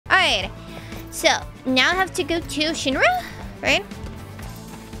Alright. So, now I have to go to Shinra, right?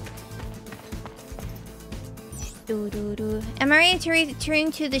 Am I ready to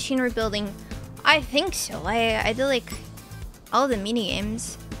return to the Shinra building? I think so. I did like all the mini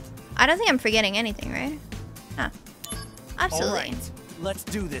games. I don't think I'm forgetting anything, right? Huh. Absolutely. All right. Let's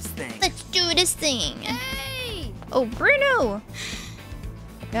do this thing. Let's do this thing. Hey! Oh, Bruno.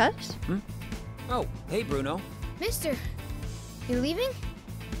 Yes? Hmm? Oh, hey, Bruno. Mister, you leaving?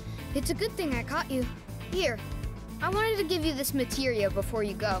 It's a good thing I caught you. Here, I wanted to give you this materia before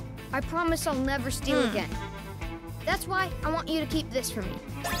you go. I promise I'll never steal again. That's why I want you to keep this for me.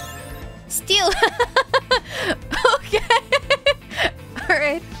 Steal. Okay.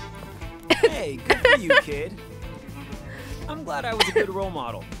 Alright. Hey, good for you, kid. I'm glad I was a good role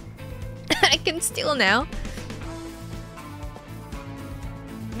model. I can steal now.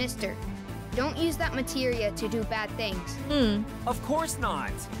 Mister, don't use that materia to do bad things. Of course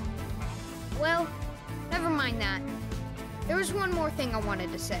not. Well, never mind that. There was one more thing I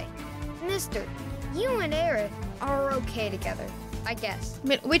wanted to say. Mister, you and Aerith are okay together, I guess.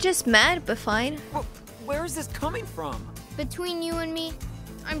 We're just mad, but fine. Where is this coming from? Between you and me,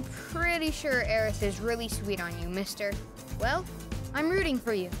 I'm pretty sure Aerith is really sweet on you, mister. Well, I'm rooting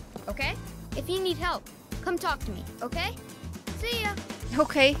for you, okay? If you need help, come talk to me, okay? See ya.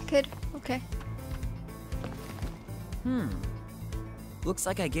 Okay, kid. Okay. Looks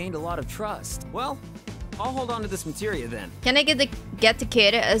like I gained a lot of trust. Well, I'll hold on to this materia then. Can I get the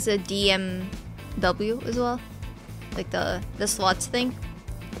kid as a DMW as well? Like the slots thing?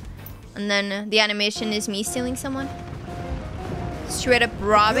 And then the animation is me stealing someone? Straight up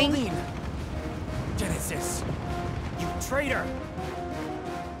robbing? Building. Genesis, you traitor!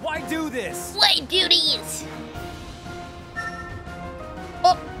 Why do this? Why do this?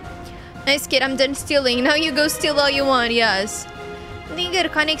 Oh! Nice kid, I'm done stealing. Now you go steal all you want, yes. I think you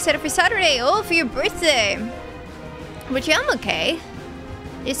got kinda excited for Saturday. Oh, for your birthday. But yeah, I'm okay.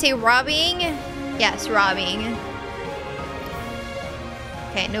 They say robbing? Yes, robbing.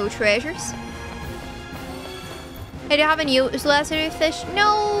 Okay, no treasures. Hey, do you have a newsletter, Fish?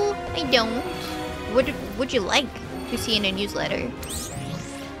 No, I don't. What would you like to see in a newsletter?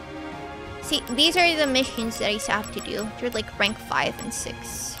 See, these are the missions that I still have to do. They're like rank 5 and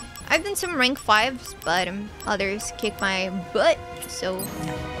 6. I've done some rank 5s, but others kick my butt, so...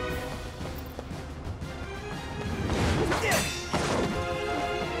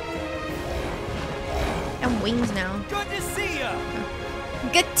 And wings now. Good to see ya!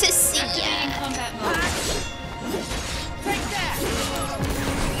 Good to see ya! Combat mode. Take that!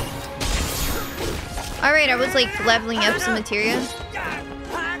 Alright, I was like leveling up some materia.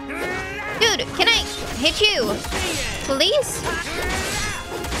 Dude, can I hit you? Please?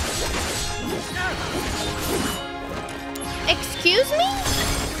 Excuse me?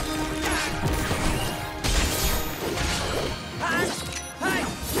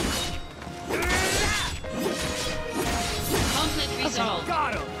 Conflict resolved.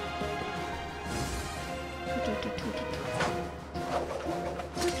 Got him!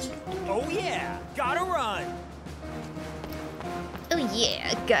 Oh yeah, gotta run! Oh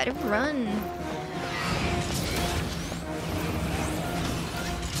yeah, gotta run.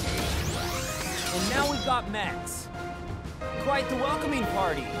 And now we've got mechs. Quite the welcoming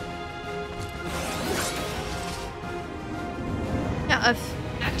party. Yeah,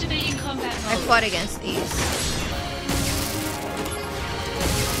 Activating combat I mode. fought against these.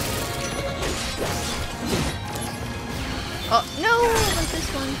 Oh, no! What's this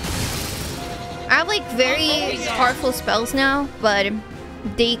one? I have like very powerful spells now, but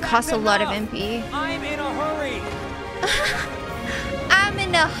they cost a lot of MP. I'm in a hurry. I'm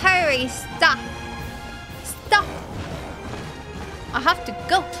in a hurry. Stop. Stop. I have to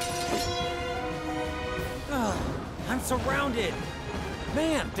go. Ugh, I'm surrounded.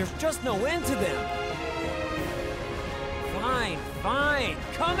 Man, there's just no end to them. Fine, fine.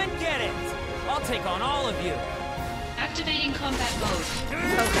 Come and get it. I'll take on all of you. Activating combat mode.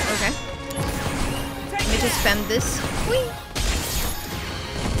 Okay. Let me just spam this. Whee!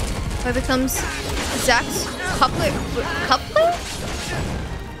 Where becomes Zach's coupler? Coupler?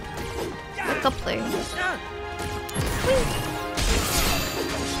 Or coupler? Whee!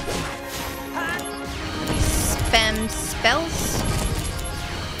 Spam spells.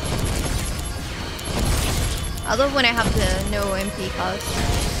 I love when I have the no MP cost.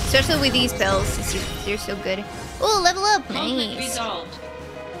 Especially with these spells, they're so good. Oh, level up! Conflict Nice. resolved.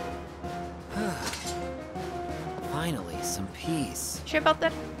 Finally, some peace. Sure about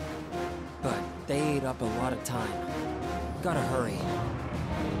that? But they ate up a lot of time. Gotta hurry.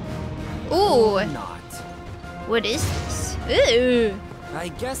 Ooh, Not. what is this? Ooh. I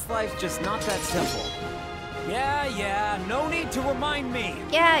guess life's just not that simple. Yeah, no need to remind me.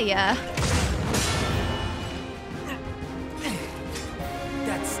 Yeah.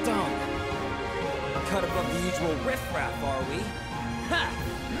 That stung. Cut above the usual riffraff, are we? Ha!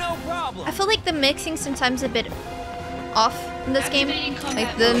 No problem. I feel like the mixing sometimes a bit off in this game.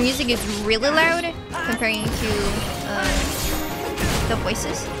 Like the music is really loud comparing to the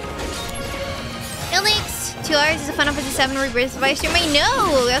voices. Alex, 2 hours is a Final Fantasy VII Rebirth device stream. I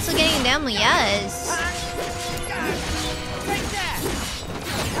know. We're also getting a demo. Yes.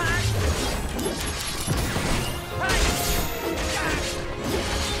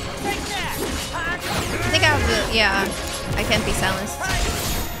 I think I have to, yeah, I can't be silenced.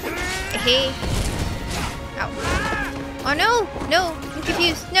 Hey. Ow. Oh no, I'm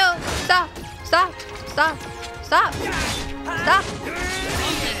confused. No, stop.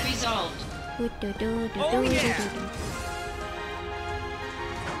 Conflict resolved. Oh yeah.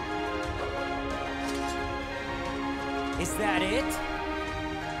 Is that it?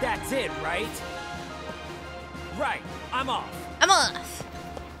 That's it, right? Right, I'm off.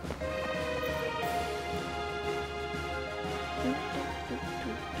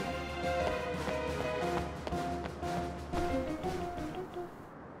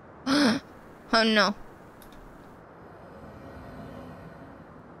 Oh no.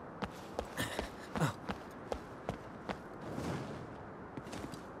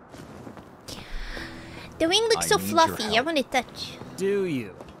 The wing looks so fluffy. I want to touch. Do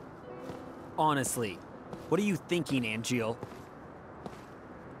you? Honestly, what are you thinking, Angeal?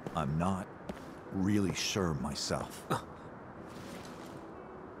 I'm not really sure myself.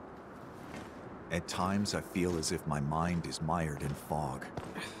 At times, I feel as if my mind is mired in fog.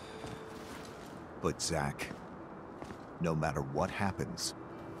 But Zack, no matter what happens,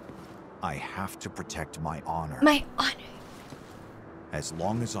 I have to protect my honor. My honor. As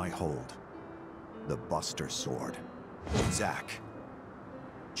long as I hold the Buster Sword. Zack,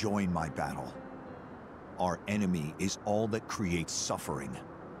 join my battle. Our enemy is all that creates suffering.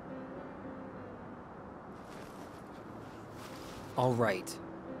 All right.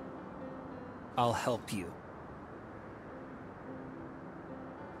 I'll help you.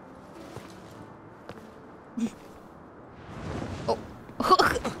 Oh.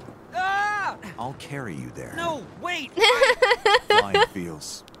 Ah! I'll carry you there. No, wait! Flying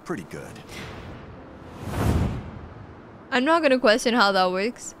feels pretty good. I'm not gonna question how that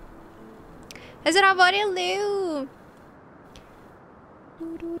works. Is it about it, Lou?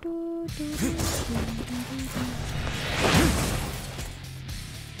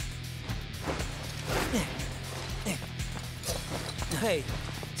 Hey,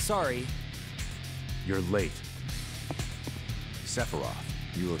 sorry. You're late. Sephiroth,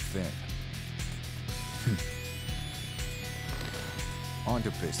 you look thin. On to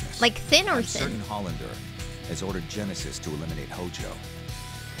business. Like thin or I'm thin? certain Hollander has ordered Genesis to eliminate Hojo.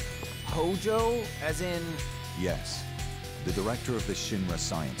 Hojo? As in... Yes, the director of the Shinra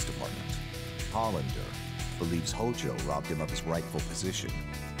Science Department. Hollander believes Hojo robbed him of his rightful position.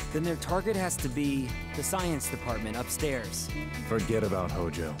 Then their target has to be the science department upstairs. Forget about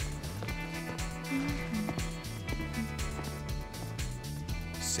Hojo.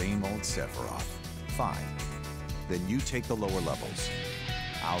 Same old Sephiroth. Fine. Then you take the lower levels.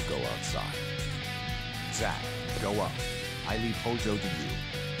 I'll go outside. Zack, go up. I leave Hojo to you.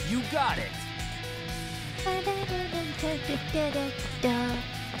 You got it!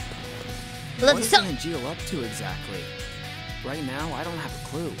 Love What is song. Angeal up to exactly? Right now, I don't have a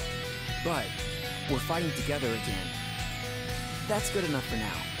clue. But we're fighting together again. That's good enough for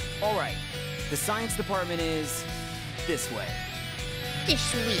now. All right, the science department is this way.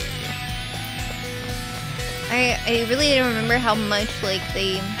 This week. I really don't remember how much like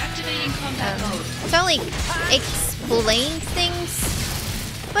they Activating combat mode. it's not like explain things,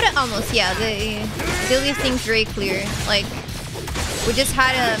 but it almost, yeah, they leave things very clear. Like we just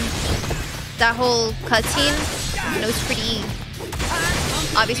had that whole cutscene. It was pretty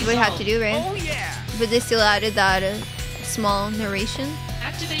obvious what we had to do, right? Oh yeah! But they still added that small narration.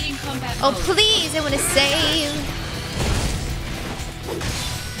 Activating combat Oh mode. please, I want to save.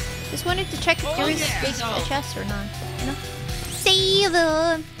 Just wanted to check if there was space for the chest or not. You know? Save!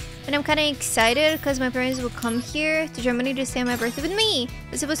 And I'm kind of excited because my parents will come here to Germany to stay on my birthday with me.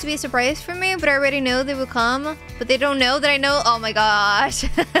 It's supposed to be a surprise for me, but I already know they will come. But they don't know that I know. Oh my gosh.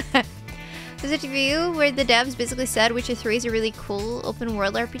 There's a review where the devs basically said Witcher 3 is a really cool open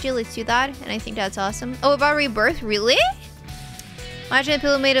world RPG. Let's do that. And I think that's awesome. Oh, about Rebirth? Really? Imagine a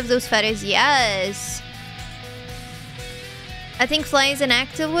pillow made of those feathers. Yes. I think flying is an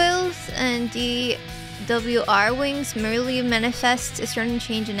active will, and the WR wings merely manifest a certain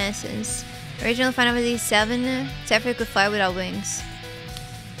change in essence. Original Final Fantasy VII, Sephiroth could fly without wings.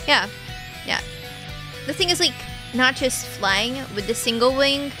 Yeah, yeah. The thing is, like, not just flying with the single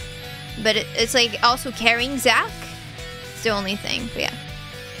wing, but it's like also carrying Zack. It's the only thing, but yeah.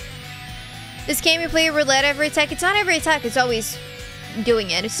 This game you play a roulette every attack. It's not every attack, it's always doing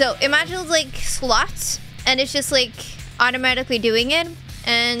it. So imagine like slots, and it's just like automatically doing it,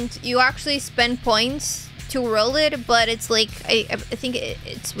 and you actually spend points to roll it, but it's like I think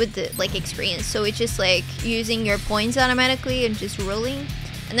it's with the like experience, so it's just like using your points automatically and just rolling,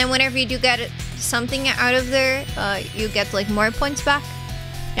 and then whenever you do get something out of there, you get like more points back.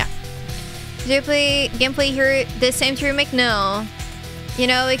 Yeah. Do you play gameplay here the same to remake? No, you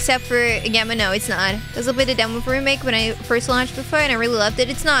know, except for Gamma. No, it's not. Because I played the demo for remake when I first launched before, and I really loved it.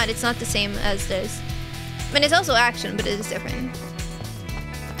 It's not the same as this. I mean, it's also action, but it is different.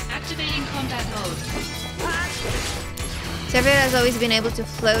 Activating combat mode. Sephiroth has always been able to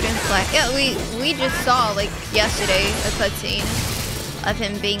float and fly. Yeah, we just saw like yesterday a cutscene of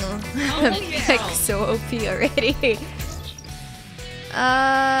him being like so OP already.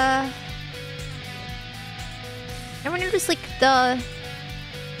 I wonder if it's like the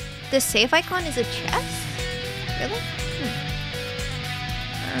save icon is a chest? Really?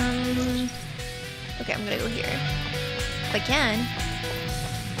 Okay, I'm gonna go here. If I can.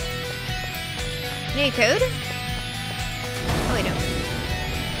 Need a code? Oh, wait, no.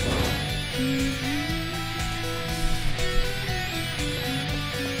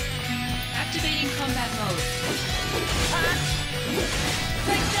 Activating combat mode.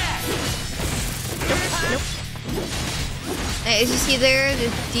 Nope. As you see there, the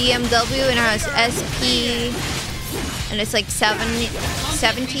DMW, and it has SP, and it's like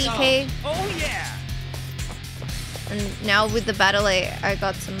 70k. Oh yeah! And now with the battle, I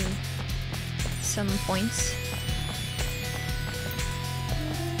got some points.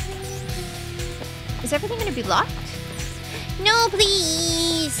 Is everything gonna be locked? No,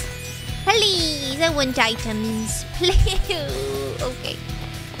 please! Please, I want items. Please. Okay.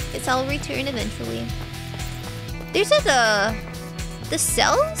 Guess I'll return eventually. These are the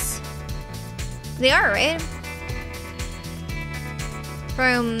cells? They are, right?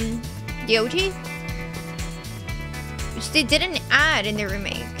 From the OG? Which they didn't add in the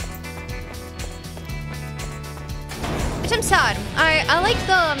remake. Which I'm sad. I like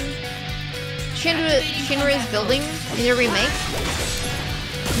the Shinra's building in the remake,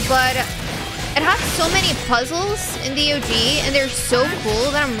 but it has so many puzzles in the OG, and they're so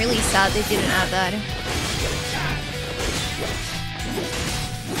cool that I'm really sad they didn't add that.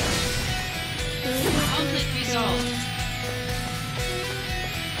 Conflict resolved.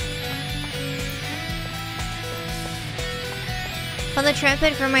 On the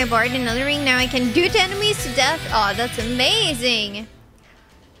trumpet for my bard in another ring, now I can do enemies to death. Oh, that's amazing.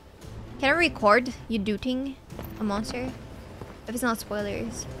 Can I record you dooting a monster? If it's not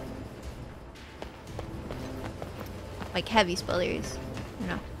spoilers. Like heavy spoilers.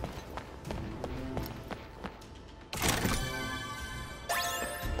 No.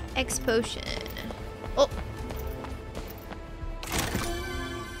 X potion. Oh.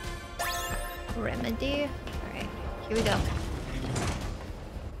 Remedy. Alright, here we go.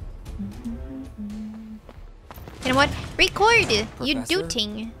 You know what? Record! Professor? You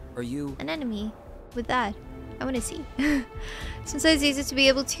dooting Are you... an enemy with that. I want to see. Sometimes it's easy to be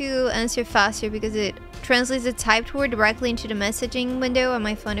able to answer faster because it translates the typed word directly into the messaging window on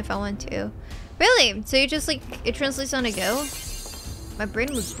my phone if I want to. Really? So you just like, it translates on the go? My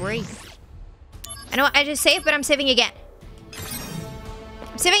brain would break. I know I just saved, but I'm saving again.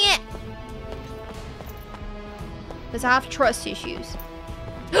 I'm saving it! Because I have trust issues.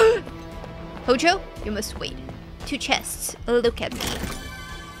 Hojo, you must wait. 2 chests. Look at me.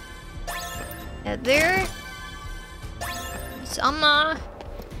 There. Sama.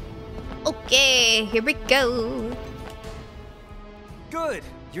 Okay, here we go. Good!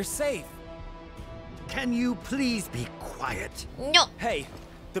 You're safe! Can you please be quiet? No. Hey,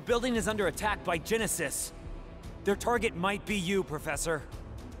 the building is under attack by Genesis. Their target might be you, Professor.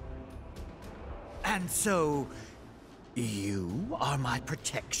 And so, you are my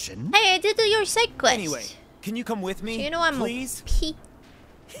protection? Hey, I did do your side quest. Anyway, can you come with me, So you know I'm please? OP.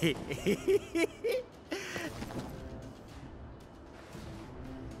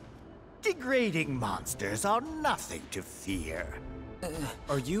 Degrading monsters are nothing to fear.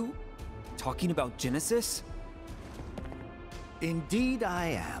 Are you talking about Genesis? Indeed I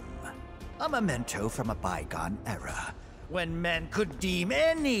am. A memento from a bygone era, when men could deem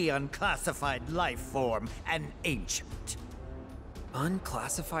any unclassified life form an ancient.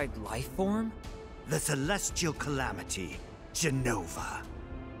 Unclassified life form? The celestial calamity, Genova.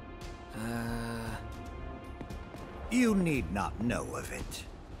 You need not know of it.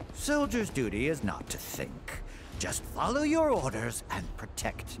 Soldier's duty is not to think. Just follow your orders and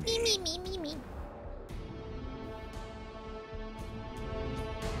protect me. Me.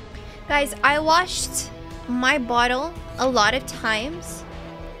 Guys, I washed my bottle a lot of times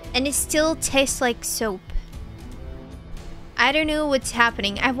and it still tastes like soap. I don't know what's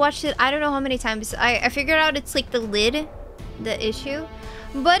happening. I've watched it I don't know how many times. I figured out it's like the lid, the issue.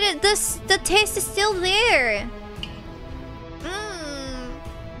 But the taste is still there.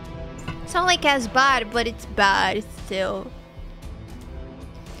 It's not like as bad, but it's bad still.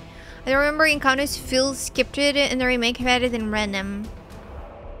 I remember encounters feel scripted in the remake rather than random.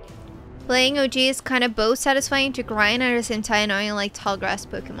 Playing OG is kind of both satisfying to grind and at the same time annoying like tall grass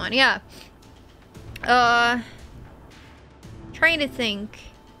Pokemon. Yeah. Trying to think.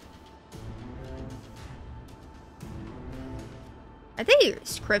 I think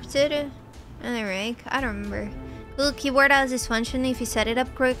it's scripted in the remake. I don't remember. Google keyboard has this function if you set it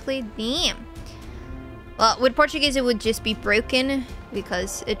up correctly. Damn. Well, with Portuguese it would just be broken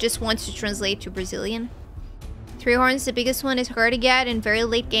because it just wants to translate to Brazilian. 3 horns, the biggest one, is hard to get in very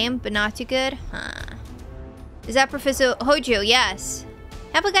late game, but not too good. Huh. Is that Professor Hojo? Yes.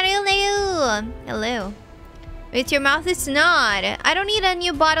 Hello. Hello. With your mouth, it's not. I don't need a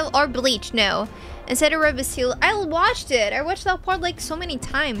new bottle or bleach, no. Instead of Rubicil, I watched it. I watched that part like so many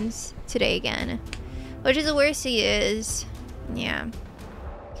times today again. Which is the worst he is. Yeah.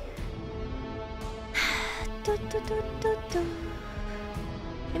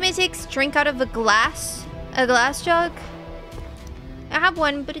 It may take drink out of a glass jug. I have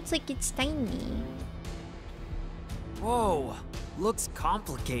one, but it's like it's tiny. Whoa, looks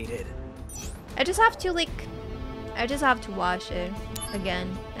complicated. I just have to wash it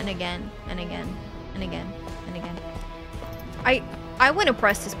again and again and again and again and again. I want to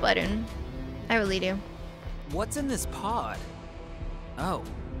press this button. I really do. What's in this pod? Oh,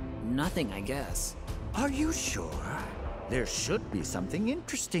 nothing, I guess. Are you sure? There should be something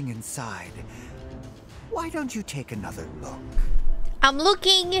interesting inside. Why don't you take another look? I'm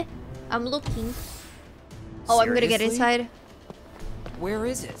looking. Oh, Seriously? I'm gonna get inside. Where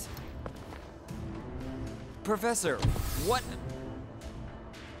is it? Professor, what?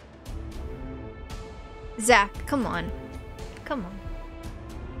 Zach, come on. Come on.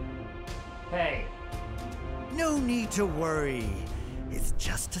 Hey. No need to worry. It's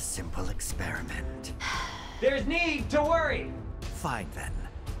just a simple experiment. There's need to worry. Fine then.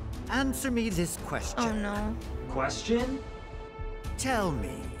 Answer me this question. Oh no. Question? Tell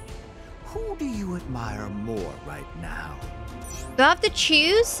me, who do you admire more right now? Do I have to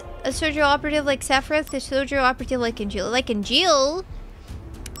choose a soldier operative like Sephiroth, a soldier operative like Angeal? Like Angeal?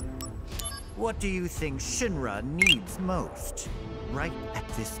 What do you think Shinra needs most right at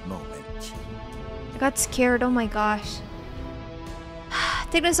this moment? I got scared, oh my gosh.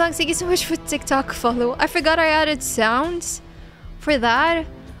 Technosong, thank you so much for TikTok follow. I forgot I added sounds for that.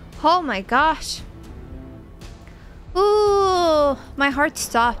 Oh my gosh. Ooh, my heart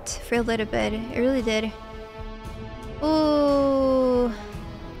stopped for a little bit. It really did. Ooh.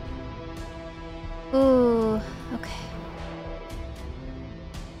 Ooh, okay.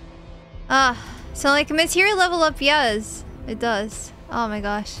 So like material level up, yes. It does. Oh my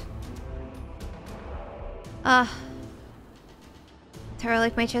gosh. Tara,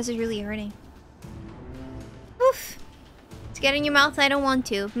 like my chest is really hurting. Oof. To get in your mouth, I don't want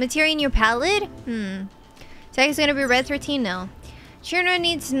to. Materia in your palate? Tag is gonna be red 13 now. Shinra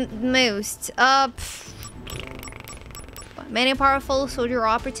needs most. Many powerful soldier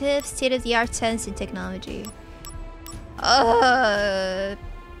operatives, state-of-the-art sensing technology.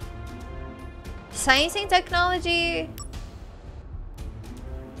 Sciencing technology?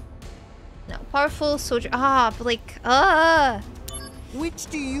 No, powerful soldier. But like, Which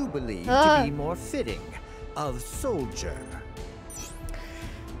do you believe to be more fitting of soldier?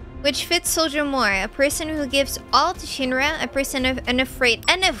 Which fits soldier more? A person who gives all to Shinra, a person of unafraid.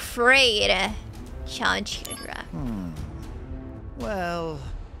 Challenge Shinra. Well,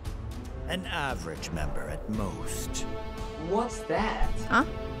 an average member at most. What's that? Huh?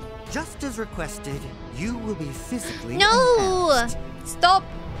 Just as requested, you will be physically No! enhanced. Stop!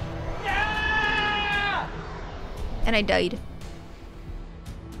 Yeah! And I died.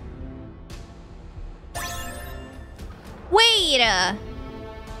 Wait!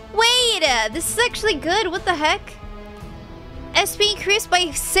 This is actually good. What the heck? SP increased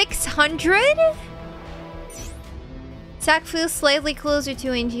by 600? Zack feels slightly closer to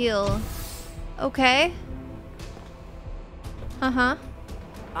Angeal. Okay.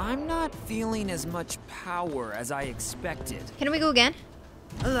 I'm not feeling as much power as I expected. Can we go again?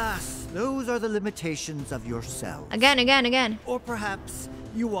 Alas, those are the limitations of yourself. Again. Or perhaps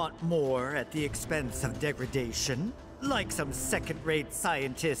you want more at the expense of degradation? Like some second-rate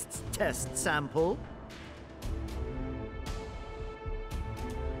scientist's test sample?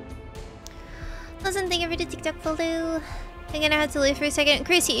 Listen, thank you for the TikTok follow. I'm gonna have to leave for a second.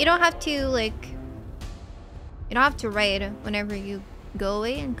 Chrissy, you don't have to, like... You don't have to write whenever you go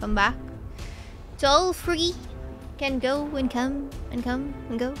away and come back. It's all free. Can go and come and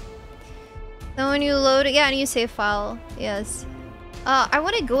go. Then when you load it, yeah, a new save file. Yes. I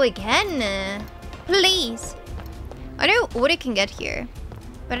want to go again. Please. I know what I can get here.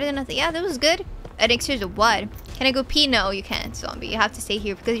 Better than nothing. Yeah, that was good. Elixirs of what? Can I go pee? No, you can't, zombie. You have to stay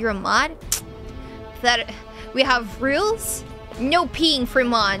here because you're a mod. That we have rules. No peeing for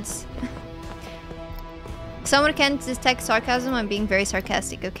mods. Someone can detect sarcasm. I'm being very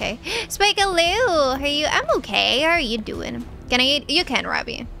sarcastic. Okay. Spikaloo, how are you? I'm okay. How are you doing? Can I eat? You can,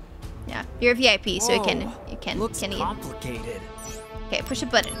 Robbie. Yeah, you're a VIP, so you can. Looks can eat. complicated. Okay, push a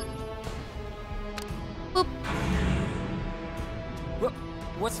button. Boop.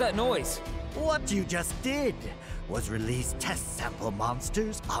 What's that noise? What you just did was release test sample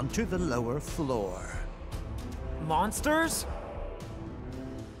monsters onto the lower floor. Monsters?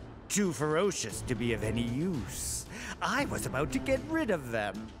 Too ferocious to be of any use. I was about to get rid of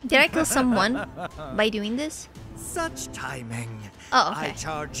them. Did I kill someone by doing this? Such timing. Oh, okay. I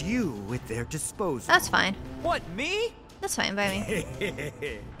charge you with their disposal. That's fine. What, me? That's fine by me.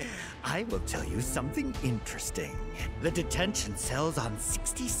 I will tell you something interesting. The detention cells on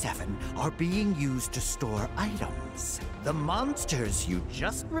 67 are being used to store items. The monsters you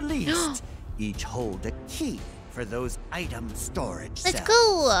just released each hold a key for those item storage cells. Let's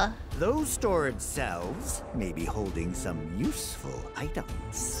go! Those storage cells may be holding some useful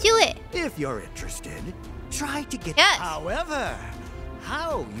items. Do it! If you're interested, try to get... Yes. However,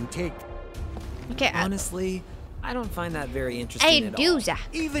 how you take... Okay, Honestly, I don't find that very interesting at all. Zach.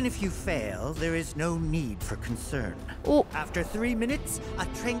 Even if you fail, there is no need for concern. Oh. After 3 minutes, a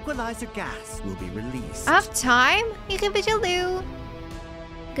tranquilizer gas will be released. I have time? You can be Jaloo.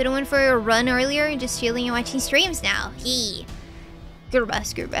 Could have went for a run earlier and just chilling and watching streams now. Good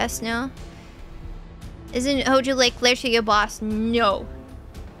best, no? Isn't Hojo like literally your boss? No.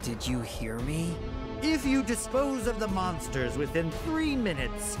 Did you hear me? If you dispose of the monsters within 3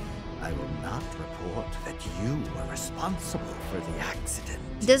 minutes, I will not report that you were responsible for the accident.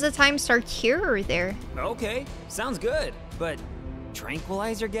 Does the time start here or there? Okay, sounds good. But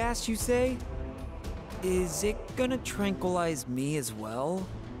tranquilizer gas, you say? Is it gonna tranquilize me as well?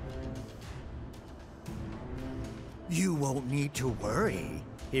 You won't need to worry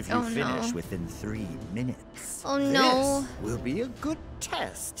if you finish within 3 minutes. Oh no. This will be a good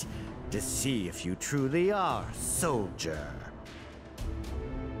test to see if you truly are soldier.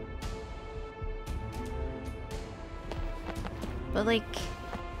 But like...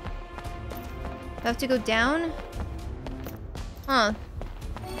 I have to go down? Huh.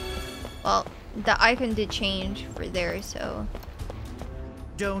 Well, the icon did change for there, so...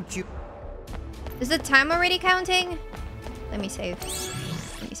 Don't you... Is the time already counting? Let me save.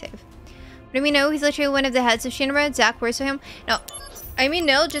 What do we know? He's literally one of the heads of Shinra. Zack works for him. No. I mean,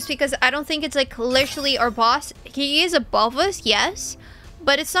 no, just because I don't think it's like literally our boss. He is above us, yes.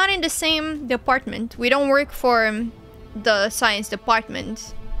 But it's not in the same department. We don't work for the science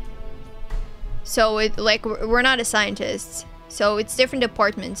department. So it like we're not a scientist. So it's different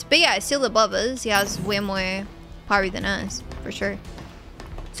departments. But yeah, it's still above us. He has way more power than us, for sure.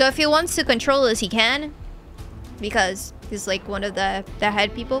 So if he wants to control us, he can. Because he's like one of the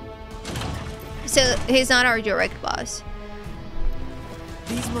head people. So he's not our direct boss.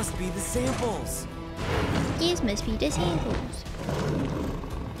 These must be the samples. These must be the samples.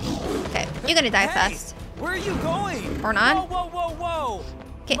 Okay, you're gonna die fast. Where are you going? Or not. Whoa.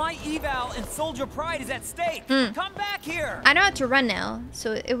 Okay. My eval and soldier pride is at stake. Come back here. I know how to run now,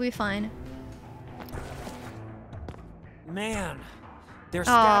 so it'll be fine. Man, they're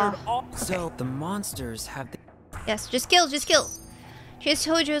scattered all. So the monsters have the... Yes, just kill. Here's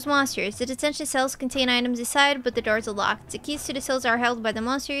Hojo's monsters. The detention cells contain items inside, but the doors are locked. The keys to the cells are held by the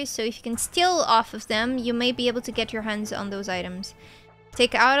monsters, so if you can steal off of them, you may be able to get your hands on those items.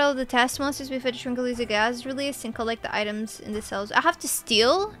 Take out all the test monsters before the tranquilizer gas is released and collect the items in the cells. I have to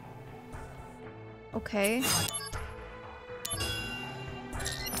steal? Okay.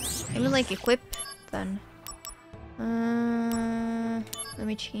 Maybe like equip then. Let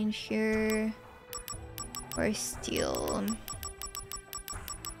me change here. Or steal.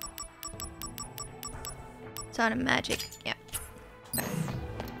 It's not a magic. Yeah. Okay.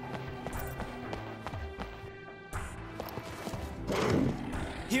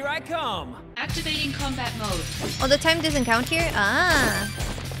 Here I come. Activating combat mode. Oh, the time doesn't count here? Ah.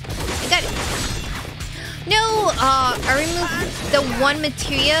 I got it. No, I removed the one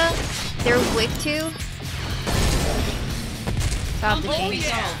materia they're weak to. So I have to change.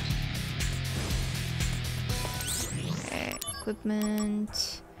 Okay,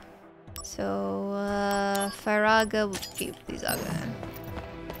 equipment. So, Faraga will be Bizaga.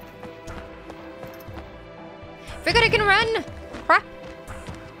 Forgot I can run! Huh?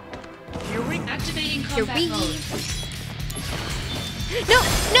 Here we Activating combat mode.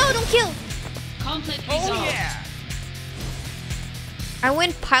 No, don't kill! Conflict resolved. yeah. I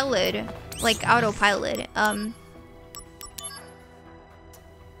went pilot, like autopilot.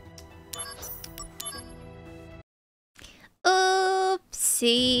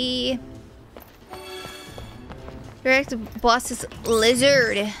 Oopsie. Direct boss is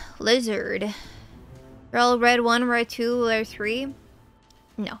lizard. Roll red 1, red 2, red 3.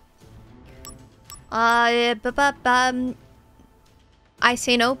 No. I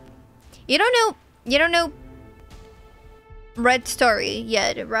say nope. You don't know Red Story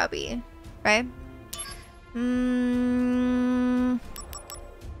yet, Robbie, right?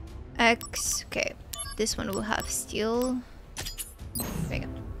 X, okay. This one will have steel. There you go.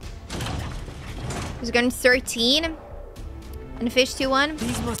 Who's going 13? And Fish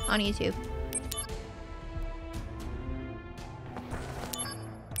 2-1 on YouTube.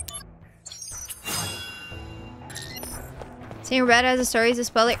 Seeing Red has a story is a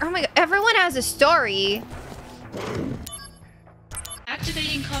spell like, oh my god, everyone has a story.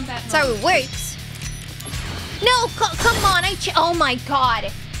 Activating combat mode. That's how it works. No, come on, oh my god.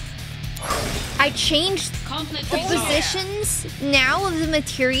 I changed Conflict the resolved. positions now of the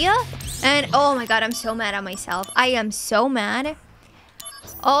materia. And oh my god, I'm so mad at myself. I am so mad.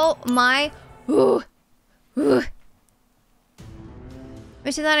 Oh my. Which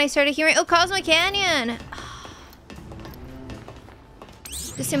is then I started hearing, oh, Cosmic Canyon.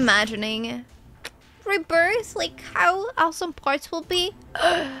 Just imagining Rebirth, like how awesome parts will be.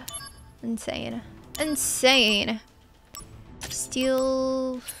 Insane.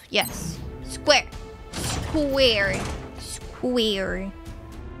 Steel, yes. Square.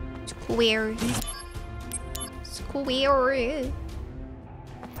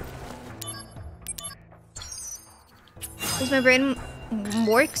 Because my brain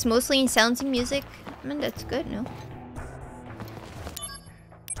works mostly in sounds and music. I mean, that's good, no?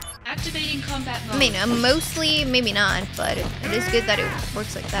 Activating combat mode. I mean, mostly, maybe not, but it is good that it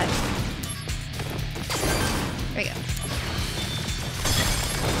works like that. There we go.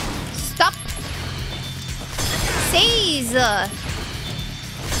 Stop! Says!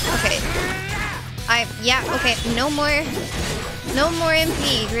 Okay. Yeah, okay, no more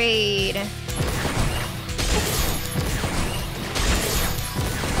MP, great.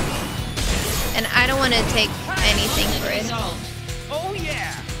 And I don't want to take anything for it. Resolved. Oh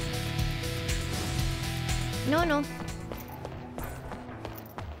yeah. No.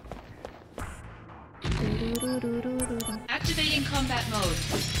 Activating combat mode.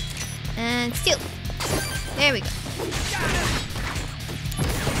 And still. There we go.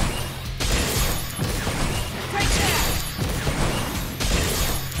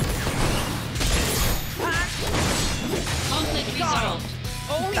 Conflict resolved.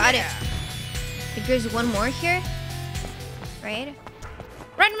 Oh Got yeah. it. I think there's one more here. Right?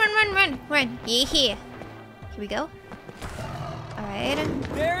 Run. Yeah. Here we go. Alright.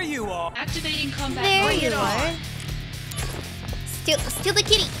 There you are. Activating combat There mode. you are. Steal the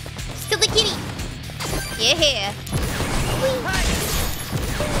kitty. Yeah.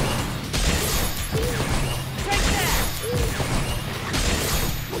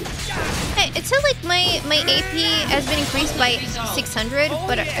 Hey, it said like my AP has been increased by 600,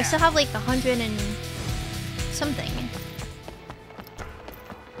 but I still have like 100 and something.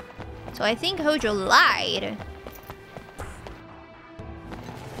 So I think Hojo lied.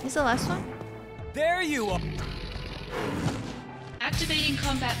 Is the last one? There you are. Activating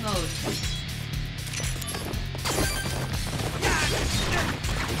combat mode.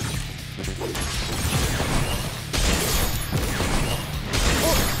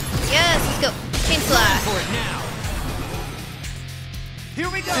 Oh, yes, let's go. Chainsaw. For it now. Here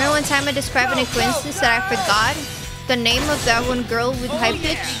we go. Remember one time I described an coincidence that I forgot the name of that one girl with high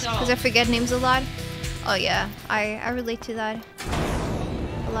pitch? Because I forget names a lot. Oh yeah, I relate to that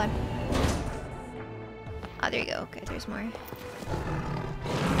a lot. Ah, there you go. Okay, there's more.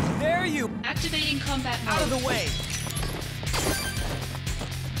 There you. Activating combat mode. Out of the way.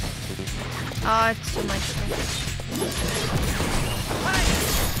 Oh, it's too much.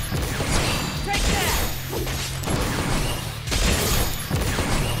 Take that.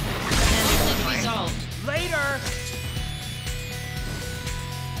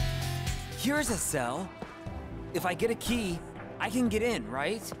 Here's a cell. If I get a key, I can get in,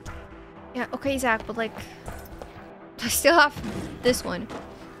 right? Yeah, okay, Zach, but like... I still have this one.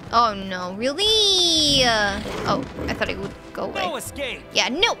 Oh no, really? Oh, I thought it would go away. No escape! Yeah,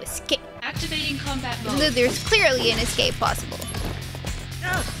 no escape. Activating combat Even though mode. there's clearly an escape possible.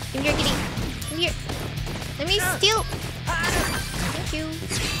 Come here, kitty. Come here. Let me steal. Thank you.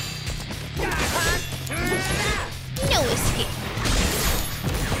 No escape.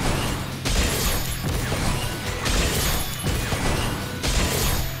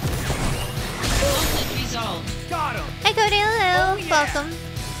 Conflict resolved. Got him! Hi, Cody. Hello. Oh, yeah. Welcome.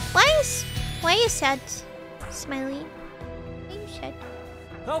 Why you sad, Smiley? Why you sad?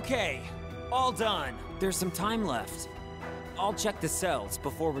 Okay, all done. There's some time left. I'll check the cells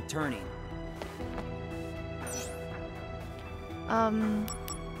before returning.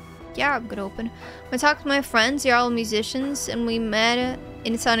 Yeah, I'm gonna open. I talked to my friends, they're all musicians, and we met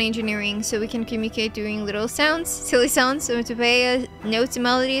in sound engineering so we can communicate doing little sounds, silly sounds, so to play notes and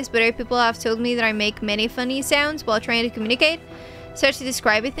melodies, but other people have told me that I make many funny sounds while trying to communicate, especially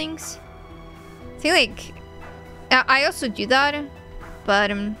describing things. I think, like, I also do that,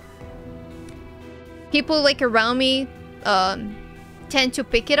 but, people, like, around me, tend to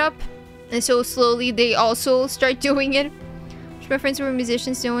pick it up, and so slowly they also start doing it. My friends who are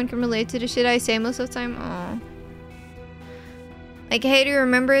musicians, no one can relate to the shit I say most of the time. Aww. Like, hey, do you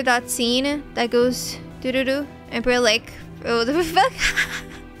remember that scene that goes doo-doo-doo? And we're like, oh, the fuck?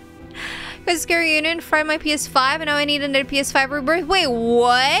 Because Scary Union fried my PS5 and now I need another PS5 rebirth. Wait,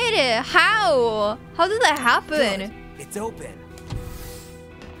 what? How? How did that happen? Good. It's open.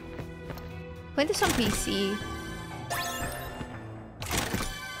 Play this on PC.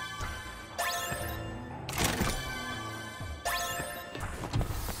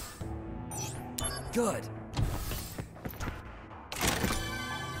 Good.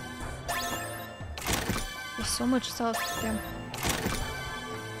 There's so much stuff. Damn.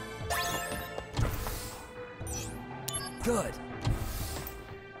 Good.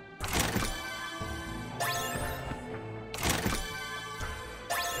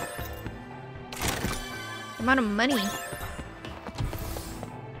 The amount of money.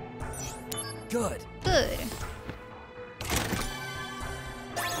 Good. Good.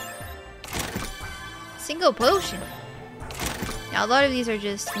 Single potion. Now a lot of these are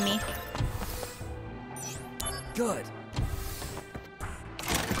just me. Good.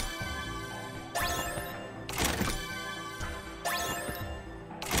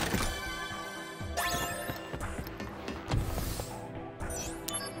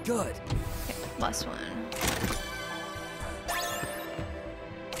 Good. Okay, last one.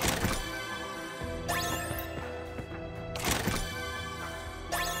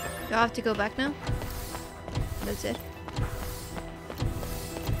 Do I have to go back now? That's it.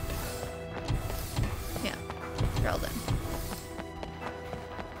 Yeah, they're all done.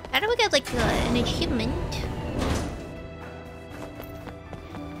 How do we get like an achievement?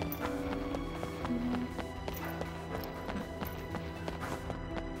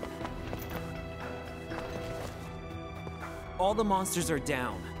 All the monsters are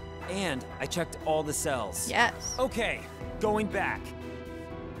down, and I checked all the cells. Yes. Okay, going back.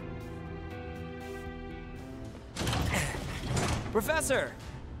 Professor,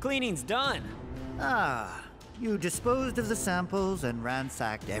 cleaning's done. Ah, you disposed of the samples and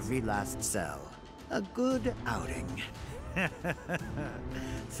ransacked every last cell. A good outing.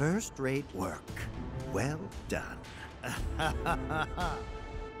 First-rate work. Well done.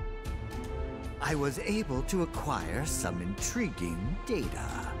 I was able to acquire some intriguing data.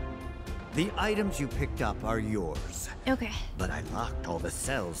 The items you picked up are yours. Okay. But I locked all the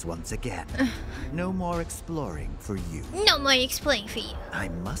cells once again. No more exploring for you. No more explaining for you. I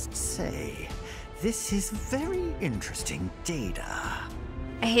must say, this is very interesting data.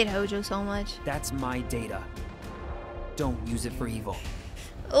 I hate Hojo so much. That's my data. Don't use it for evil.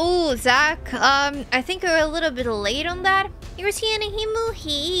 Oh, Zach, I think we're a little bit late on that. You're seeing a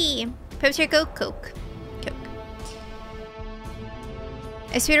himuhi. Pepsi or Coke? Coke. Coke.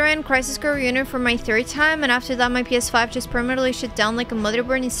 I speedran Crisis Core Reunion for my third time, and after that my PS5 just permanently shut down like a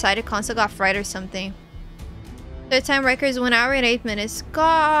motherboard inside a console got fried or something. Third time record is 1 hour and 8 minutes.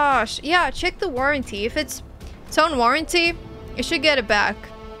 Gosh, yeah, check the warranty. If it's on warranty, you should get it back.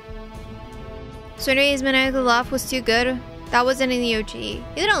 So anyways, maniacal laugh was too good. That wasn't in the OG. You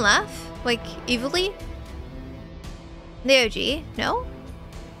didn't laugh? Like, evilly? The OG? No?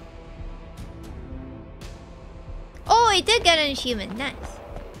 Oh, I did get an achievement. Nice.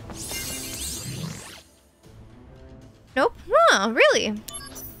 Nope. Huh, really?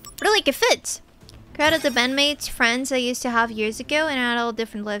 Really, like, it fits. Credit the bandmates, friends I used to have years ago, and I had all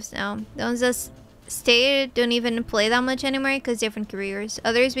different lives now. The ones that stay don't even play that much anymore because different careers.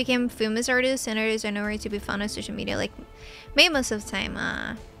 Others became famous artists, and others are nowhere to be found on social media, like me most of the time.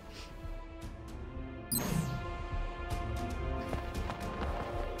 I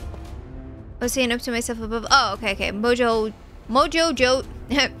was saying up to myself above. Oh, okay. Mojo Jojo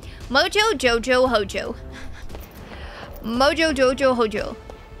Hojo. Mojo Jojo Hojo.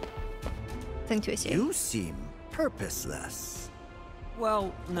 Thing to say. You seem purposeless.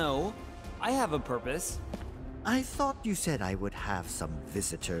 Well, no. I have a purpose. I thought you said I would have some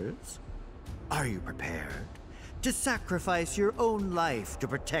visitors. Are you prepared to sacrifice your own life to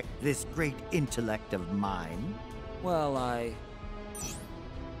protect this great intellect of mine? Well,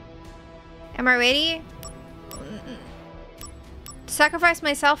 Am I ready? Sacrifice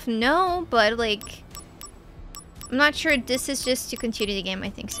myself? No, but like, I'm not sure. This is just to continue the game. I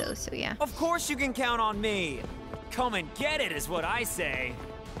think so. So yeah. Of course you can count on me. Come and get it is what I say.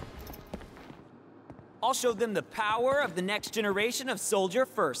 I'll show them the power of the next generation of soldier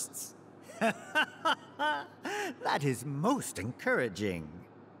firsts. That is most encouraging.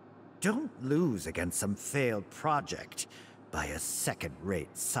 Don't lose against some failed project by a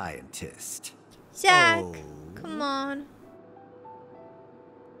second-rate scientist. Zach, Oh. come on.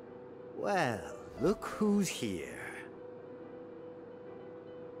 Well, look who's here.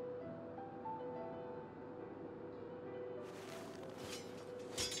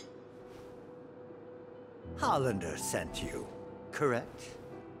 Hollander sent you, correct?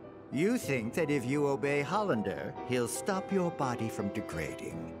 You think that if you obey Hollander, he'll stop your body from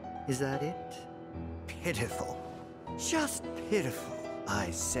degrading. Is that it? Pitiful. Just pitiful,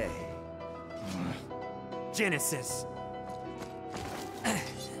 I say. Genesis.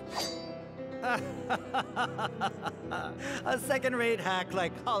 A second-rate hack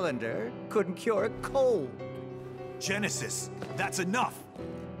like Hollander couldn't cure a cold. Genesis, that's enough!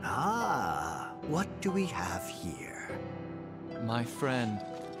 Ah, what do we have here? My friend,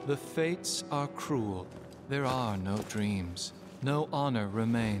 the fates are cruel. There are no dreams. No honor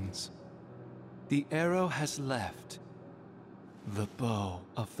remains. The arrow has left. The bow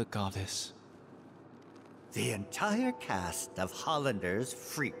of the goddess. The entire cast of Hollander's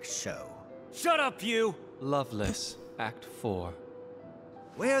freak show, Shut up, you! Loveless, Act 4.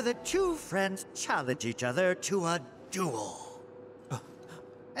 where the two friends challenge each other to a duel.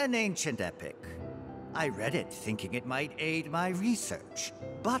 An ancient epic. I read it thinking it might aid my research,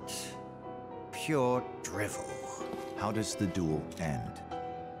 but pure drivel. How does the duel end?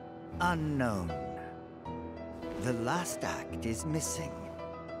 Unknown. The last act is missing,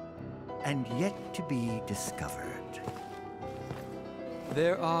 and yet to be discovered.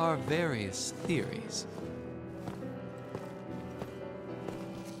 There are various theories.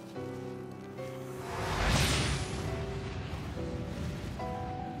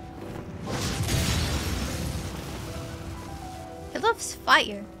 He loves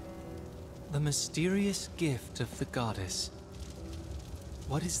fire. The mysterious gift of the goddess.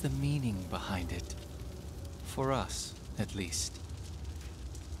 What is the meaning behind it? For us, at least.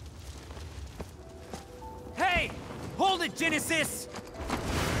 Hey! Hold it, Genesis!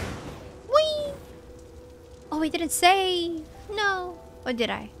 Whee! Oh, we didn't say. No. Or did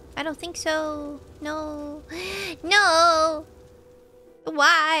I? I don't think so. No. No.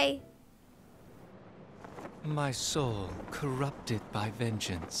 Why? My soul corrupted by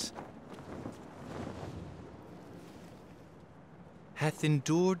vengeance hath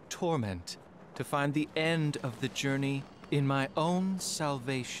endured torment to find the end of the journey in my own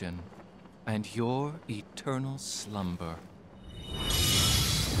salvation and your eternal slumber.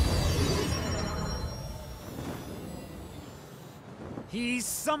 He's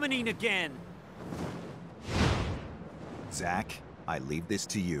summoning again! Zack, I leave this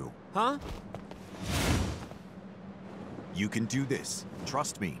to you. Huh? You can do this.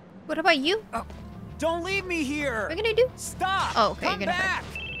 Trust me. What about you? Don't leave me here! What are you gonna do? Stop! Oh, okay, Come you're gonna back!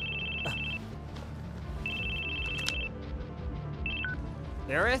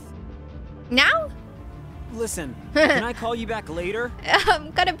 Aerith? Now? Listen, can I call you back later?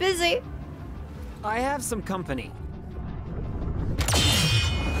 I'm kind of busy. I have some company.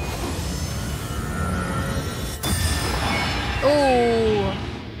 Oh.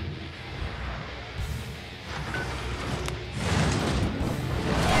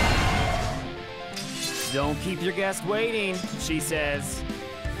 Don't keep your guest waiting, she says.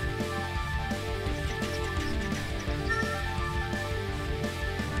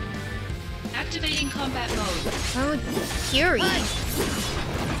 Activating combat mode. Oh, Fury.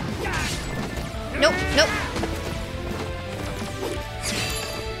 Nope, nope.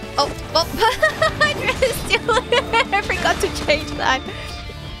 Oh, oh. I tried to steal it. I forgot to change that.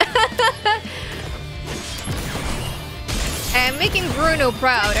 I'm making Bruno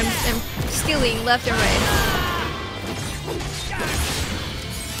proud. I'm stealing left and right.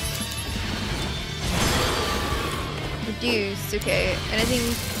 Reduced, okay.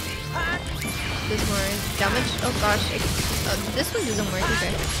 Anything does more damage? Oh gosh. Oh, this one doesn't work,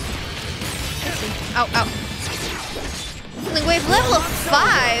 okay. Let's see. Ow, ow. Healing wave level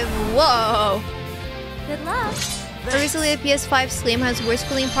 5! Whoa! Good luck. Recently, the PS5 Slim has worse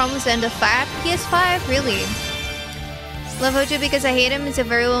cooling problems than the fat PS5? Really? Love Hojo because I hate him. It's a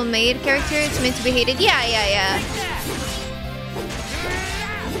very well made character. It's meant to be hated. Yeah.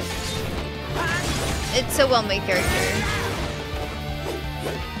 It's a well made character.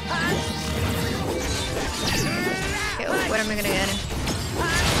 Okay, what am I gonna get?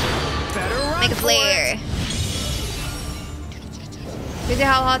 Make a flare. You see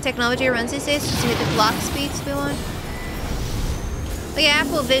how hot technology runs these days? Just to hit the clock speeds we want. Oh yeah,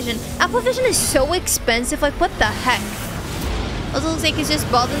 Apple Vision. Apple Vision is so expensive. Like, what the heck? Also looks like he's just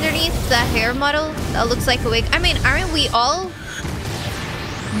bald underneath that hair model that looks like a wig. I mean, aren't we all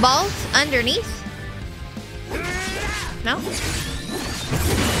bald underneath? No?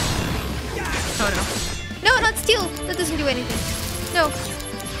 Oh no. No, not steel! That doesn't do anything. No.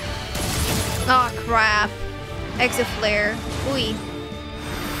 Oh crap. Exit flare. Ooey.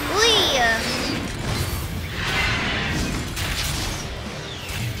 Ooey!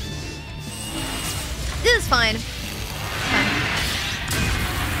 This is fine.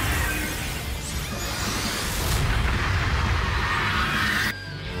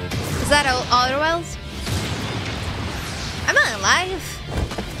 Is that all the wells? I'm not alive.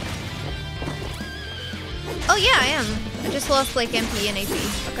 Oh yeah, I am. I just lost like MP and AP.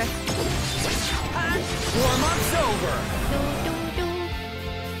 Okay. Warm-up's over.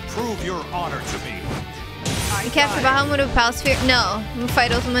 Prove your honor to me. You capture Bahamut of Palsphere? No.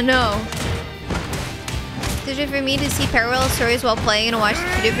 Fight Ultima? No. Is it for me to see parallel stories while playing and watch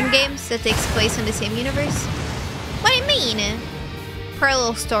two different games that takes place in the same universe? What do you mean?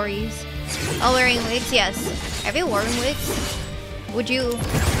 Parallel stories. All wearing wigs? Yes. Have you worn wigs? Would you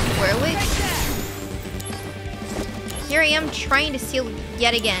wear wigs? Here I am trying to steal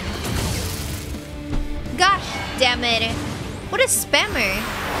yet again. Gosh damn it. What a spammer.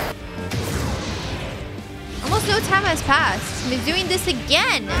 Almost no time has passed. I'm doing this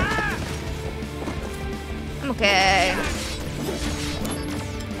again. I'm okay.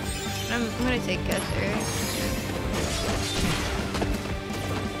 I'm gonna take Kether.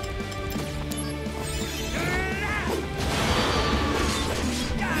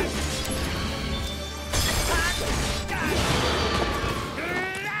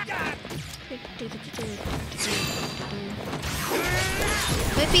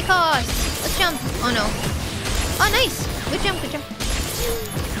 Wait, because let's jump. Oh no. Oh nice. Good jump, good jump.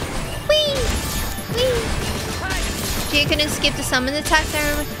 Whee! Whee! You couldn't skip the summon attacks, I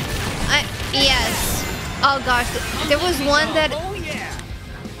remember. Yes. Oh gosh, there was one that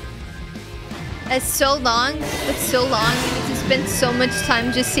it's so long. It's so long. You need to spend so much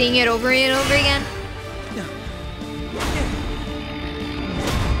time just seeing it over and over again.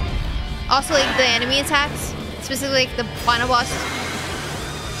 Also, like the enemy attacks, specifically like the final boss.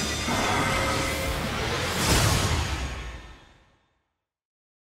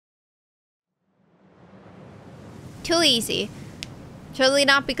 Too easy. Totally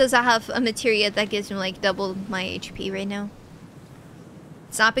not because I have a materia that gives me like double my HP right now.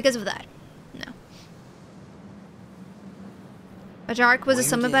 It's not because of that. No. A Ark was a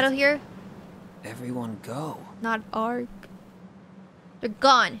summon battle here? Everyone go. Not Ark. They're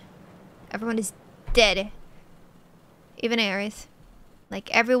gone. Everyone is dead. Even Aerith. Like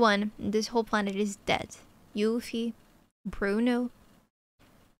everyone in this whole planet is dead. Yuffie, Bruno.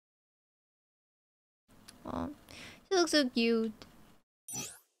 Oh. She looks so cute.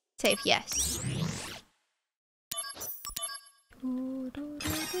 Safe, yes.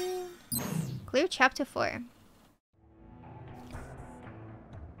 Clear chapter 4.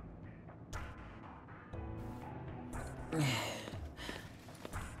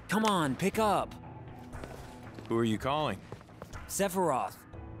 Come on, pick up. Who are you calling? Sephiroth.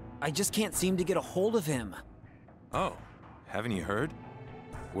 I just can't seem to get a hold of him. Oh, haven't you heard?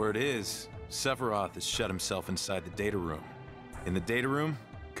 Word is, Sephiroth has shut himself inside the data room. In the data room,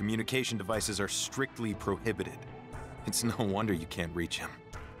 communication devices are strictly prohibited. It's no wonder you can't reach him.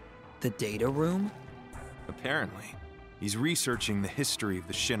 The data room? Apparently. He's researching the history of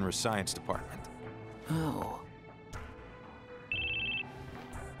the Shinra Science Department. Oh.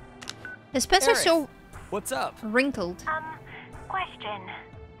 His pets are so What's up? wrinkled. Question.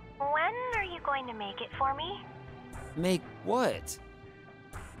 When are you going to make it for me? Make what?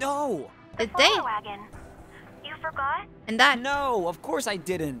 No! Did they? Flower wagon. You forgot? And that. No, of course I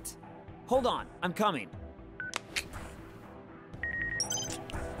didn't. Hold on, I'm coming.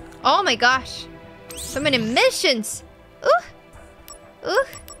 Oh my gosh. So many missions. Ooh. Ooh.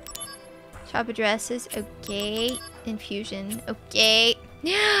 Shop addresses. Okay. Infusion. Okay.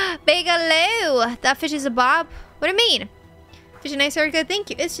 Bigelow. That fish is a bob. What do you mean? Fish a nice haircut. Thank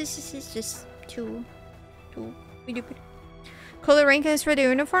you. It's just too. Color rank is for the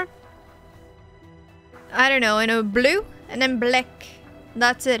uniform? I don't know. I know blue and then black.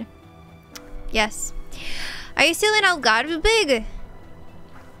 That's it. Yes. Are you still in Algarve, Big?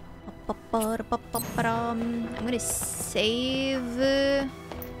 I'm gonna save.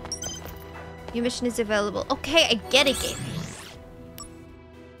 New mission is available. Okay, I get it, game.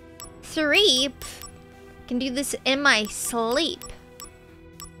 3. Can do this in my sleep.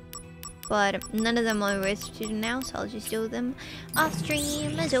 But none of them are worth to do now, so I'll just do them off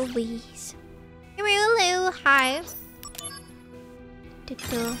stream as always. Hello, hi.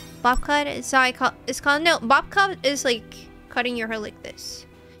 Bob cut. Sorry, it's called no. Bob cut is like cutting your hair like this.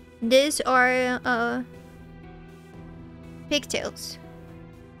 These are pigtails.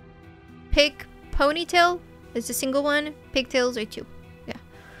 Ponytail is a single one. Pigtails are 2. Yeah.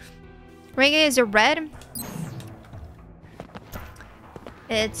 Reggae is a red.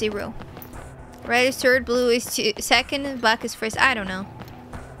 It's 0. Red is 3rd, blue is 2nd, black is 1st. I don't know.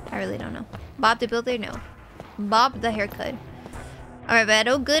 I really don't know. Bob the Builder, no. Bob the haircut. Alright, but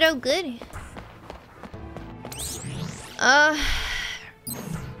oh good, oh good.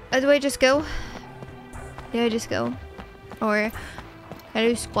 Do I just go? Yeah, I just go. Or can I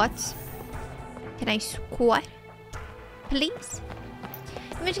do squats? Can I squat? Please?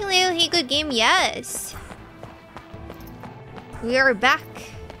 Imagine Leo, hey, good game, yes. We are back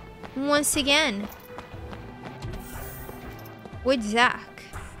once again with Zach.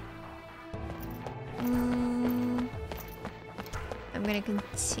 I'm gonna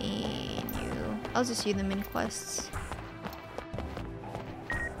continue. I'll just do the mini quests.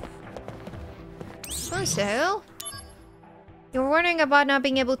 What the hell? You're wondering about not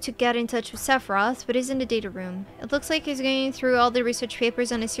being able to get in touch with Sephiroth, but he's in the data room. It looks like he's going through all the research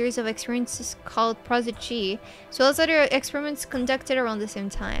papers on a series of experiments called Project G, as well as other experiments conducted around the same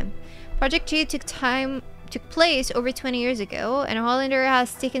time. Project G took place over 20 years ago, and Hollander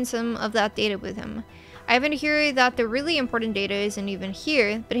has taken some of that data with him. I haven't heard that the really important data isn't even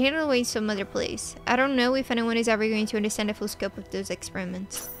here, but hidden away some other place. I don't know if anyone is ever going to understand the full scope of those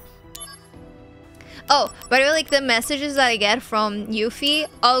experiments. Oh, by the way, like the messages that I get from Yuffie,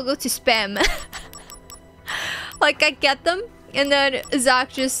 I'll go to spam. Like I get them, and then Zach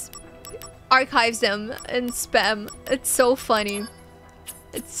just archives them in spam. It's so funny.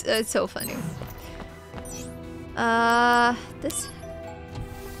 It's so funny. This.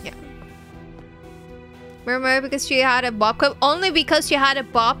 Yeah. Remember, because she had a bob cut? Only because she had a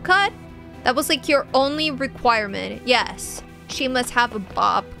bob cut? That was like your only requirement. Yes. She must have a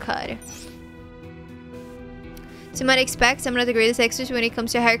bob cut. So you might expect I'm not the greatest expert when it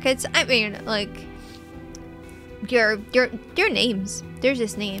comes to haircuts. I mean, like, your names. They're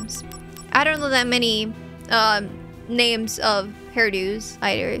just names. I don't know that many names of hairdos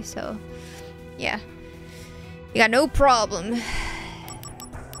either, so yeah. You got no problem.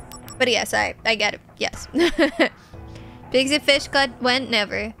 But yes, I get it. Yes. Pigs and fish cut went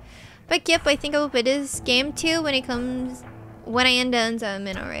never. But yep, I think I will play this game too when I end I'm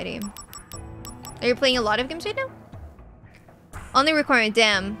in already. Are you playing a lot of games right now? Only requirement,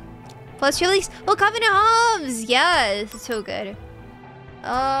 damn. Plus chilies. Oh, Covenant Hobbs! Yes, it's so good.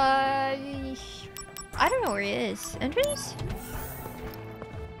 I don't know where he is. Entrance?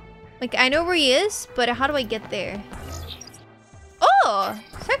 Like, I know where he is, but how do I get there? Oh!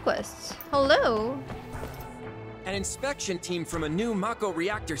 Side quests. Hello. An inspection team from a new Mako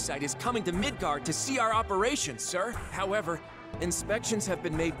reactor site is coming to Midgard to see our operations, sir. However, inspections have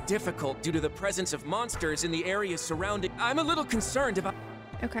been made difficult due to the presence of monsters in the area surrounding. I'm a little concerned about...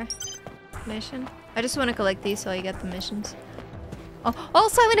 Okay. Mission. I just want to collect these so I get the missions. Oh,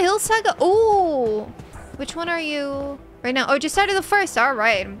 Silent Hill Saga. Oh! Which one are you right now? Oh, just started the first.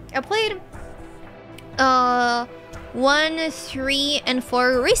 Alright. I played 1, 3, and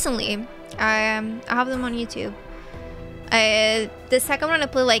 4 recently. I have them on YouTube. The second one I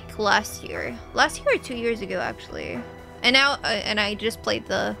played like last year or 2 years ago actually. And now, and I just played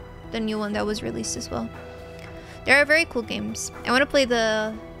the new one that was released as well. They are very cool games. I want to play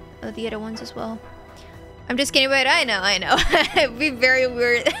the other ones as well. I'm just kidding, but I know. It'd be very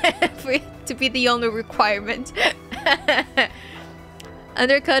weird for it to be the only requirement.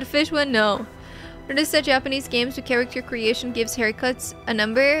 Undercut fish one? No. Notice that Japanese games with character creation gives haircuts a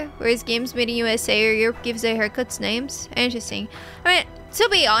number, whereas games made in USA or Europe gives their haircuts names. Interesting. I mean, to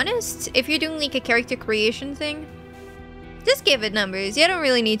be honest, if you're doing like a character creation thing, just give it numbers. You don't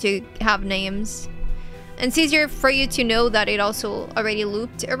really need to have names. And it's easier for you to know that it also already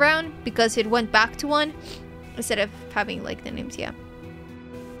looped around because it went back to 1 instead of having like the names, yeah.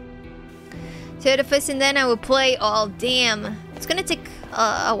 So the first and then I will play. Oh, damn. It's gonna take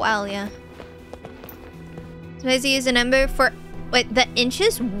a while, yeah. Sometimes you use a number for... Wait, the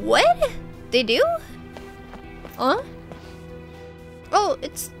inches? What? They do? Huh? Oh,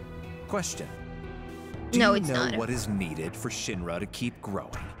 it's... Question. No, Do it's you know not. what is needed for Shinra to keep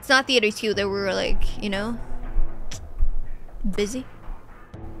growing? It's not the other two that were like, you know, busy.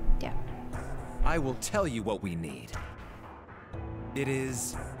 Yeah. I will tell you what we need. It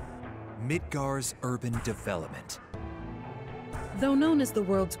is Midgar's urban development. Though known as the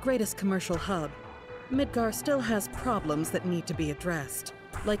world's greatest commercial hub, Midgar still has problems that need to be addressed,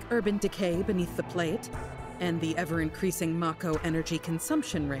 like urban decay beneath the plate, and the ever-increasing Mako energy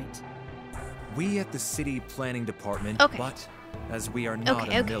consumption rate. We at the city planning department, but as we are not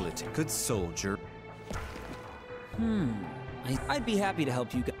a militant good soldier. I'd be happy to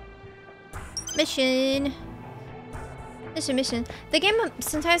help you guys. Mission. Mission. The game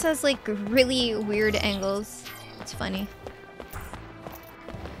sometimes has like really weird angles. It's funny.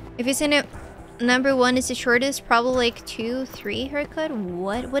 If you send it, number 1 is the shortest, probably like 2, 3 haircut.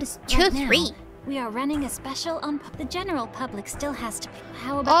 What is 2, 3? We are running a special on the general public still has to pay.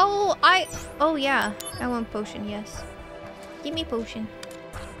 How about Oh yeah, I want potion. Yes, give me potion.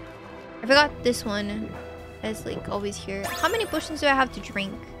 I forgot this one is like always here. How many potions do I have to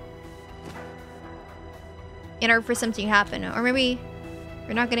drink in order for something to happen? Or maybe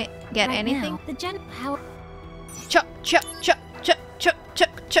we're not gonna get anything. Now, the how chuck chuck chuck chuck chuck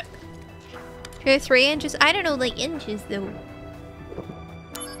chuck chuck 2 or 3 inches. I don't know, like inches though.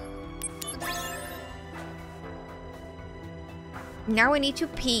 Now we need to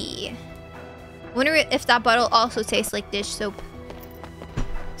pee. Wonder if that bottle also tastes like dish soap.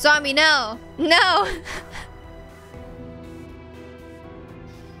 Zombie, no! No!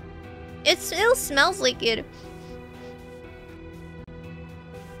 It still smells like it.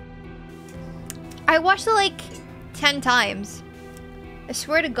 I watched it like 10 times. I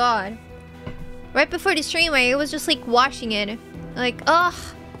swear to God. Right before the stream, I was just like watching it. Like, ugh.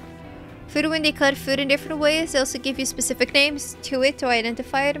 Food when they cut food in different ways. They also give you specific names to it to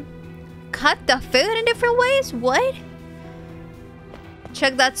identify it. Cut the food in different ways? What?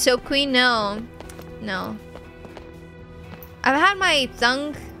 Check that soap queen? No. No. I've had my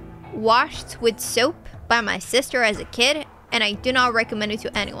tongue washed with soap by my sister as a kid, and I do not recommend it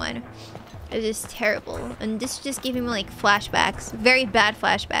to anyone. It is terrible. And this is just giving me like flashbacks. Very bad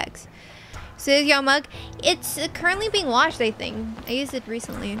flashbacks. So is your mug? It's currently being washed, I think. I used it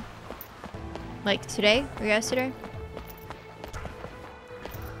recently. Like today or yesterday.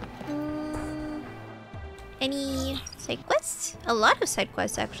 Any side quests? A lot of side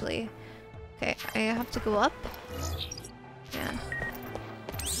quests actually. Okay, I have to go up. Yeah.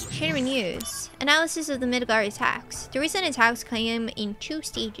 Chain of news. Analysis of the Midgar attacks. The recent attacks came in 2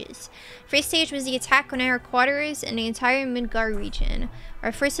 stages. First stage was the attack on our quarters and the entire Midgar region.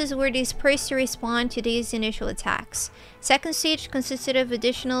 Our forces were dispersed to respond to these initial attacks. Second stage consisted of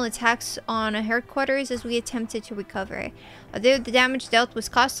additional attacks on our headquarters as we attempted to recover. Although the damage dealt was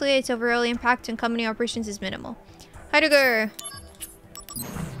costly, its overall impact on company operations is minimal. Heidegger!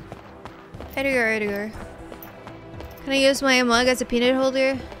 Heidegger. Can I use my mug as a peanut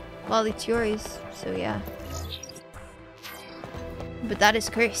holder? Well, it's yours, so yeah. But that is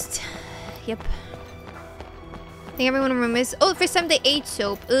cursed. Yep. I think everyone remembers. Oh, first time they ate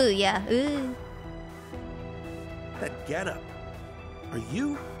soap. Ooh, yeah. Ooh. That getup. Are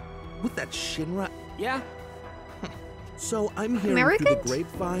you with that Shinra? Yeah. So I'm hearing through the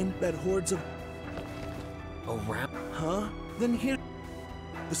grapevine that hordes of... Around? Huh? Then here...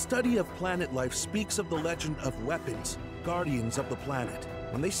 The study of planet life speaks of the legend of weapons, guardians of the planet.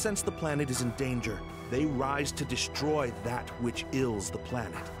 When they sense the planet is in danger, they rise to destroy that which ills the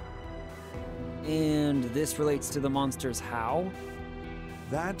planet. And this relates to the monsters how?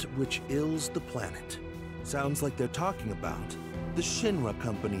 That which ills the planet. Sounds like they're talking about the Shinra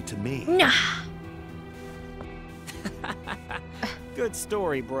Company to me. Nah. Good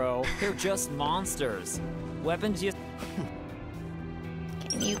story, bro. They're just monsters. Weapons you...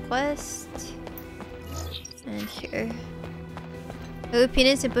 Okay, new quest. And here. Oh,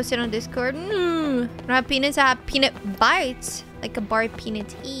 peanuts and posted on Discord. I don't have peanuts, I have peanut bites. Like a bar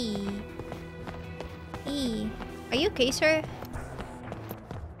peanut. Are you okay, sir?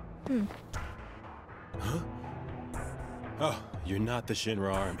 Huh? Oh, you're not the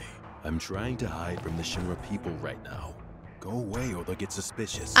Shinra army. I'm trying to hide from the Shinra people right now. Go away or they'll get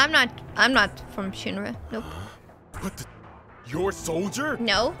suspicious. I'm not from Shinra. Nope. What you're a soldier?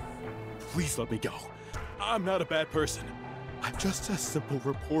 No. Please let me go. I'm not a bad person. I'm just a simple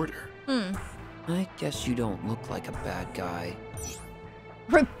reporter. I guess you don't look like a bad guy.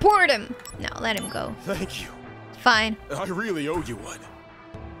 Report him! No, let him go. Thank you. Fine. I really owe you one.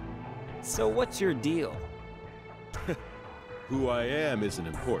 So what's your deal? Who I am isn't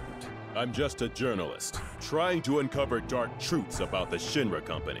important. I'm just a journalist, trying to uncover dark truths about the Shinra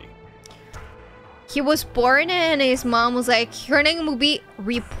Company. He was born and his mom was like, your name will be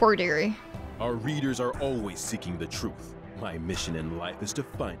reporter. Our readers are always seeking the truth. My mission in life is to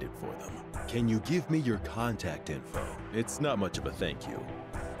find it for them. Can you give me your contact info? It's not much of a thank you,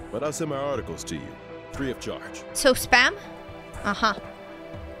 but I'll send my articles to you, free of charge. So spam? Uh-huh.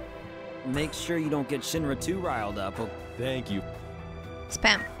 Make sure you don't get Shinra too riled up. Thank you.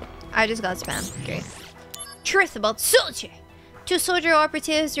 Spam. I just got spam. Okay. Truth about soldier. 2 soldier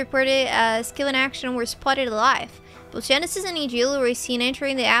operatives reported as kill in action were spotted alive. Both Genesis and Egil were seen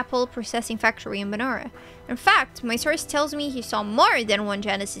entering the apple processing factory in Benora. In fact, my source tells me he saw more than one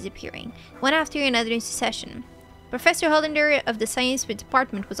Genesis appearing, one after another in succession. Professor Hollander of the Science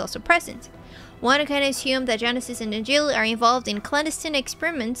Department was also present. One can assume that Genesis and Egil are involved in clandestine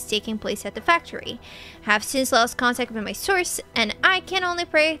experiments taking place at the factory. I have since lost contact with my source, and I can only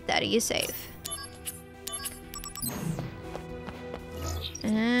pray that he is safe.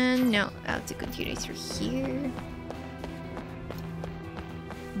 And no, I have to continue through here.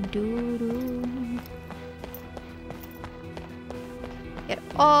 Get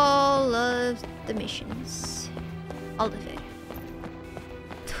all of the missions. All of it.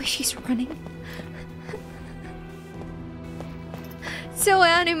 The way she's running. So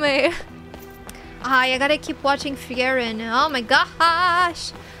anime. I gotta keep watching Frieren. Oh my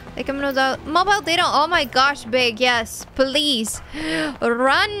gosh. Like I'm not mobile data. Oh my gosh, big. Yes, please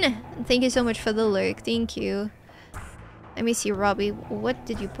run. Thank you so much for the lurk. Thank you. Let me see, Robbie. What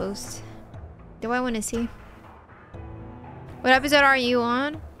did you post? Do I want to see? What episode are you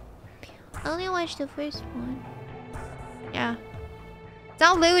on? I only watched the first one. Yeah. It's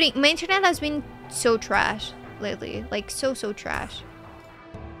not loading. My internet has been so trash lately. Like so trash.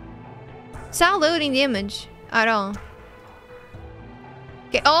 It's not loading the image at all.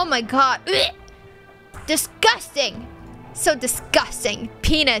 Okay. Oh my god. Ugh. Disgusting. So disgusting.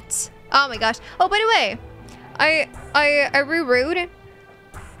 Peanuts. Oh my gosh. Oh, by the way, I rewrote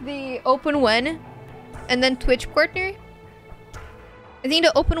the open one and then Twitch partner. I think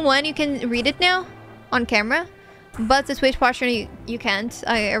the open one you can read it now on camera, but the Twitch partner you can't.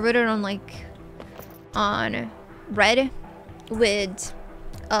 I wrote it on like on red with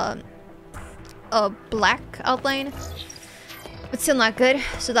a black outline. It's still not good,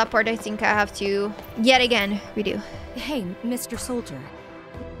 so that part I think I have to yet again redo. Hey, Mr. Soldier,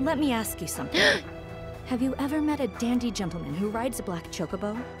 let me ask you something. Have you ever met a dandy gentleman who rides a black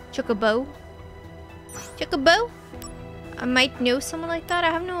chocobo? Chocobo? Chocobo? I might know someone like that.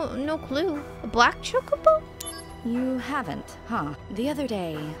 I have no clue. A black chocobo? You haven't, huh? The other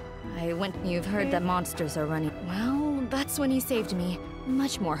day, I went. You've heard that monsters are running. Well, that's when he saved me.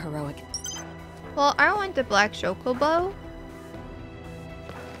 Much more heroic. Well, I want the black chocobo.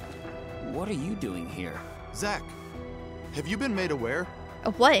 What are you doing here? Zack, have you been made aware?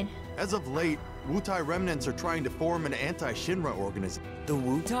 Of what? As of late, Wutai remnants are trying to form an anti-Shinra organization. The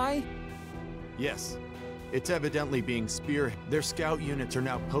Wutai? Yes. It's evidently being spearheaded. Their scout units are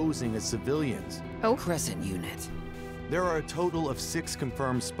now posing as civilians. Oh. Crescent unit. There are a total of 6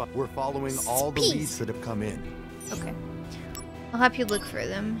 confirmed spots. We're following all the leads that have come in. Okay. I'll help you look for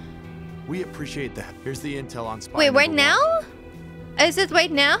them. We appreciate that. Here's the intel on spy. Wait, right #1. now? Is it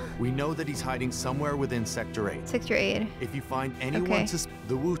right now? We know that he's hiding somewhere within Sector 8. Sector 8. If you find anyone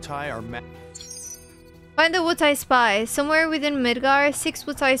the Wutai are Find the Wutai spies. Somewhere within Midgar, 6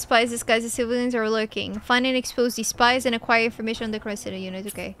 Wutai spies disguised as civilians are lurking. Find and expose these spies and acquire information on the Crescent unit.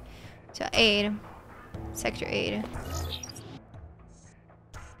 Okay. So 8. Sector 8.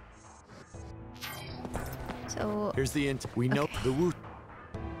 So here's the intel. We know the Wu.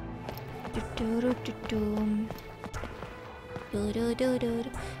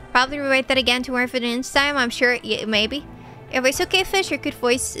 Probably rewrite that again to more for the next time. I'm sure. Yeah, maybe. If it's okay, Fish, your good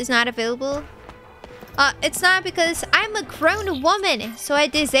voice is not available. It's not because I'm a grown woman, so I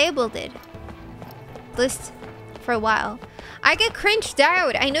disabled it. At least for a while. I get cringed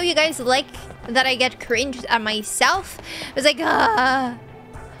out. I know you guys like that I get cringed at myself. It's like, why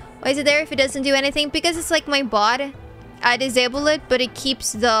is it there if it doesn't do anything? Because it's like my bot I disable it, but it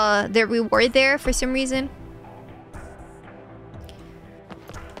keeps the reward there for some reason.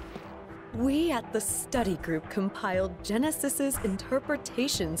 We at the study group compiled Genesis's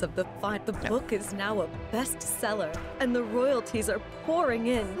interpretations of the fight. The book is now a bestseller, and the royalties are pouring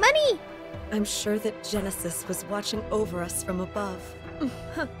in. Money! I'm sure that Genesis was watching over us from above.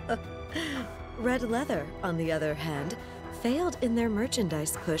 Red Leather, on the other hand, failed in their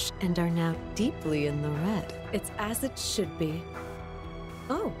merchandise push and are now deeply in the red. It's as it should be.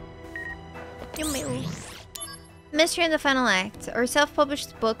 Oh. Mystery in the Final Act. Our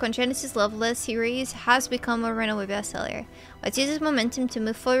self-published book on Genesis Loveless series has become a runaway bestseller. Let's use this momentum to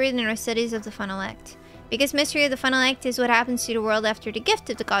move forward in our studies of the Final Act. Because Mystery of the Final Act is what happens to the world after the gift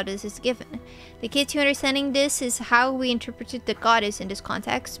of the goddess is given. The key to understanding this is how we interpreted the goddess in this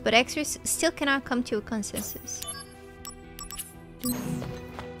context, but experts still cannot come to a consensus.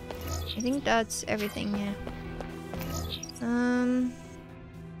 I think that's everything, yeah.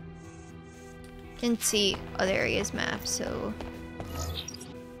 Can see other areas map, so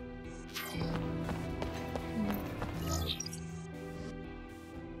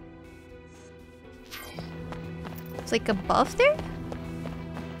it's like above there?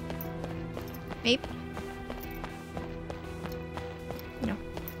 Maybe? No.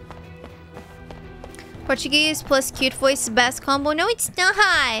 Portuguese plus cute voice best combo. No, it's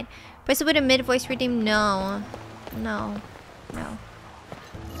not! Press it with a mid voice redeem. No. No. No.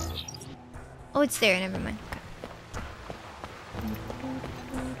 Oh, it's there. Never mind.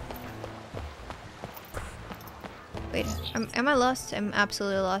 Wait, am I lost? I'm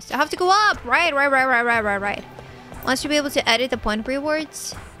absolutely lost. I have to go up! Right. Wants to be able to edit the point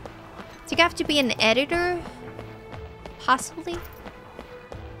rewards. I think I have to be an editor? Possibly?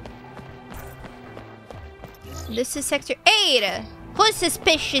 This is Sector 8! Who's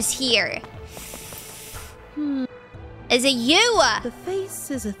suspicious here? Is it you? The face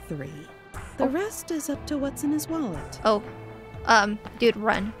is a 3. The rest is up to what's in his wallet. Oh. Dude,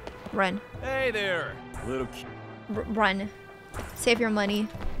 run. Run. Hey there, little run. Save your money.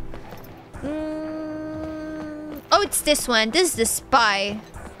 Oh, it's this one. This is the spy.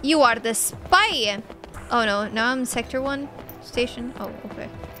 You are the spy. Oh, no. Now I'm Sector 1 station. Oh, okay.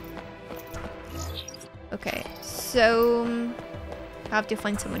 Okay. So, I have to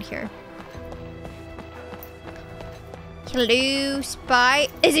find someone here. Hello, spy.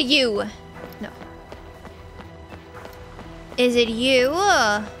 Is it you? No. Is it you?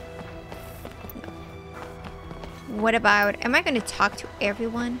 No. What about... Am I going to talk to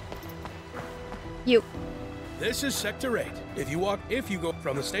everyone? You. This is Sector 8. If you go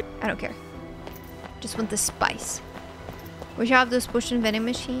from the state... I don't care. Just want the spice. Wish I have those potion vending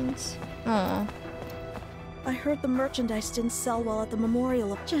machines. Aww. I heard the merchandise didn't sell well at the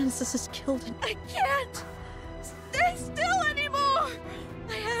memorial. Genesis is killed and I can't stay still anymore.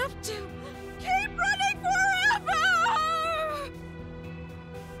 I have to keep running forever.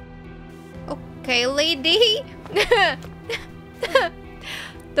 Okay, lady.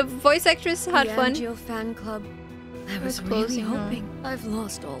 The voice actress had fun. The Angio fan club. I was close, really hoping. I've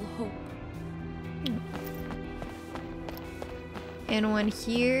lost all hope. And one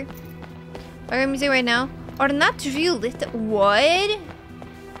here. What am I using right now? Or not real. What?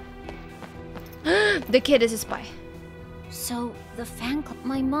 The kid is a spy. So, the fan club.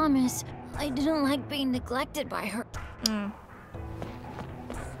 My mom is. I didn't like being neglected by her.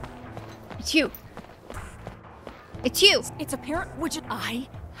 It's you. It's you. It's apparent which I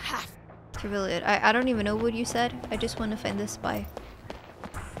have to reveal it. I don't even know what you said. I just want to find this spy.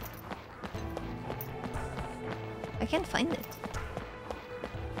 I can't find it.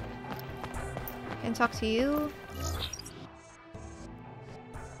 Can talk to you.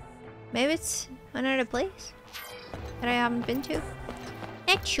 Maybe it's another place that I haven't been to.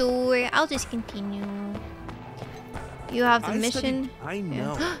 Not sure. I'll just continue. You have the mission. I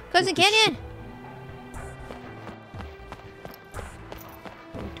know. Yeah. Cousin Canyon.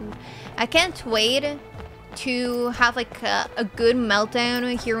 I can't wait to have like a good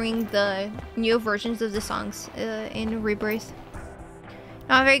meltdown hearing the new versions of the songs in Rebirth.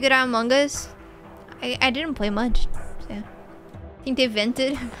 Not very good at Among Us. I didn't play much. So yeah. I think they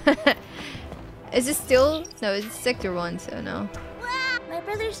vented. Is it still? No, it's Sector 1, so no. My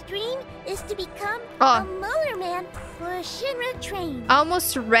brother's dream is to become a motorman for a Shinra train. I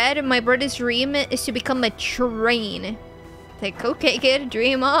almost read my brother's dream is to become a train. Like, okay, kid,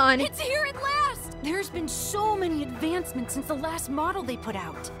 dream on. It's here at last! There's been so many advancements since the last model they put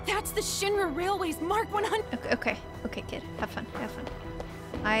out. That's the Shinra Railway's Mark 100. Okay, kid, have fun.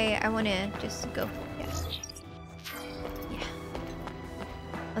 I want to just go. Yeah.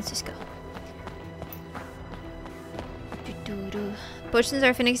 Let's just go. Potions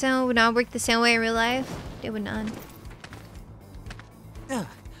are Phoenix Zone would not work the same way in real life. They would not.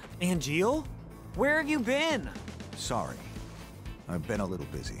 Angeal? Where have you been? Sorry. I've been a little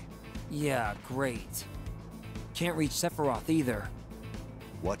busy. Yeah, great. Can't reach Sephiroth either.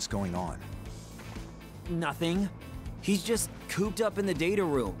 What's going on? Nothing. He's just cooped up in the data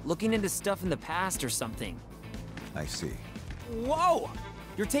room, looking into stuff in the past or something. I see. Whoa!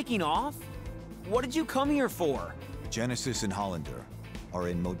 You're taking off? What did you come here for? Genesis and Hollander are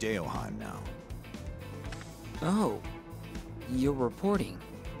in Modeoheim now. Oh. You're reporting.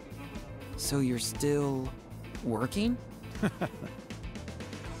 So you're still working?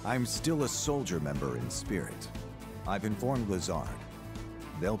 I'm still a soldier member in spirit. I've informed Lazard.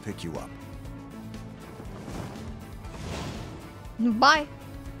 They'll pick you up. Bye.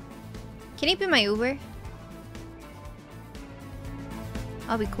 Can he be my Uber?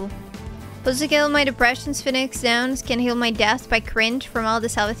 I'll be cool. Supposed to kill my depressions, Phoenix Downs can heal my death by cringe from all the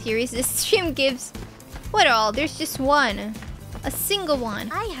salad theories this stream gives. What all? There's just one. A single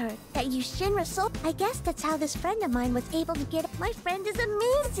one. I heard that you Shinra sold. I guess that's how this friend of mine was able to get it. My friend is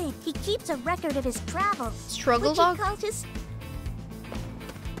amazing. He keeps a record of his travels. Struggle dog?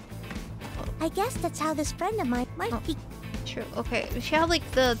 I guess that's how this friend of mine. True. Okay. She had like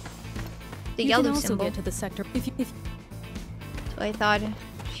the you yellow can also symbol. get to the sector if So I thought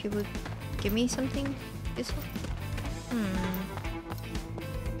she would give me something useful.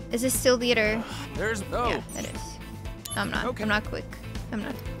 Is this still theater? There's Yeah, that is. No, I'm not. Okay. I'm not quick. I'm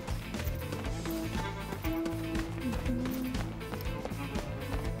not.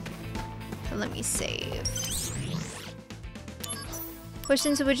 So let me save.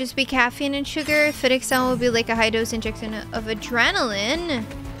 Questions would just be caffeine and sugar. Phoenix Sound would be like a high dose injection of adrenaline.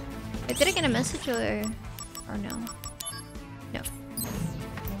 Did I get a message or no? No.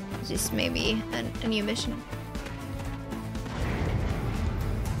 It's just maybe a new mission.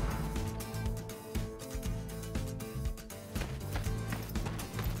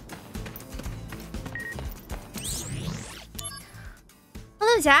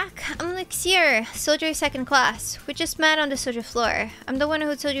 Hello, Zach. I'm Elixir, soldier 2nd class. We just met on the soldier floor. I'm the one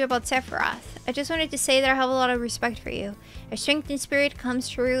who told you about Sephiroth. I just wanted to say that I have a lot of respect for you. Your strength and spirit comes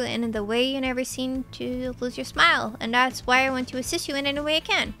through and in the way you never seem to lose your smile. And that's why I want to assist you in any way I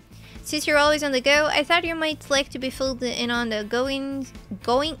can. Since you're always on the go, I thought you might like to be filled in on the goings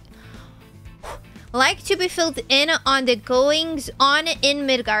on in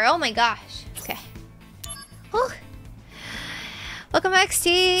Midgar. Oh my gosh. Okay. Whew. Welcome back,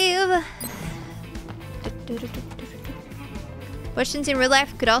 Steve. Questions in real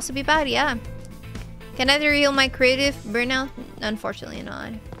life could also be bad, yeah. Can I heal my creative burnout? Unfortunately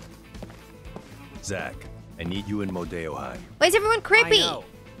not. Zach, I need you in Modeoheim. Why is everyone creepy? I know.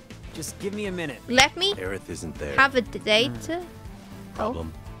 Just give me a minute. Let me Aerith isn't there. have a date.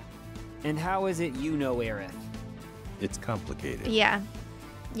 Problem? And how is it you know Aerith? It's complicated. Yeah.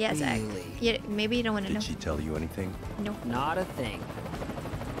 Yeah, Zach. Really? Yeah, maybe you don't want to know. Did she tell you anything? No. Not a thing.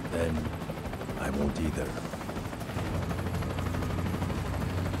 Then I won't either.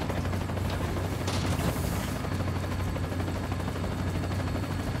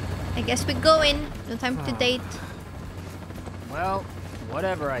 I guess we go in. No time to date. Well,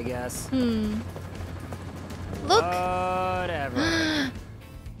 whatever, I guess. Look. Whatever.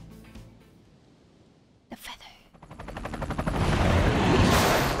 The feather.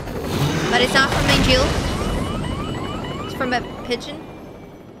 But it's not from Angel. It's from a pigeon.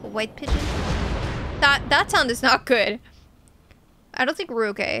 A white pigeon. That sound is not good. I don't think we're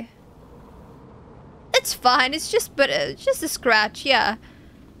okay. It's fine. It's just a scratch. Yeah.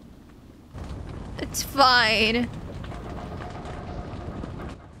 It's fine.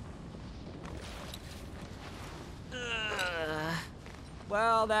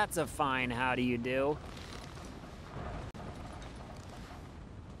 Well, that's a fine how do you do.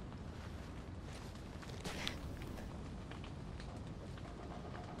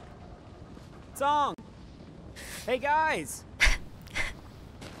 Song! Hey guys!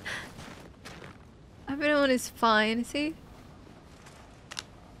 Everyone is fine, see?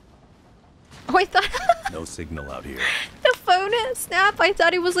 Oh, I thought... No signal out here. The phone snap, I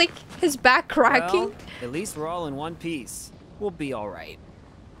thought it was like his back cracking. Well, at least we're all in one piece. We'll be alright.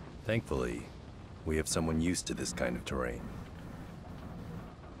 Thankfully, we have someone used to this kind of terrain.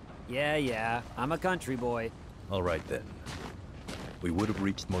 Yeah, I'm a country boy. All right then. We would have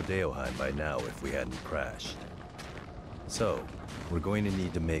reached Modeoheim by now if we hadn't crashed. So, we're going to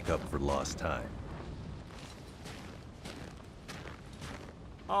need to make up for lost time.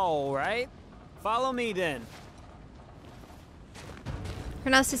 Alright. Follow me then.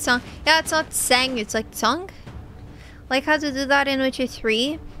 Pronounce it song. Yeah, it's not sang, it's like song. Like how to do that in Witcher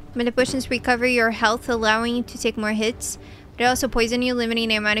 3. When the potions recover your health, allowing you to take more hits. They also poison you, limiting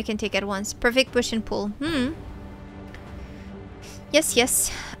the amount you can take at once. Perfect push and pull. Yes,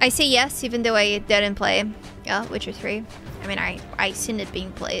 yes. I say yes, even though I didn't play Witcher 3. I mean, I seen it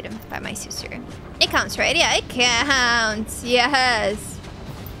being played by my sister. It counts, right? Yeah, it counts. Yes.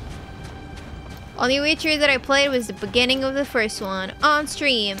 Only Witcher that I played was the beginning of the first one on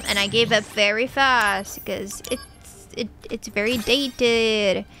stream, and I gave up very fast because it's very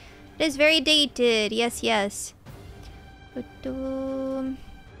dated. It is very dated. Yes, yes.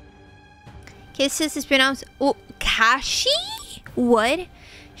 Kisses is pronounced Kashi? What?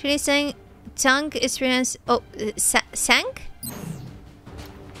 Should I say tongue is pronounced sang?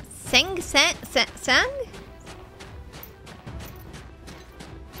 Sang?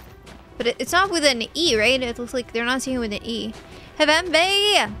 But it's not with an E, right? It looks like they're not saying it with an E.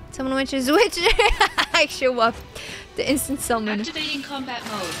 Havambe! Someone Witcher's Witcher. I show up. The instant summon. Activating combat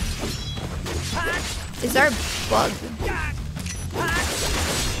mode. Is our bug?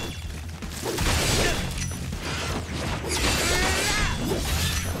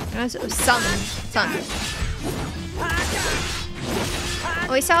 Summon.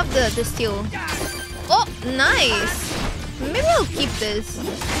 Oh, we still have the steel. Oh, nice. Maybe I'll keep this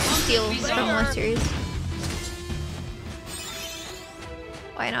steel from monsters.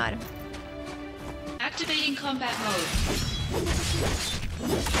 Why not? Activating combat mode.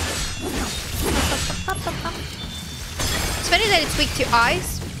 It's funny that it's weak to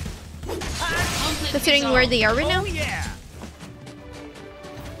eyes, considering where they are right now.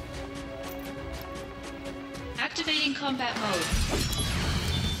 Activating combat mode.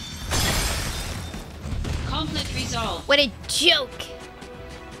 Conflict resolved. What a joke!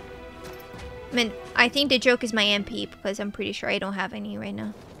 I mean, I think the joke is my MP because I'm pretty sure I don't have any right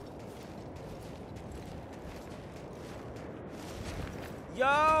now.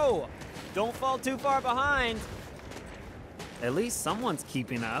 Yo! Don't fall too far behind. At least someone's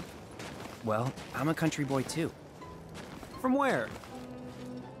keeping up. Well, I'm a country boy too. From where?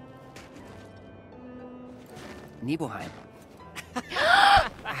 Nibelheim.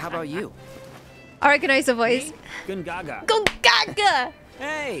 How about you? I recognize the voice. Gongaga. Gongaga!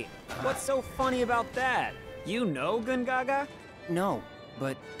 Hey, what's so funny about that? You know Gongaga? No,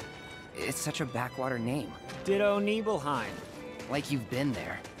 but it's such a backwater name. Ditto Nibelheim. Like you've been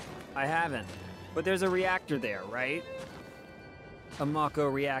there. I haven't, but there's a reactor there, right? A Mako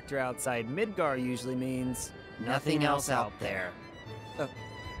reactor outside Midgar usually means Nothing else out there.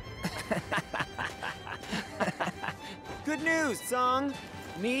 Good news, Sung.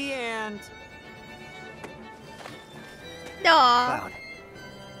 Me and... Cloud.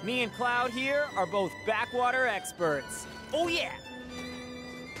 Me and Cloud here are both backwater experts. Oh yeah!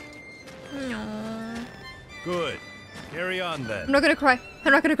 No. Good. Carry on then. I'm not gonna cry.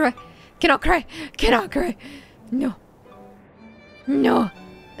 I'm not gonna cry. Cannot cry. Cannot cry. No. No.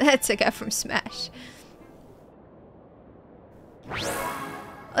 That's a guy from Smash.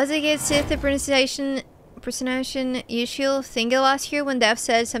 Also, I get Sith the pronunciation usual thing last year when Dev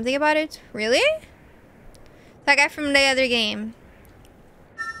said something about it. Really? That guy from the other game.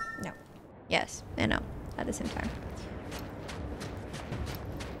 No. Yes and no at the same time.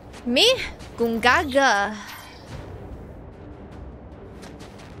 Me? Gongaga.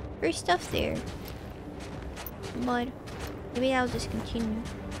 There's stuff there. But maybe I'll just continue.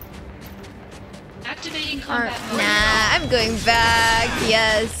 Activating combat mode. Nah, I'm going back.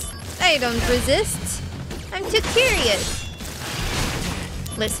 Yes. I don't resist. I'm too curious.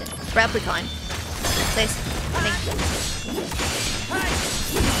 Listen, Replicon. Listen. Thank you.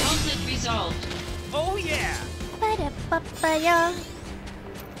 Conflict resolved. Oh yeah!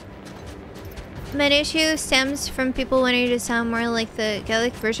 My issue stems from people wanting to sound more like the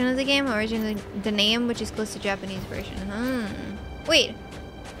Gaelic version of the game, originally the name, which is close to Japanese version. Wait.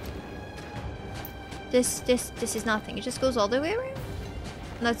 This is nothing. It just goes all the way around?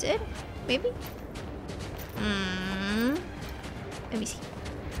 That's it? Maybe? Let me see.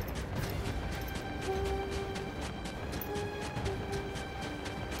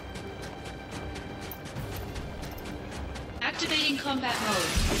 Activating combat mode.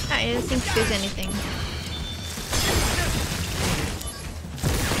 I don't think there's anything.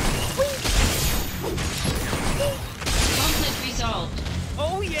 Conflict resolved.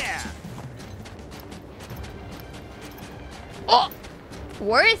 Oh yeah! Oh!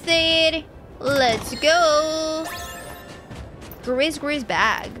 Worth it! Let's go! Grizz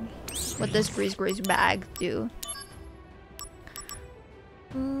bag. What does Grizz bag do?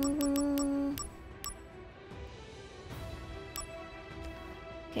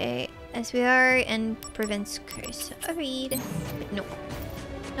 Okay, as we are and prevents curse. A read. Nope.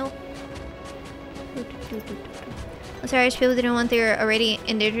 Nope. Also, Irish people didn't want their already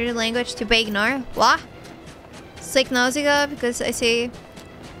endangered language to be ignored. What? It's like Nausicaa because I say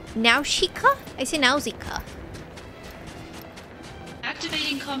Nausicaa? I say Nausicaa.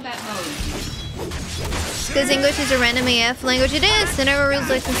 Activating combat mode. Because English is a random AF language. It is, and our rules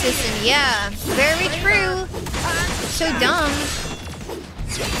are consistent. Yeah, very true. So dumb.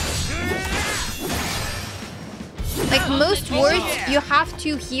 Like most words, you have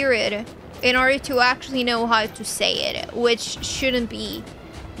to hear it in order to actually know how to say it, which shouldn't be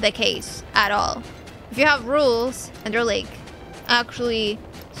the case at all. If you have rules, and they're like actually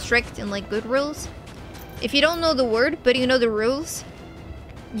strict and like good rules, if you don't know the word, but you know the rules,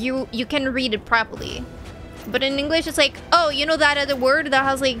 you can read it properly. But in English, it's like, oh, you know that other word that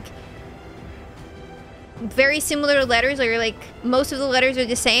has like very similar letters, or like most of the letters are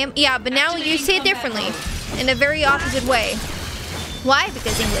the same. Yeah, but now you say it differently in a very opposite way. Why?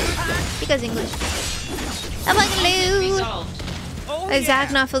 Because English. Because English. I'm like, hello. Is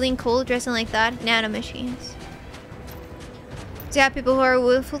Zach not feeling cool dressing like that? Nano machines. Do you have people who are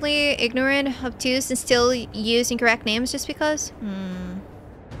willfully ignorant, obtuse, and still use incorrect names just because?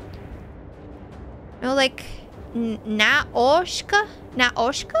 No, like Naoshka?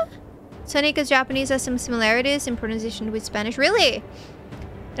 Naoshka? Sonika's Japanese has some similarities in pronunciation with Spanish. Really?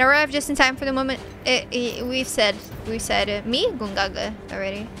 It arrived just in time for the moment. We've said me Gongaga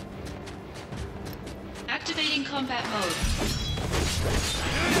already. Activating combat mode.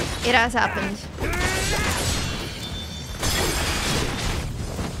 It has happened.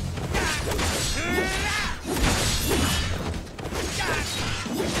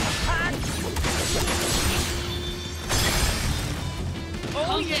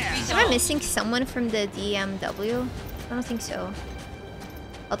 Oh, yeah. Am I missing someone from the DMW? I don't think so.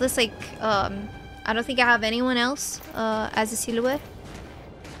 I'll just like, I don't think I have anyone else as a silhouette.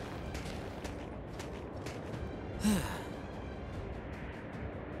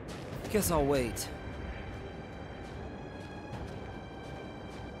 Guess I'll wait.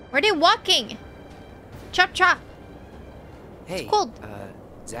 Where are they walking? Chop chop. Hey, it's cold.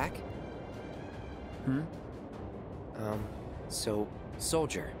 Zach? So,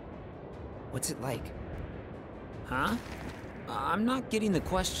 Soldier. What's it like? Huh? I'm not getting the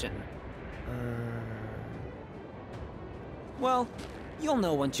question. Well, you'll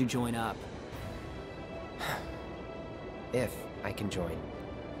know once you join up. If I can join.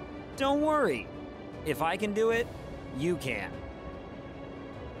 Don't worry. If I can do it, you can.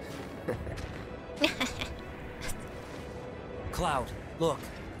 Cloud, look.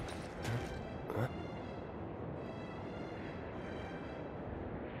 Huh?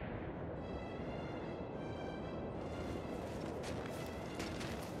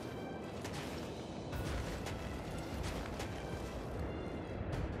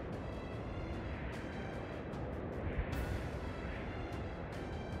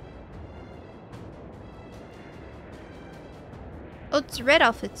 Oh, it's red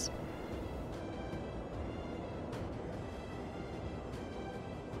outfits.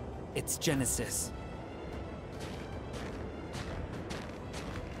 It's Genesis.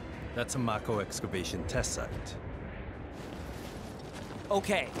 That's a Mako excavation test site.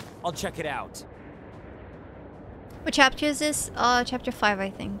 Okay, I'll check it out. What chapter is this? Chapter 5, I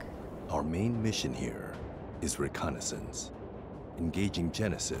think. Our main mission here is reconnaissance. Engaging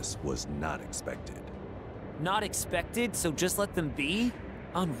Genesis was not expected. Not expected, so just let them be?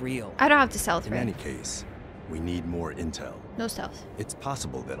 Unreal. I don't have to stealth, In right? any case, we need more intel. No stealth. It's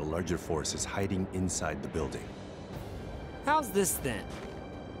possible that a larger force is hiding inside the building. How's this then?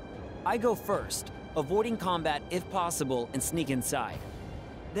 I go first, avoiding combat if possible and sneak inside.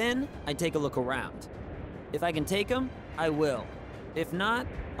 Then, I take a look around. If I can take them, I will. If not,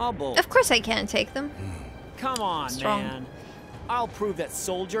 I'll bolt. Of course I can take them. Come on, Strong. man. I'll prove that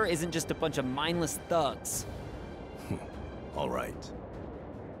Soldier isn't just a bunch of mindless thugs. All right.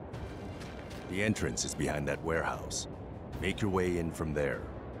 The entrance is behind that warehouse. Make your way in from there.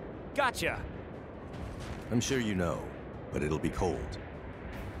 Gotcha. I'm sure you know, but it'll be cold.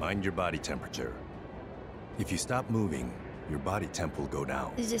 Mind your body temperature. If you stop moving, your body temp will go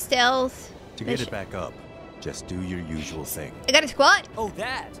down. Is it stealth? To get it back up, just do your usual thing. I got a squat. Oh,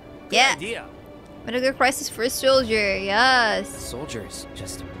 that. Good Yeah. idea. Medical crisis for a soldier. Yes. Soldier's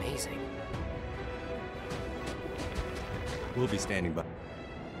just amazing. We'll be standing by.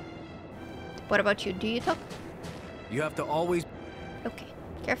 What about you? Do you talk? You have to always... Okay.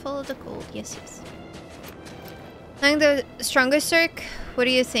 Careful of the cold. Yes, yes. I think the strongest Cirque. What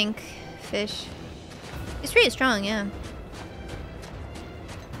do you think, Fish? He's pretty strong, yeah.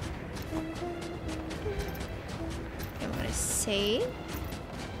 Okay.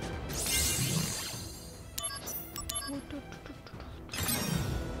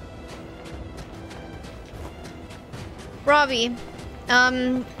 Robbie,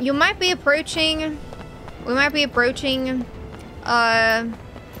 you might be approaching. We might be approaching.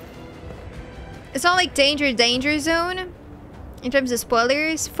 It's not like danger zone in terms of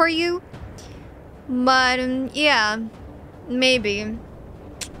spoilers for you, but yeah, maybe.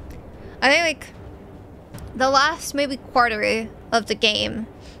 I think like the last maybe quarter of the game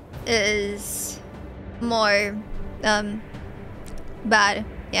is more bad.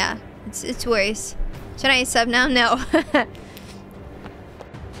 Yeah, it's worse. Should I sub now? No.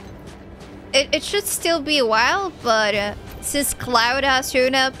 It should still be a while, but since Cloud has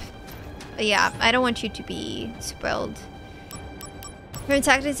shown up, yeah, I don't want you to be spoiled. Confirm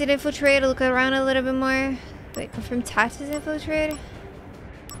tactics and infiltrate. Look around a little bit more. Wait, confirm tactics and infiltrate?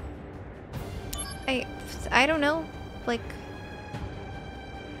 I don't know. Like...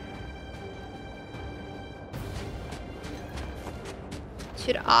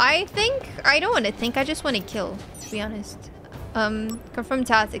 Should I think? I don't want to think. I just want to kill, to be honest. Confirm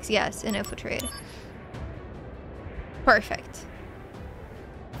tactics, yes, and infiltrate. Perfect.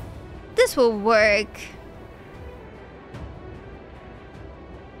 This will work.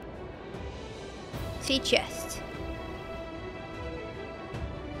 See chest.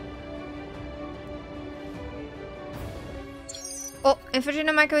 Oh, infiltrate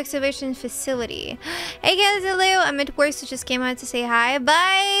a micro excavation facility. Hey guys, hello. I'm at work, so just came out to say hi.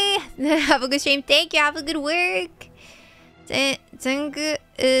 Bye. Have a good stream. Thank you. Have a good work. Zung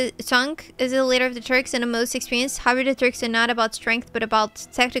is the leader of the Turks and the most experienced. However, the Turks are not about strength, but about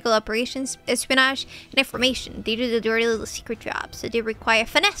tactical operations, espionage, and information. They do the dirty little secret jobs, so they require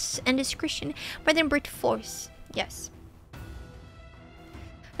finesse and discretion rather than brute force. Yes.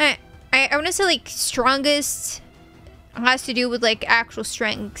 I want to say like strongest has to do with like actual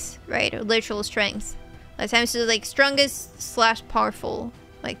strengths, right? Or literal strengths. A lot of times it's like strongest slash powerful,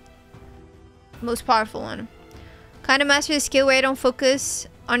 like most powerful one. Kind of master the skill where I don't focus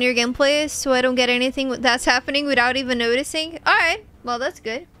on your gameplay, so I don't get anything that's happening without even noticing. Alright, well that's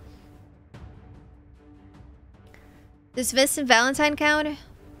good. Does Vincent Valentine count?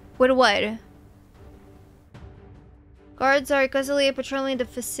 With what? Guards are constantly patrolling the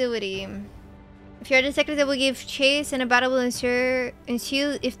facility. If you're detected, they will give chase and a battle will ensue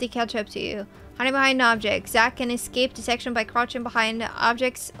if they catch up to you. Hiding behind objects. Zack can escape detection by crouching behind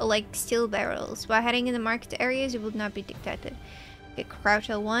objects like steel barrels. By hiding in the marked areas, you will not be detected. Okay, crouch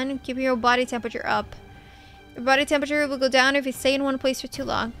L1. Keep your body temperature up. Your body temperature will go down if you stay in one place for too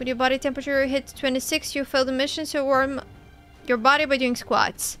long. When your body temperature hits 26, you'll fail the mission, so warm your body by doing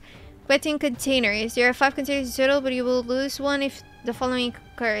squats. Wetting containers. There are 5 containers in total, but you will lose one if the following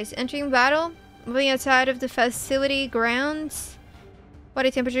occurs. Entering battle. Moving outside of the facility grounds.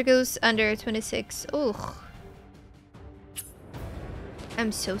 Body temperature goes under 26. Ugh.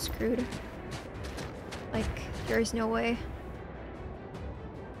 I'm so screwed. Like, there's no way.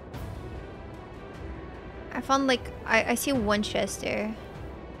 I found like, I see one chest there.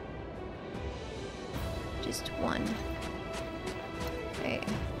 Just one. Okay.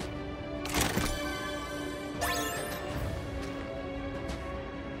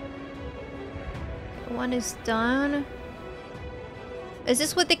 One is done. Is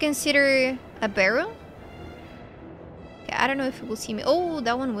this what they consider a barrel? Okay, I don't know if it will see me. Oh,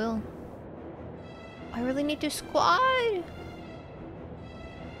 that one will. I really need to squat.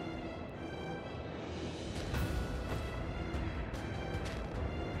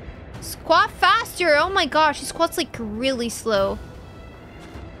 Squat faster! Oh my gosh, he squats like really slow.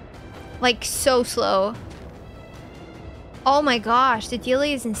 Like so slow. Oh my gosh, the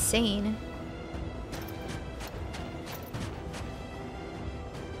delay is insane.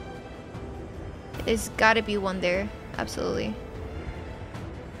 There's gotta be one there. Absolutely.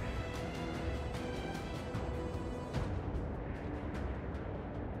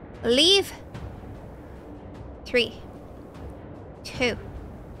 Leave. 3, 2,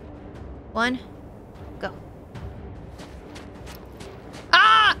 1, go.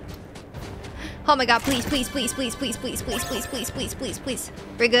 Ah! Oh my god, please, please, please, please, please, please, please, please, please, please, please, please.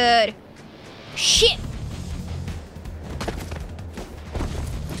 We're good. Shit!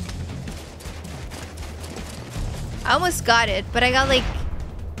 I almost got it, but I got like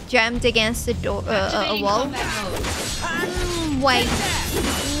jammed against the door, a wall. Wait.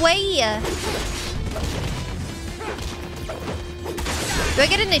 Do I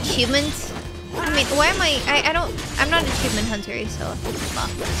get an achievement? I mean, why am I'm not an achievement hunter, so well,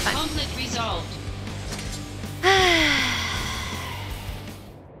 that's fine. Conflict resolved.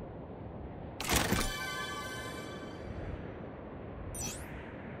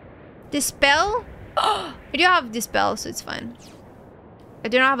 Dispel? I do have Dispel, so it's fine. I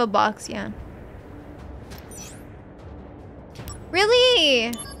do not have a box yet.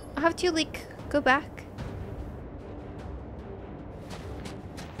 Really? I have to, like, go back.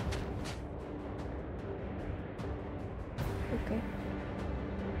 Okay.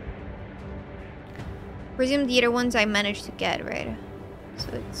 Presume the other ones I managed to get, right? So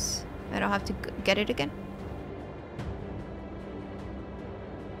it's... I don't have to get it again.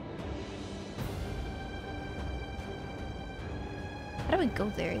 How do we go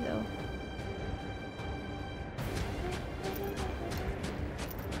there, though?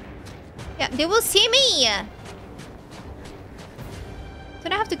 Yeah, they will see me!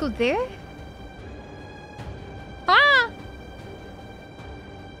 Don't I have to go there? Ah!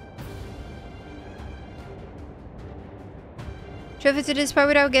 Drove it to this part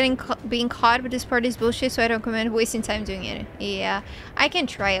without being caught, but this part is bullshit, so I don't recommend wasting time doing it. Yeah, I can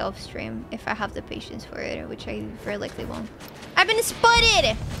try off stream if I have the patience for it, which I very likely won't. I've been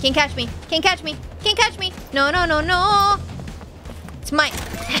spotted! Can't catch me. Can't catch me. Can't catch me. No, no, no, no. It's mine.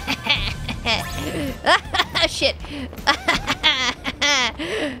 Shit.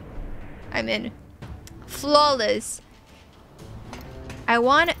 I'm in. Flawless. I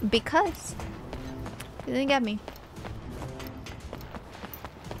won because you didn't get me.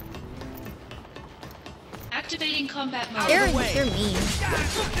 Activating combat mode. They're mean.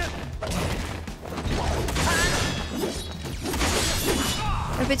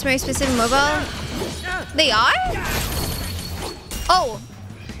 If it's very specific mobile, they are? Oh,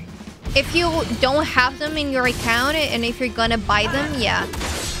 if you don't have them in your account and if you're gonna buy them, yeah.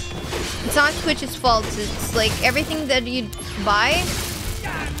 It's not Twitch's fault. It's like everything that you buy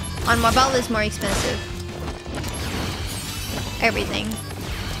on mobile is more expensive. Everything.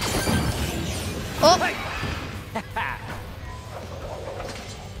 Oh!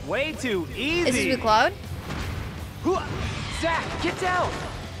 Way too easy. Is this with Cloud? Zach, get down!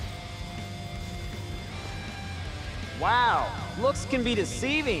 Wow, looks can be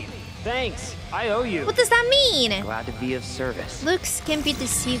deceiving. Thanks, I owe you. What does that mean? Glad to be of service. Looks can be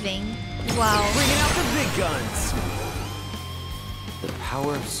deceiving. Wow. Bringing out the big guns. The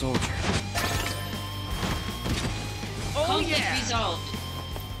power of Soldier. Oh Conflict yeah! resolved.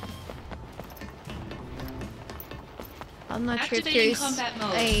 I'm not sure if Activating there's combat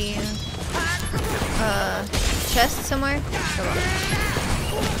mode. a chest somewhere.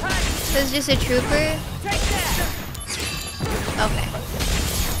 There's just a trooper. Okay.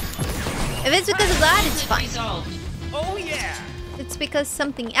 If it's because of that, it's fine. Resolved. Oh yeah! If it's because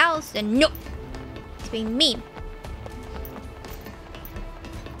something else, then nope. It's being mean.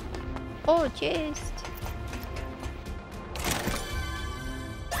 Oh, chest.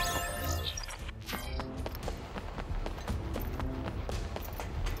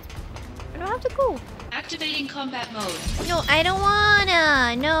 I don't have to go. Activating combat mode. No, I don't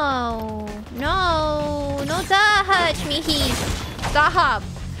wanna. No. No. No touch me. Stop.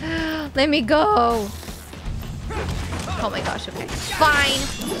 Let me go. Oh my gosh, okay. Fine.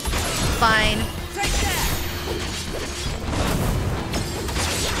 Fine.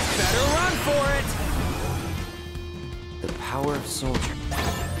 Better run for it. The power of Soldier.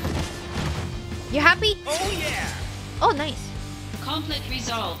 You happy? Oh yeah! Oh, nice. Conflict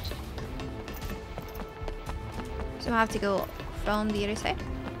resolved. So I have to go from the other side.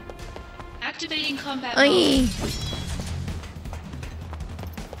 Activating combat Ay. mode.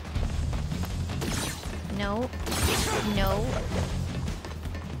 No. No.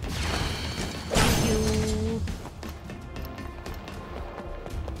 You.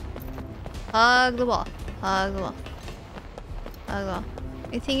 Hug the wall. Hug the wall. Hug the wall.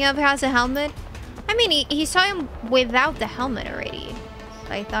 You think he ever has a helmet? I mean, he saw him without the helmet already.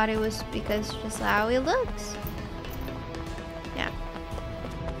 So I thought it was because just how he looks. Yeah.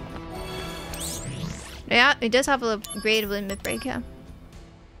 Yeah, it does have a great limit break, yeah.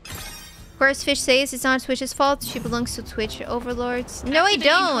 Of course, Fish says it's not Twitch's fault. She belongs to Twitch overlords. No, I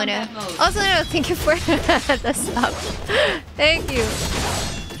don't. Also, no, thank you for the sub. Thank you.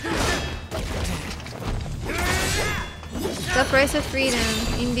 The price of freedom,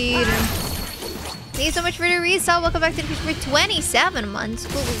 indeed. Thank you so much for the resub. Welcome back to the Twitch for 27 months.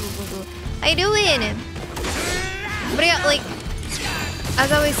 How you doing? But yeah, like,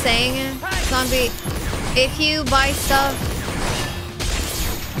 as I was saying, Zombie, if you buy stuff,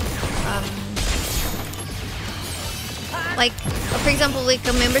 like, for example, like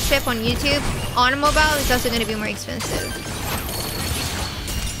a membership on YouTube, on mobile, it's also going to be more expensive.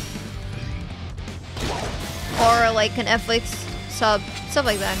 Or like an Netflix sub, stuff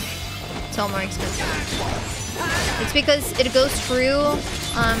like that. It's all more expensive. It's because it goes through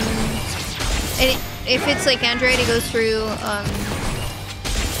And if it's like Android, it goes through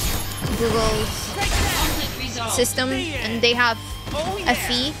Google's system, and they have a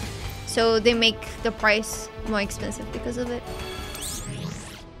fee, so they make the price more expensive because of it.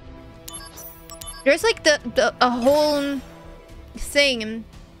 There's like a whole thing.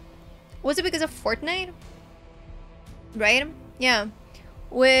 Was it because of Fortnite? Right? Yeah.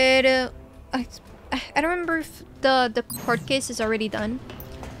 With I don't remember if the court case is already done.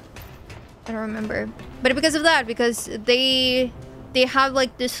 I don't remember. But because of that, because they have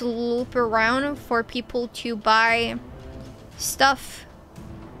like this loop around for people to buy stuff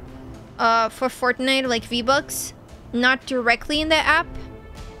for Fortnite, like V-Bucks, not directly in the app,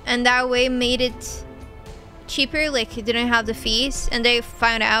 and that way made it cheaper, like it didn't have the fees, and they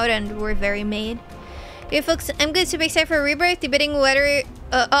found out and were very mad. Okay folks, I'm good, super excited for Rebirth, debating whether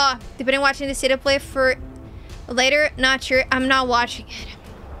debating watching the state of play for later, not sure, I'm not watching it.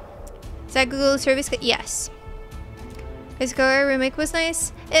 Is that Google service? Yes. His Gongaga remake was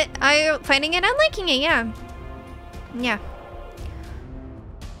nice. I'm finding it, I'm liking it, yeah. Yeah.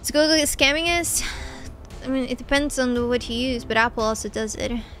 Is Google scamming us? I mean, it depends on what you use, but Apple also does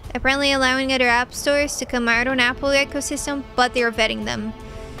it. Apparently allowing other app stores to come out on Apple ecosystem, but they're vetting them.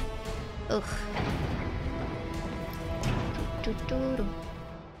 Ugh.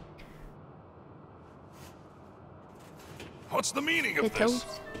 What's the meaning of this?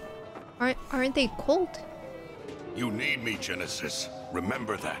 Aren't they cold? You need me, Genesis.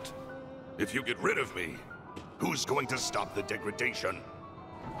 Remember that. If you get rid of me, who's going to stop the degradation?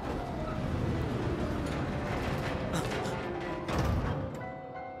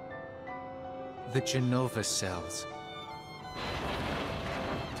 The Genova cells.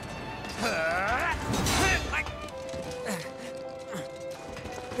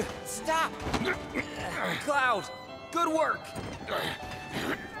 Stop! Cloud, good work!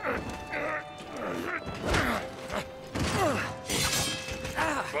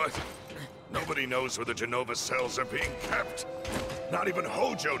 But nobody knows where the Genova cells are being kept. Not even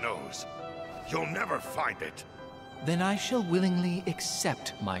Hojo knows. You'll never find it. Then I shall willingly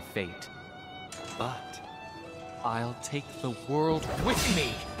accept my fate. But I'll take the world with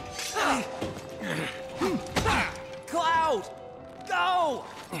me. Cloud! Go!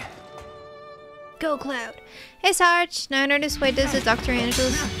 Go, Cloud. Hey, Sarge. Now I notice why does the Dr.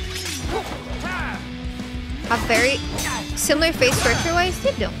 Angeles have very similar face structure-wise?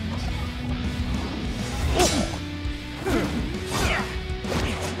 They don't.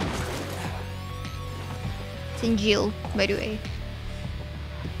 It's Angel, by the way.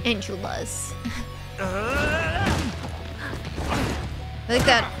 Angelas. I like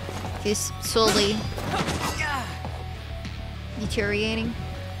that he's slowly deteriorating.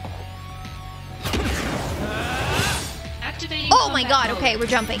 Oh my god, okay, we're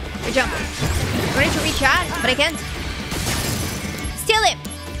jumping. We're jumping. I wanted to reach out, but I can't. Steal it!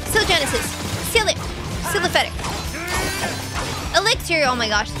 Steal Genesis! Steal it! Steal the Fennec! Elixir! Oh my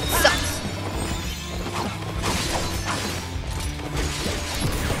gosh, sucks.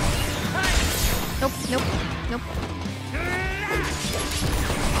 Nope, nope, nope.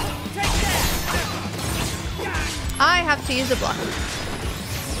 I have to use the block.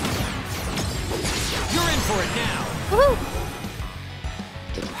 You're in for it now. Woohoo!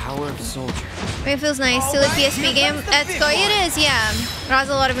 The power of soldier. It feels nice. Still a PSP game. Let's go. It is, yeah. It has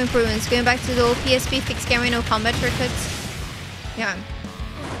a lot of improvements. Going back to the old PSP, fixed camera, no combat shortcuts. Yeah.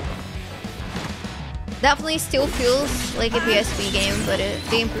 Definitely still feels like a PSP game, but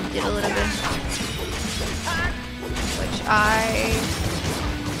they improved it a little bit. Which I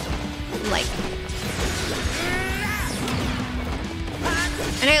like.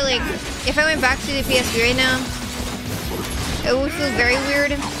 And I like, if I went back to the PSP right now, it would feel very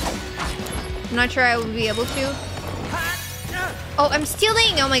weird. I'm not sure I would be able to. Oh, I'm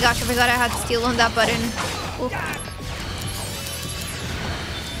stealing! Oh my gosh, I forgot I had steal on that button. Oof.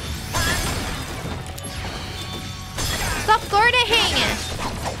 Stop guarding!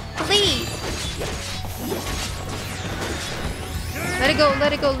 Please! Let it go,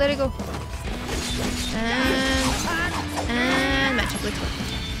 let it go, let it go. And magic, let's go.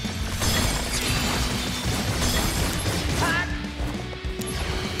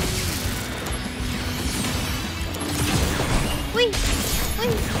 Wait,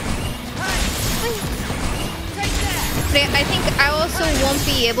 wait, wait. But I think I also won't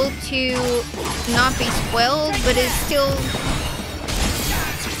be able to not be spoiled, but it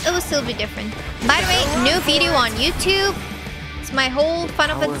will still be different. By the way, new video on YouTube. It's my whole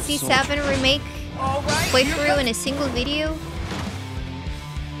Final Fantasy VII remake playthrough in a single video.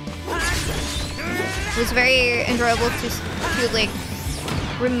 It was very enjoyable to like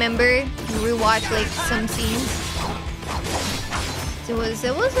remember rewatch like some scenes. It was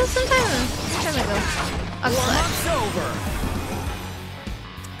some time ago. Warm-up's over.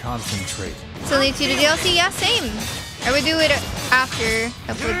 Concentrate. So need to do the DLC? Yeah, same. I would do it after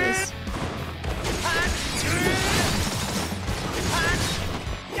I played this.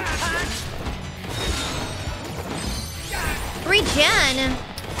 Regen.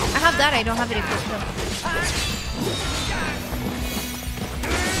 I have that. I don't have it equipped though.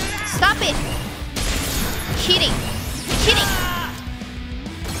 Stop it! Cheating! Cheating!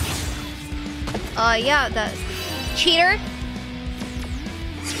 Yeah, that cheater.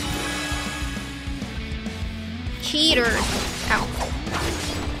 Cheater. Ow.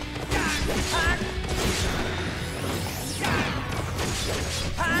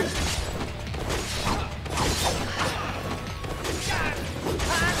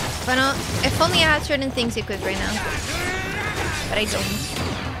 If only I had certain things equipped right now. But I don't.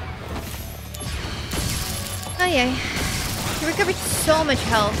 Oh yeah. He recovered so much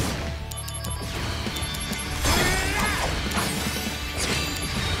health.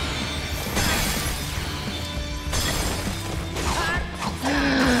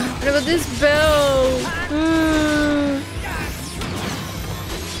 What about this bell?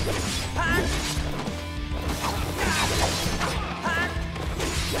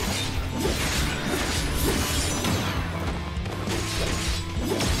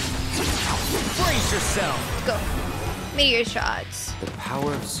 Brace yourself. Let's go. Meteor shots. The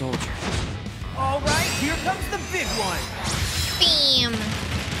power of soldier. All right, here comes the big one. Bam.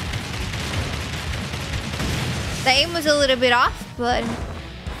 The aim was a little bit off, but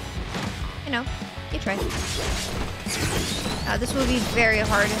you know, you try. This will be very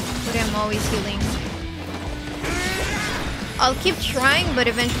hard, but I'm always healing. I'll keep trying, but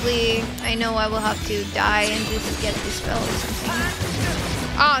eventually I know I will have to die and just get this spell or something.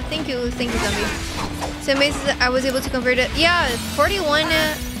 Ah, thank you, zombie. So amazing that I was able to convert it. Yeah, 41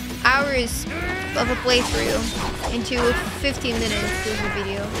 hours of a playthrough into 15 minutes of a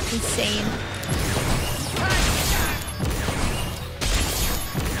video. It's insane.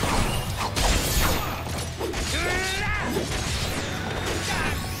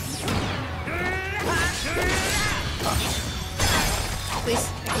 Please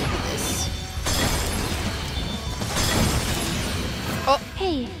do this. Oh.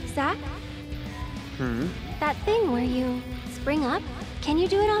 Hey, Zach? Hmm? That thing where you spring up, can you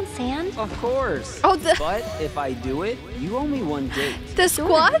do it on sand? Of course. Oh, but if I do it, you owe me one date. The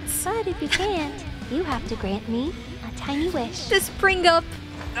squats? But if you can't, you have to grant me a tiny wish. The spring up.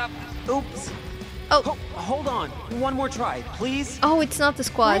 Oops. Oh. Hold on. One more try, please. Oh, it's not the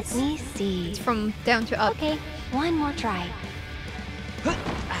squats. Let me see. It's from down to up. Okay, one more try.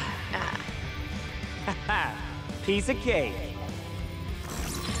 Piece of cake.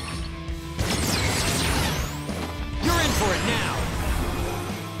 You're in for it now.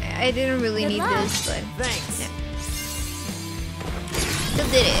 I didn't really need this, but thanks. Yeah. Still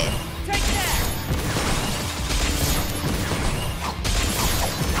did it. Take that.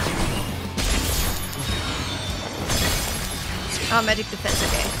 Oh, magic defense.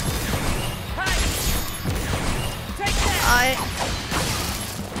 Okay.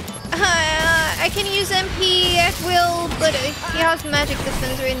 I can use MP at will, but he has magic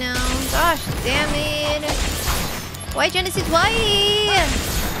defense right now. Gosh, damn it! Why Genesis? Why?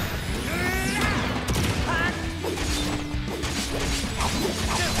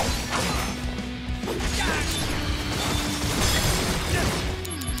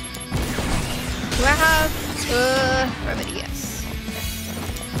 Do I have remedy? Yes.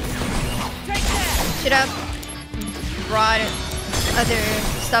 Should have brought other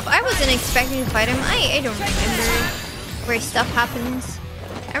stuff. I wasn't expecting to fight him. I don't remember where stuff happens.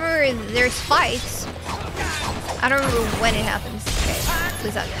 I remember there's fights. I don't remember when it happens. Okay,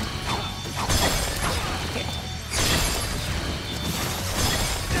 please out there. Okay.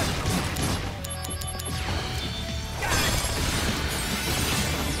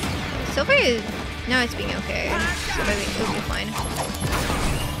 So far, now it's being okay. So maybe it'll be fine.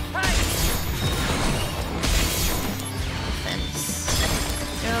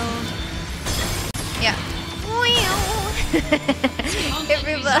 Yeah.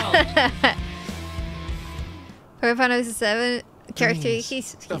 For Fantasy VII character,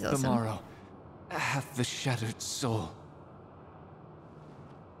 he's awesome. Tomorrow, hath the shattered soul.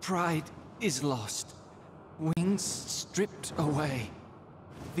 Pride is lost, wings stripped away.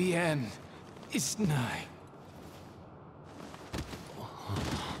 The end is nigh.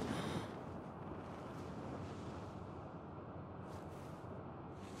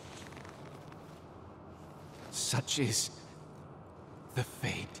 Such is the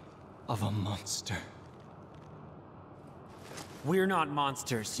fate of a monster. We're not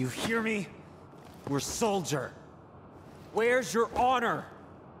monsters, you hear me? We're soldier. Where's your honor?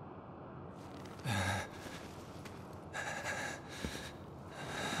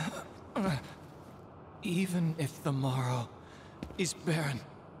 Even if the morrow is barren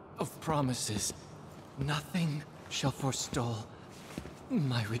of promises, nothing shall forestall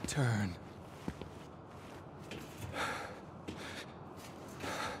my return.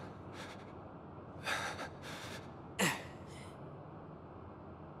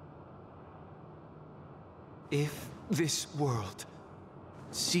 If this world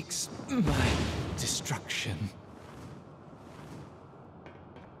seeks my destruction,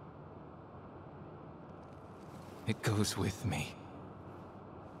 it goes with me.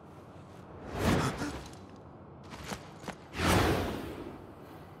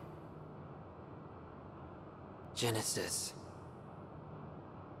 Genesis.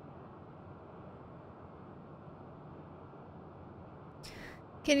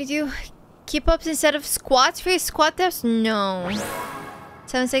 Can you do keep ups instead of squats for your squat depths? No.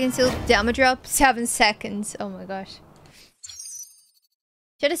 7 seconds till damage drop. 7 seconds. Oh my gosh.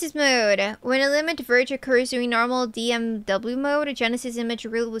 Genesis mode. When a limit verge occurs during normal DMW mode, a Genesis image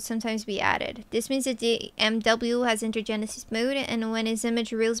rule will sometimes be added. This means that DMW has entered Genesis mode, and when its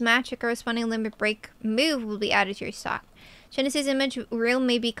image rules match, a corresponding limit break move will be added to your stock. Genesis image rule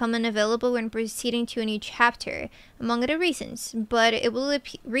may become unavailable when proceeding to a new chapter, among other reasons, but it will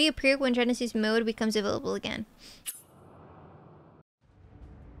reappear when Genesis mode becomes available again.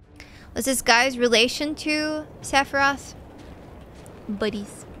 Was this guy's relation to Sephiroth?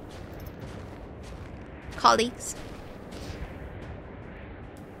 Buddies. Colleagues.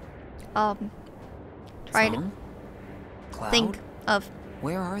 Try to think of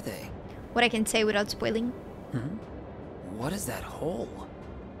where are they? What I can say without spoiling. What is that hole?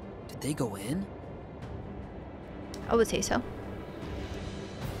 Did they go in? I would say so.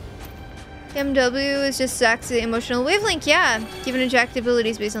 MW is just Zack's emotional wavelength, yeah. Given eject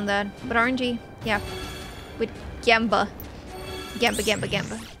abilities based on that. But RNG, yeah. With Gamba.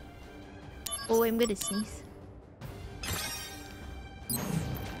 Gamba. Oh, I'm gonna sneeze.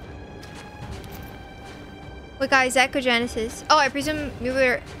 Wait, guys, Zack or Genesis? Oh, I presume you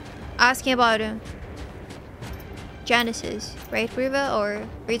were asking about Genesis, right, Riva? Or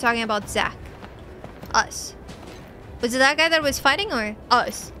were you talking about Zack? Us. Was it that guy that was fighting, or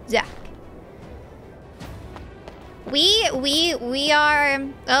us, Zack? We are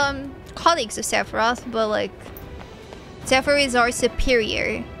colleagues of Sephiroth, but like Sephiroth is our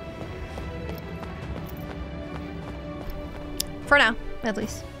superior. For now, at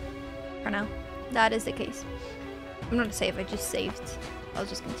least. For now. That is the case. I'm not gonna save, I just saved. I'll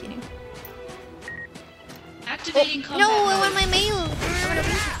just continue. Activating combat no, I mode. want my mail!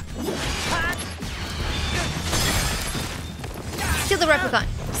 Steal the Replicon!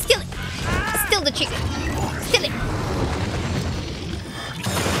 Steal it! Steal the chicken! Steal it!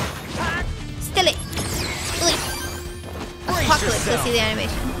 Steal it! Steal it! Apocalypse, let's see the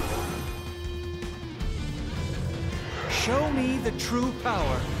animation. Show me the true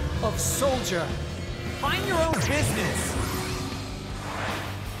power of soldier. Mind your own business.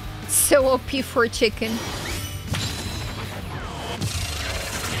 So OP for chicken.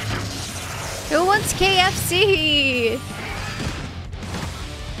 Who wants KFC?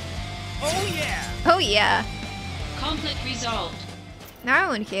 Oh yeah! Oh yeah. Conflict resolved. Now I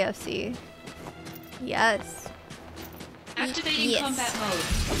want KFC. Yes. Activating combat mode.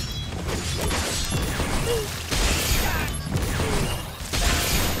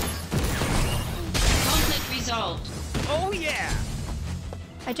 Conflict resolved. Oh yeah!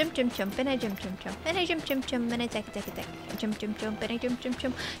 I jump, and I jump, and I jump, and I attack. I jump, and I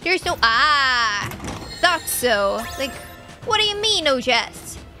jump. There's no thought so. Like, what do you mean, no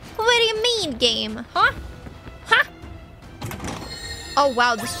jest? What do you mean, game? Huh? Oh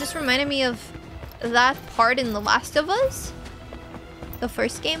wow, this just reminded me of that part in The Last of Us, the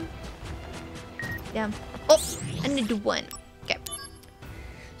first game. Yeah. Oh, and I do one. Okay.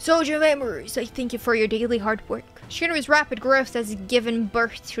 Soldier members, I thank you for your daily hard work. Shinra's rapid growth has given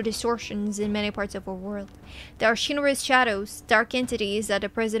birth to distortions in many parts of our world. There are Shinra's shadows, dark entities that the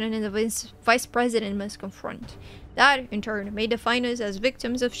president and the vice president must confront. That, in turn, may define us as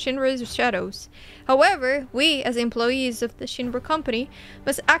victims of Shinra's shadows. However, we, as employees of the Shinra company,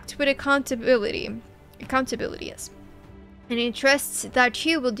 must act with accountability, yes. And it trusts that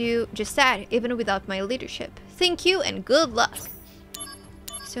you will do just that, even without my leadership. Thank you and good luck.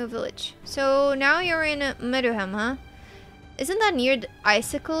 So village. So now you're in Meduhem, huh? Isn't that near the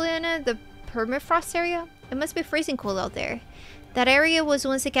icicle in the permafrost area? It must be freezing cold out there. That area was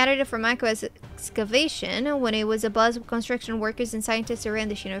once a candidate for micro excavation when it was abuzz with construction workers and scientists around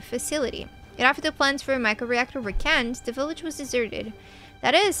the Shinra facility. Yet after the plans for a microreactor were canned, the village was deserted.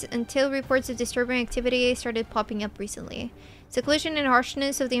 That is, until reports of disturbing activity started popping up recently. Seclusion and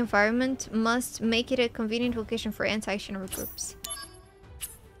harshness of the environment must make it a convenient location for anti-Shinra groups.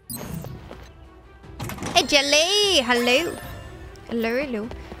 Hey Jelly! Hello! Hello, hello.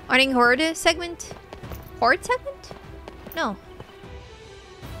 Arning Horde segment? Horde segment? No.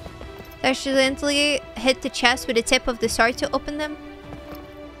 Accidentally hit the chest with the tip of the sword to open them?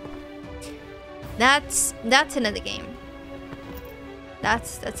 That's another game.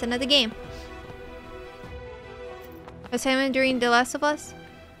 That's another game. Assignment during The Last of Us?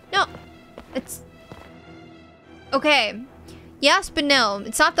 No. It's... Okay. Yes, but no.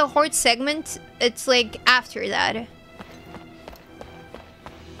 It's not the Horde segment. It's like after that.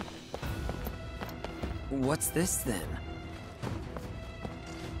 What's this then?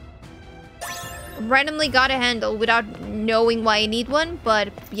 Randomly got a handle without knowing why I need one,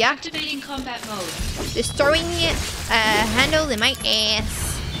 but yeah. Activating combat mode. Just throwing a handle in my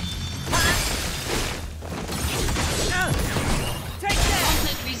ass. Take that!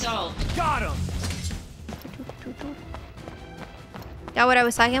 Conflict resolved. Got him! That what I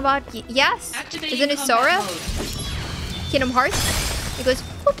was talking about? Yes? Isn't it Sora? Kingdom Hearts? It goes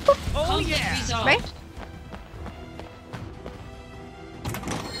boop, boop. Oh yeah! Resolved. Right?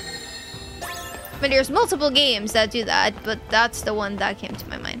 I mean, there's multiple games that do that, but that's the one that came to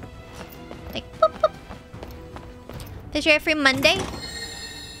my mind. Like, boop, boop. Is there free Monday?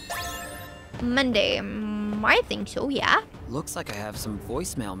 Monday, I think so, yeah. Looks like I have some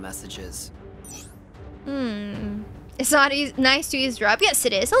voicemail messages. It's not nice to eavesdrop. Yes,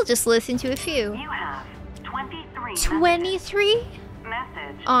 it is. I'll just listen to a few. You have 23. 23?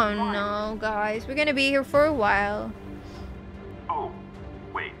 Message. Oh no, guys. We're gonna be here for a while. Oh,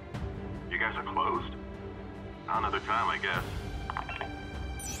 wait. You guys are closed? Another time, I guess.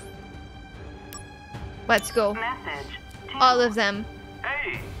 Let's go. Message. All of them.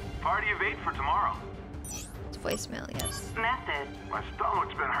 Hey, party of 8 for tomorrow. It's voicemail, yes. Message. My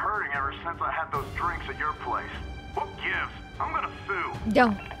stomach's been hurting ever since I had those drinks at your place. What gives? I'm gonna sue.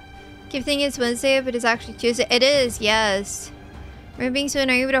 Don't. Keep thinking it's Wednesday, but it's actually Tuesday. It is, yes. Remember being so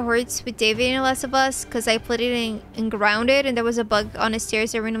annoyed with the Hordes with David in The Last of Us? Because I played it in Grounded and there was a bug on the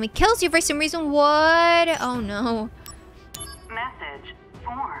stairs that randomly kills you for some reason. What? Oh no. Message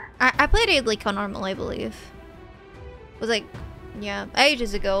 4. I played it like on normal, I believe. It was like, yeah,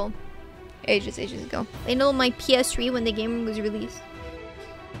 ages ago. Ages ago. I know my PS3 when the game was released.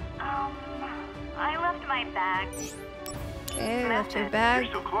 I left my bag. Okay, left your bag.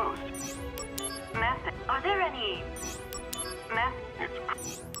 You're still closed. Message. Are there any... Message.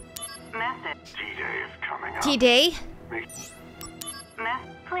 T-Day is coming up. T-Day? Please.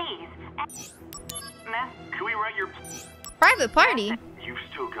 Can we write your... Private party? You've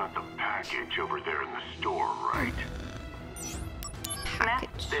still got the package over there in the store, right?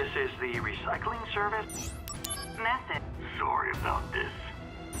 Package. This is the recycling service. Message. Sorry about this.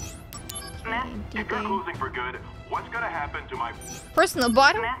 If you're closing for good, what's gonna happen to my... Personal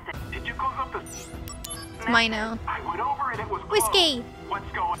bottle? Did you close up the... Mine now. I went over and it was Whiskey. closed.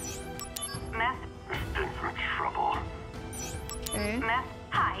 What's going... There's been some trouble. Okay.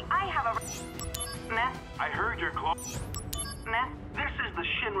 Hi, I have a... I heard you're close. This is the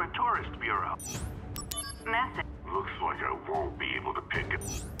Shinra Tourist Bureau. Looks like I won't be able to pick it.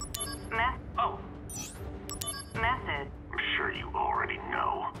 Oh. Message. I'm sure you already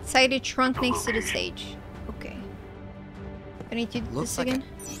know. Sided trunk next to the stage. Okay. I need to do Looks this like again.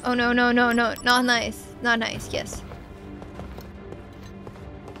 Oh no, no, no, no. Not nice. Not nice, yes.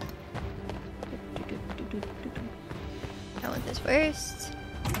 I want this first.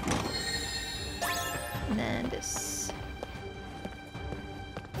 And then this.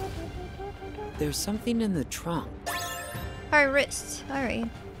 There's something in the trunk. Alright, wrist. Alright.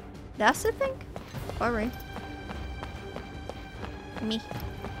 That's the thing? Alright. Me.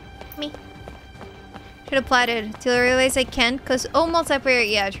 Should have platted till I realize I can't, cause multiplayer,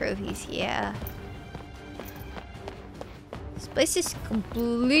 yeah, trophies, yeah. This place is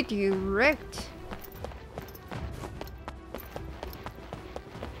completely wrecked.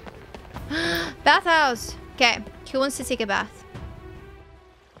 Bathhouse! Okay, who wants to take a bath?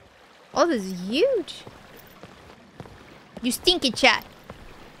 Oh, this is huge. You stinky chat.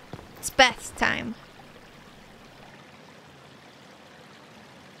 It's bath time.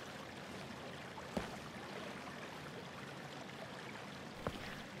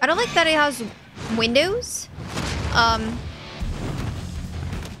 I don't like that it has windows.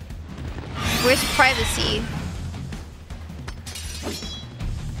 Where's privacy?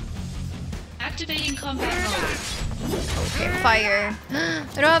 Activating combat mode. Okay, fire. I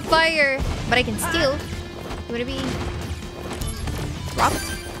don't have fire, but I can steal. You wanna be robbed?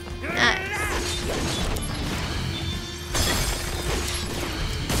 Nice.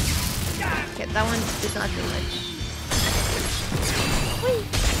 Okay, that one does not do much. Whee.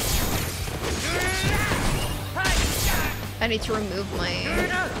 I need to remove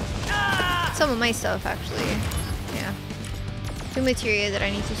some of my stuff actually. Yeah. Two materia that I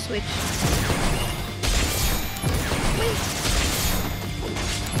need to switch. Whee.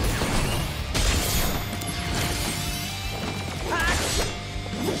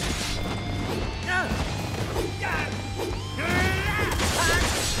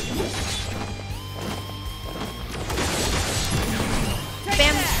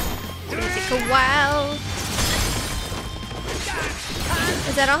 Bam! It's gonna take a while.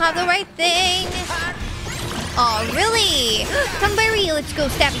 Because I don't have the right thing. Oh, really? Sunberry, let's go.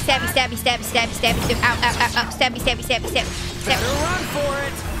 Stabby, stabby, stabby, stabby, stabby, stabby, stabby. Ow, ow, ow, ow. Stabby, stabby, stabby, stabby. Better run for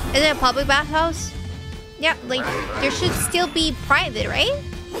it. Is it a public bathhouse? Yeah, like, there should still be private, right?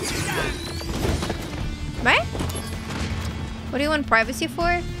 Right? What do you want privacy for?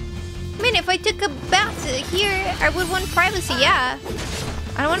 I mean, if I took a bath here, I would want privacy, yeah.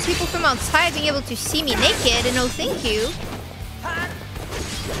 I don't want people from outside being able to see me naked, and no thank you.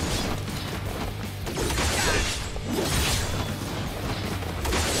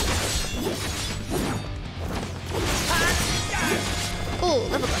 Cool,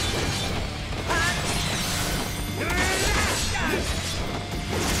 level up.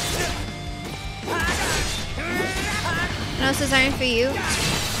 No design for you.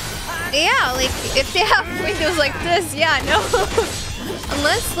 Yeah, like if they have windows like this, yeah, no.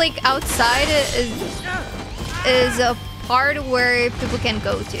 Unless like outside is a part where people can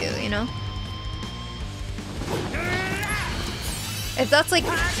go to, you know. If that's like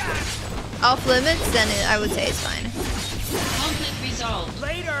off limits, then I would say it's fine. Conflict resolved.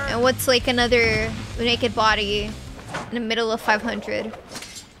 Later. And what's like another naked body in the middle of 500?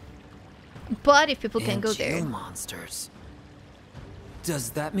 But if people can go there. Monsters.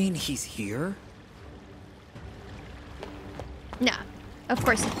 Does that mean he's here? Nah, of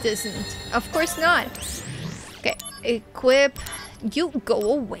course it doesn't. Of course not. Okay, equip. You go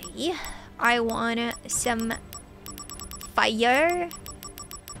away. I want some fire.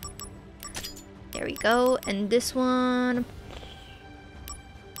 There we go. And this one.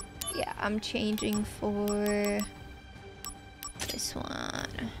 Yeah, I'm changing for this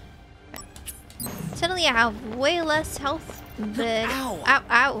one. Suddenly I have way less health, but ow,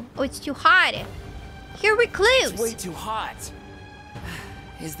 ow. Oh, it's too hot. Here we close. It's way too hot.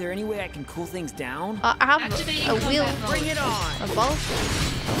 Is there any way I can cool things down? I have a wheel. Bring it on. A ball.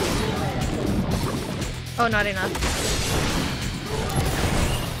 Oh, not enough.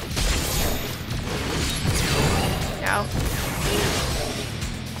 Ow.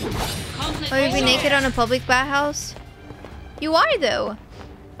 Oh, you'd be naked on a public bathhouse? You are though.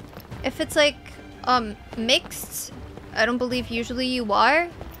 If it's like mixed, I don't believe usually you are.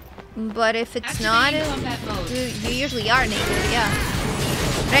 But if it's not, you usually are naked, yeah.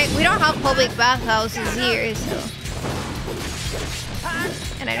 Right? We don't have public bathhouses here, so.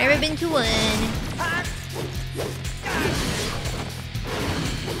 And I've never been to one.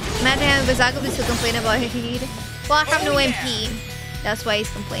 Imagine Gongaga would still complain about heat. Well, I have no MP. That's why he's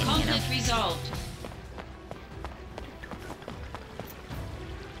complaining, you know. Resolved.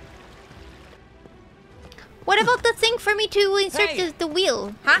 What about the thing for me to insert the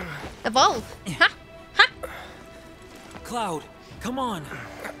wheel? Huh? Evolve? Huh? Huh? Cloud, come on.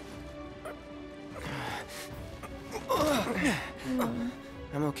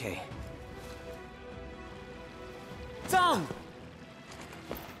 I'm okay. Song!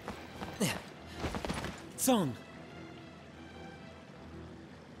 Song!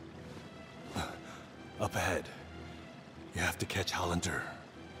 Up ahead. You have to catch Hollander.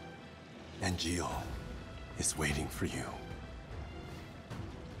 And Gio is waiting for you.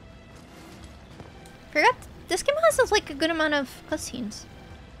 Forgot this game has like a good amount of cutscenes.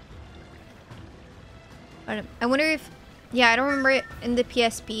 I wonder if, yeah, I don't remember it in the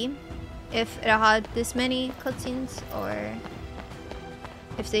PSP if it had this many cutscenes or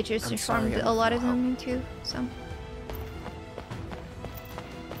if they just transformed a lot of them into some.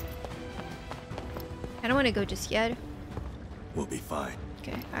 I don't want to go just yet. We'll be fine.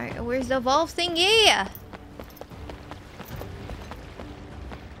 Okay, alright, where's the evolve thing? Yeah!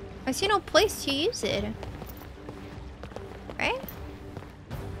 I see no place to use it. Right?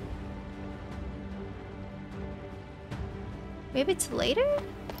 Maybe it's later?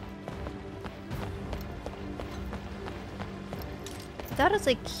 I thought it was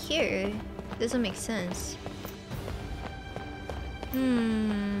like here. Doesn't make sense.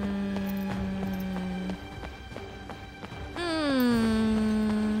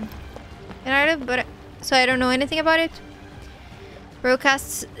 So I don't know anything about it. Bro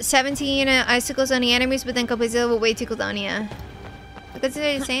casts 17 icicles on the enemies, but then completes it with way to cooldown. Yeah. That's what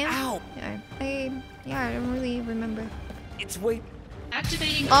you're saying? Ow! Yeah, I don't really remember. It's way.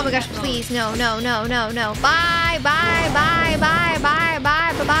 Activating. Oh my gosh! Please, no. Bye. Bye. Bye.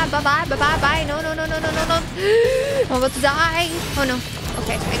 No. I'm about to die. Oh no.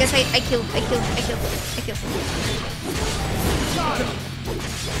 Okay, I guess I kill. I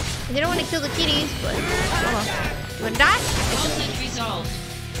didn't want to kill the kitties, but oh well. You wanna die? Conflict resolved.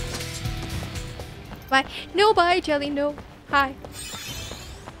 Bye. No, bye, Jelly. No. Hi.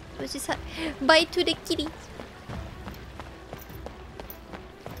 What's just bye to the kitties.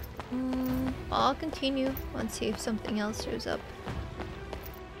 I'll continue. Let's see if something else shows up.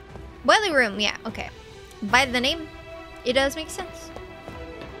 Boiler room. Yeah. Okay. By the name, it does make sense.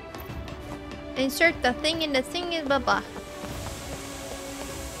 Insert the thing in the thing is blah blah.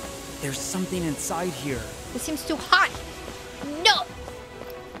 There's something inside here. It seems too hot. No.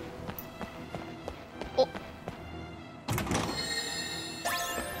 Oh.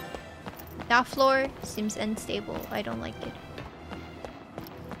 That floor seems unstable. I don't like it.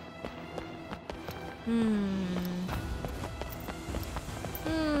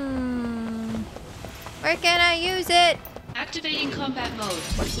 Where can I use it? Activating combat mode.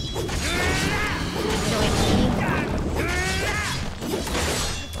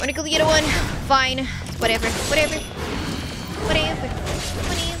 I wanna kill the other one. Fine. Whatever.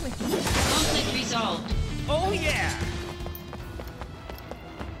 Conflict resolved. Oh yeah!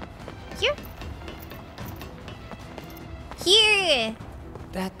 Here!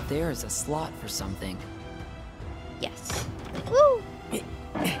 That there's a slot for something. Yes. Woo!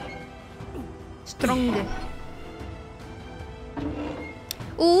 Strong.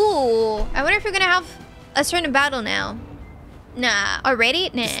 Ooh! I wonder if we're gonna have a certain battle now. Nah. Already?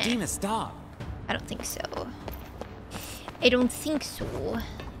 Nah. The steam has stopped. I don't think so.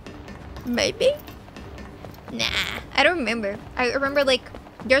 Maybe? Nah. I don't remember. I remember, like,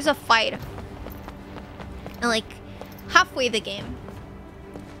 there's a fight. And, like, halfway the game.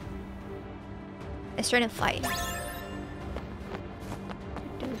 I started to fight.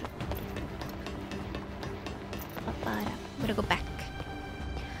 I'm gonna go back.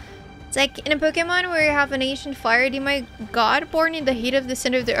 It's like in a Pokemon where you have an ancient fire demon god born in the heat of the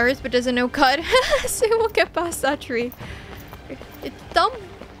center of the earth but doesn't know cut. So you won't get past that tree. It's dumb.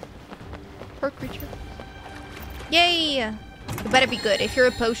 Poor creature. Yay! You better be good. If you're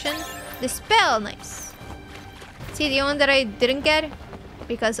a potion, the spell, nice. See, the one that I didn't get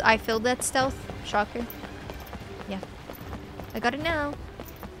because I failed that stealth. Shocker. Yeah. I got it now.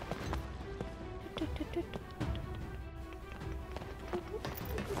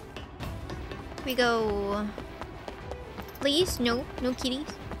 We go. Please, no kitties.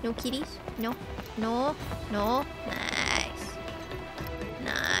 No kitties. No.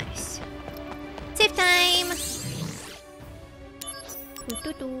 Nice. Save time.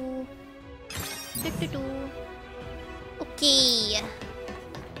 Okay.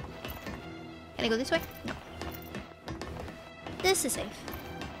 Can I go this way? No. This is safe.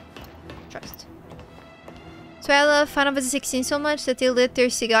 Trust. So I love Final Fantasy 16 so much that they lit their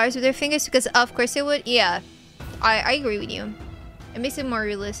cigars with their fingers because of course they would. Yeah. I agree with you. It makes it more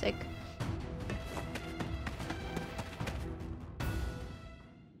realistic.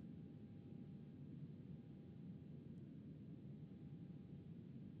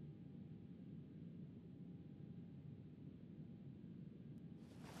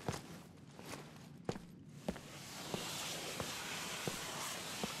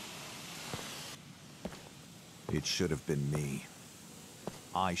 It should have been me.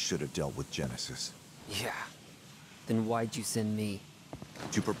 I should have dealt with Genesis. Yeah. Then why'd you send me?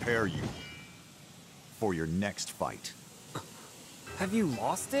 To prepare you for your next fight. Have you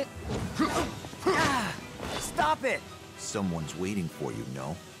lost it? Stop it! Someone's waiting for you,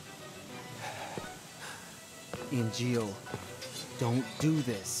 no? Angeal, don't do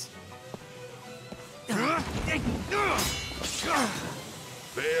this.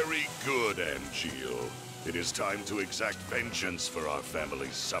 Very good, Angeal. It is time to exact vengeance for our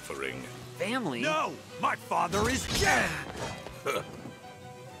family's suffering. Family? No! My father is dead!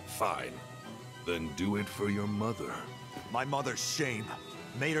 Fine. Then do it for your mother. My mother's shame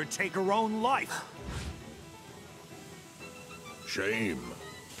made her take her own life. Shame.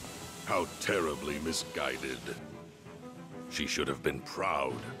 How terribly misguided. She should have been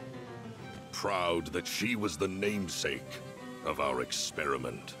proud. Proud that she was the namesake of our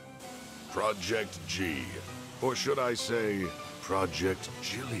experiment. Project G. Or should I say, Project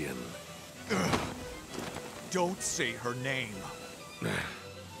Jillian? Don't say her name.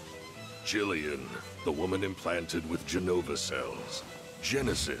 Jillian, the woman implanted with Genova cells.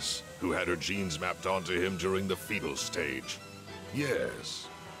 Genesis, who had her genes mapped onto him during the fetal stage. Yes,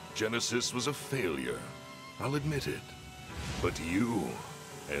 Genesis was a failure. I'll admit it. But you,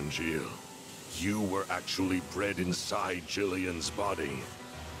 Angeal, you were actually bred inside Jillian's body.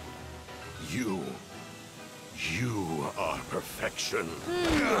 You are perfection.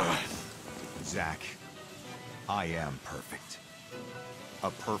 Zack, I am perfect. A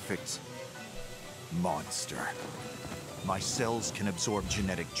perfect monster. My cells can absorb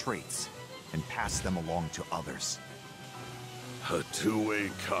genetic traits and pass them along to others. A two-way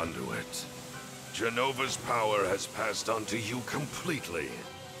conduit. Genova's power has passed on to you completely.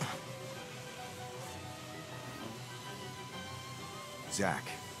 Zack,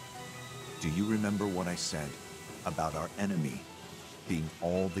 do you remember what I said about our enemy being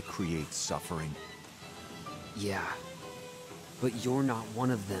all that creates suffering? Yeah, but you're not one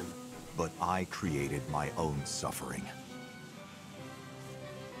of them. But I created my own suffering.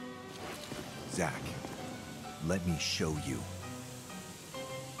 Zack, let me show you.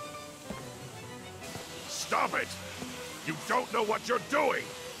 Stop it! You don't know what you're doing!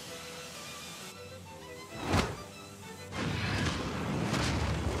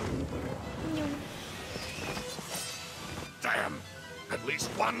 Damn! At least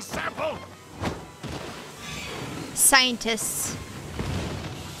one sample? Scientists.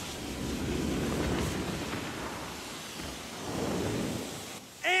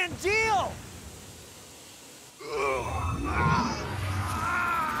 Angeal!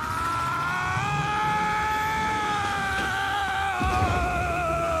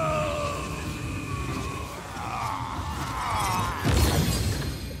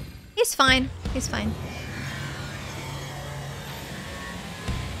 He's fine. He's fine.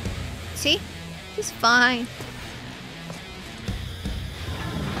 See? He's fine.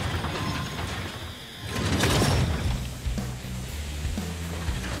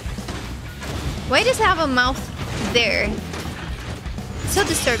 Why does it have a mouth there? So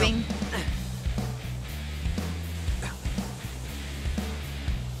disturbing.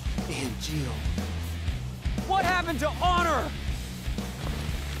 Angeal. What happened to honor?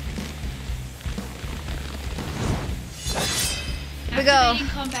 Here we go. Activating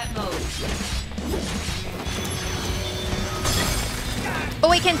combat mode. Oh,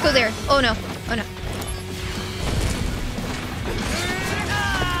 I can't go there. Oh no. Oh no.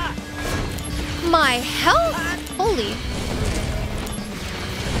 My health? Holy.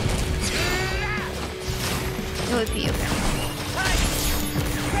 It would be okay.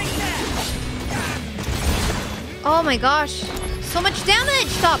 Oh my gosh. So much damage.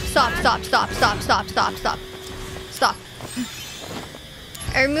 Stop, stop, stop, stop, stop, stop, stop, stop. Stop.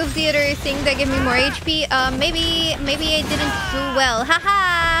 I removed the other thing that gave me more HP. Maybe I didn't do well.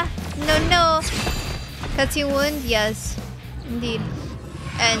 Haha. No. Cutscene wound? Yes. Indeed.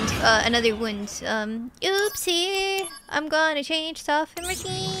 And another wound. Oopsie. I'm gonna change stuff in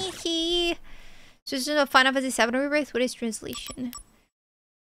Ricky. So this is a Final Fantasy VII Rebirth. What is translation?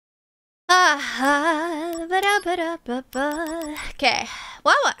 Okay.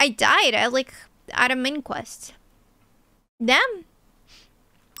 Wow, I died. I like at a main quest. Damn.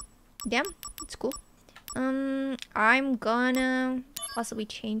 It's cool. I'm gonna possibly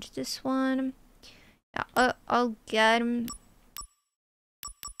change this one. Yeah, I'll get him.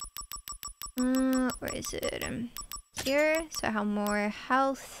 Where is it? Here, so I have more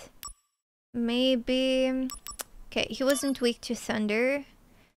health. Maybe. Okay, he wasn't weak to thunder,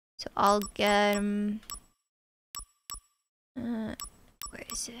 so I'll get him. Where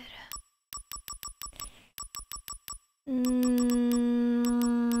is it?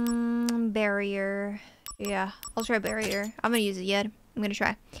 Barrier. Yeah, I'll try barrier. I'm gonna use it yet. I'm gonna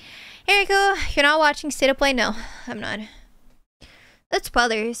try. Here we go. You're not watching State of Play? No, I'm not. That's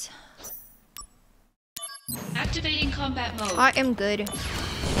spoilers. Activating combat mode. I am good.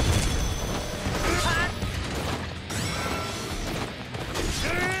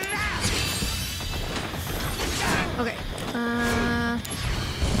 Okay.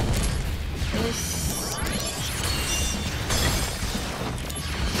 This.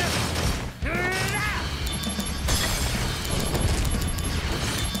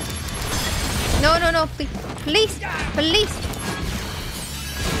 No, please.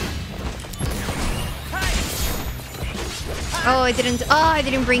 Oh, I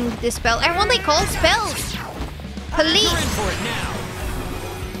didn't bring this spell. I only call spells. Police.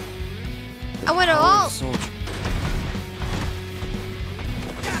 I want it all.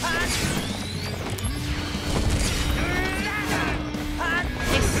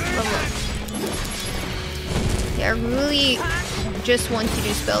 really just want to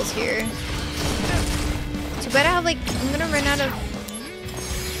do spells here. Too bad I have like, I'm gonna run out of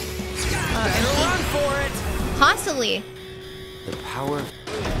run for it. Constantly. The power.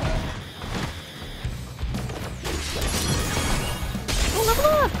 Oh, level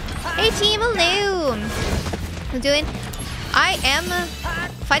up. Hey team, hello. I'm doing. I am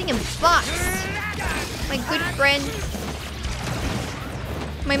fighting a boss. My good friend.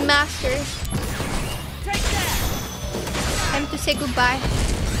 My master. Time to say goodbye.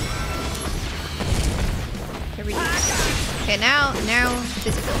 Here we go. Okay, now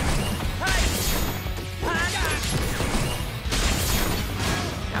physical.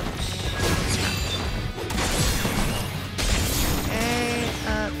 Okay,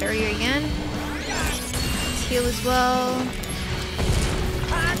 barrier again. Let's heal as well.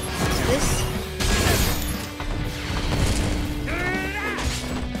 This.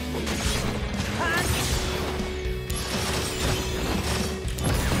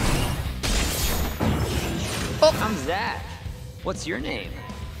 Oh, I'm Zach. What's your name?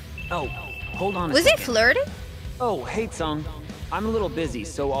 Oh, hold on a second. Was it flirting? Oh, hey, Tsung. I'm a little busy,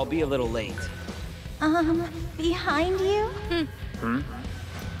 so I'll be a little late. Behind you?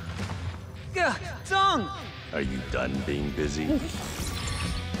 Tsung! Are you done being busy?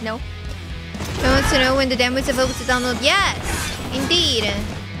 No. I want to know when the demo is available to download. Yes, indeed.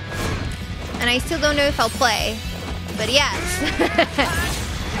 And I still don't know if I'll play, but yes.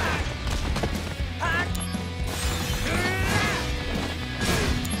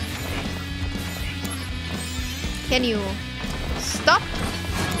 Can you stop?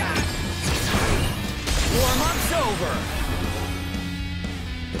 Warm-up's over.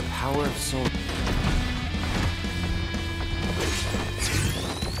 The power of soul.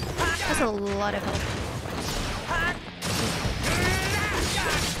 That's a lot of health.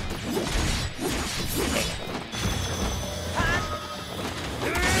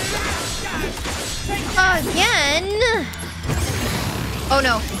 Again? Oh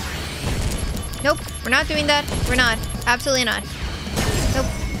no. Nope, we're not doing that. We're not. Absolutely not. Nope.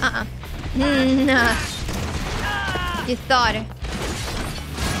 Nah. You thought.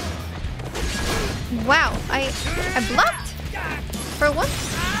 Wow, I blocked for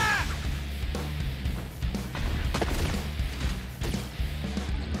once.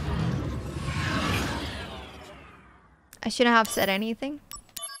 I shouldn't have said anything.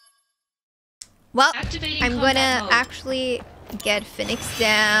 Well, I'm gonna actually get Phoenix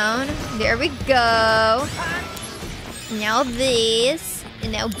down. There we go. Now this.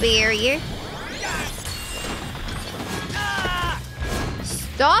 And now barrier.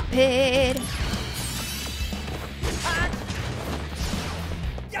 Stop it.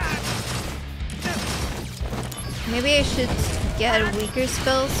 Maybe I should get weaker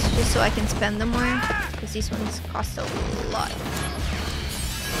spells just so I can spend them more. Because these ones cost a lot.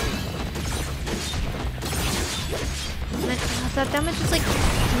 That damage is like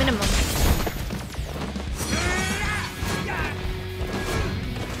minimum.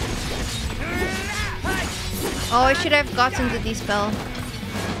 Oh, I should have gotten the D-spell.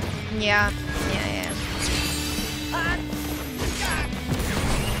 Yeah.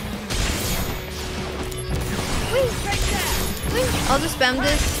 Whee! I'll just spam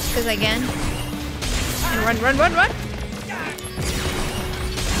this because I can. And run!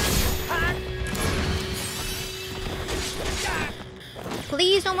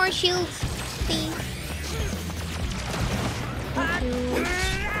 Please, no more shields. Please. Thank you.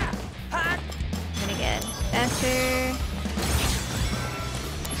 I'm gonna get faster.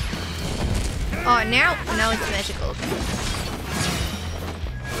 Oh, now it's magical.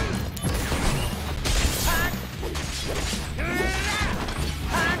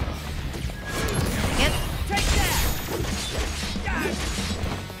 Again.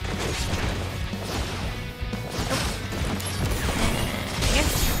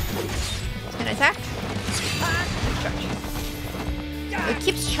 Attack. Charge. It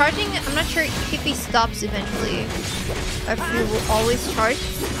keeps charging. I'm not sure if he stops eventually. If he will always charge.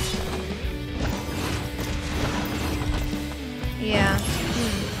 Yeah.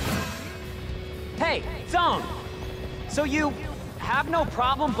 Hey, Tsung! So you have no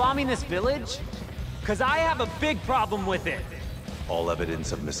problem bombing this village? Cause I have a big problem with it. All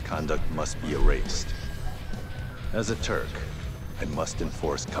evidence of misconduct must be erased. As a Turk, I must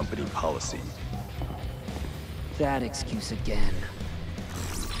enforce company policy. That excuse again.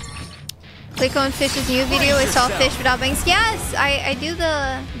 Click on Fish's new video. I saw Fish without bangs. Yes, I do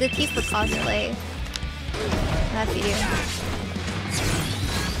the Tifa cosplay. That video.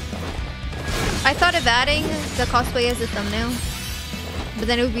 I thought of adding the cosplay as a thumbnail, but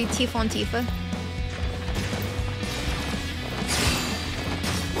then it would be Tifa on Tifa.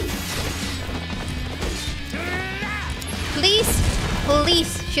 Please, please,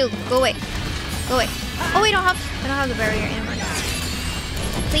 shield, go away, go away. Oh, I don't have the barrier anymore.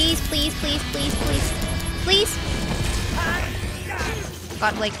 Please, please, please, please, please, please. Okay.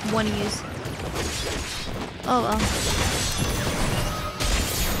 Got like one use. Oh well.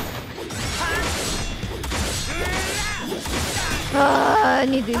 I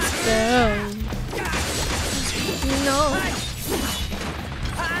need this spell. No.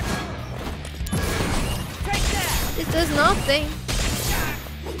 This does nothing.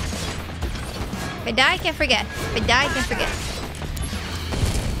 If I die, I can't forget. If I die, I can't forget.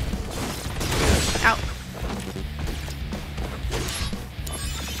 Ow.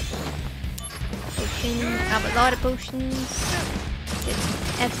 Potion. I have a lot of potions. Get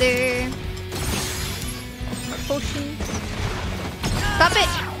ether. More potions. Stop it!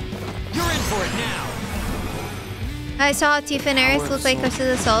 You're in for it now. I saw Tifa and Aris look like us to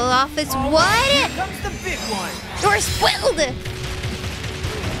the solo office. What? Here comes the big one. You're spoiled!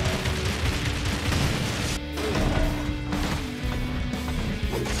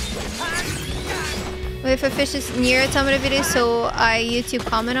 Wait for fishes near a ton of videos, so I YouTube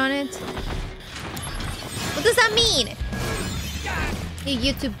comment on it. What does that mean? A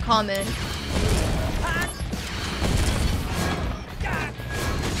YouTube comment.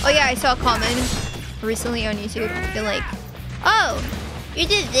 Oh yeah, I saw a comment recently on YouTube. They're like, oh, you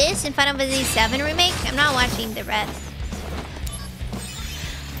did this in Final Fantasy VII remake? I'm not watching the rest.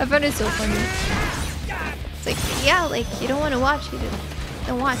 I found it so funny. It's like, yeah, like, you don't want to watch it.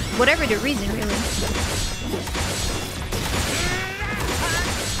 Don't watch. Whatever the reason, really.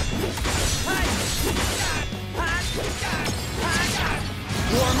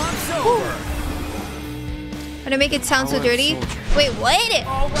 Warm-up's over. Gonna make it sound so dirty. Wait, what?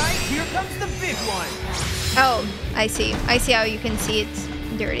 All right, here comes the big one. Oh, I see. I see how you can see it's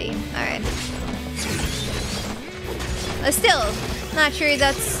dirty. All right. Still, not sure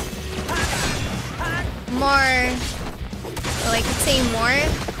that's more. Like it's saying more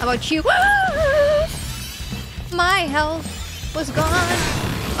about you. My health was gone.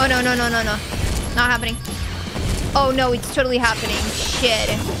 Oh no no no no no! Not happening. Oh no, it's totally happening. Shit.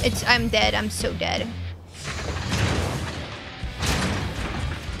 I'm dead. I'm so dead.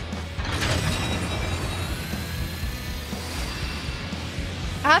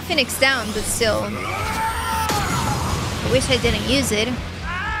 I have Phoenix down, but still. I wish I didn't use it.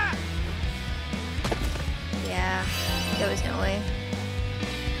 Yeah, there was no way.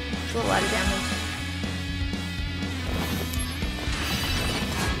 It's a lot of damage.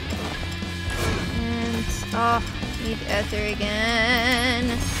 And, oh, need ether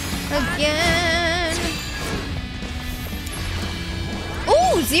again. Again.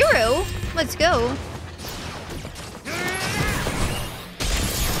 Ooh, 0. Let's go.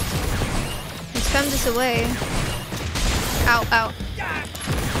 Spam this away. Ow, ow.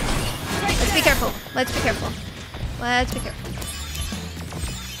 Let's be careful. Let's be careful. Let's be careful.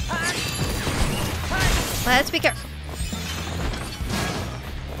 Let's be careful.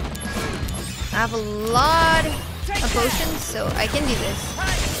 I have a lot of potions, so I can do this.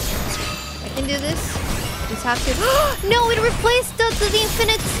 I can do this. Just have to. No, it replaced the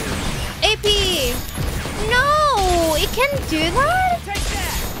infinite AP. No, it can't do that.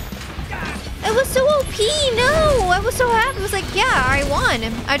 It was so OP. No, I was so happy. I was like, yeah, I won.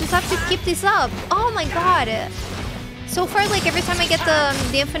 I just have to keep this up. Oh my god. So far, like every time I get the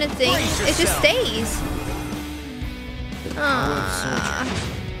infinite thing, it just stays.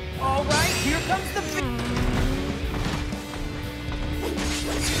 All right, here comes the.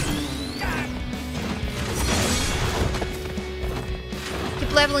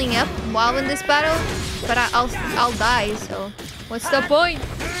 Keep leveling up while in this battle, but I'll die. So what's the point?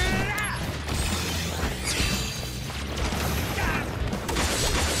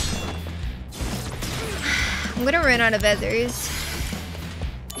 I'm gonna run out of others.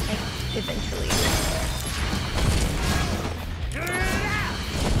 Like, eventually.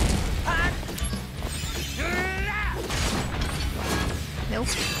 Nope.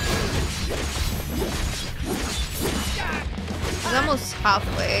 It's almost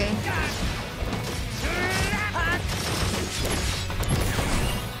halfway.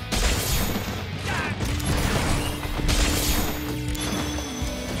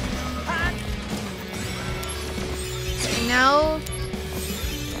 Now,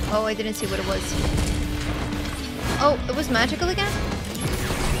 oh, I didn't see what it was. Oh, it was magical again?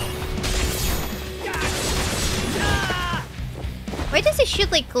 Why does it shoot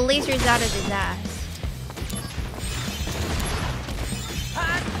like lasers out of his ass?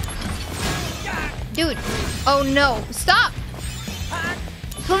 Dude, oh no, stop!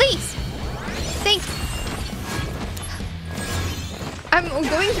 Police! Thank I'm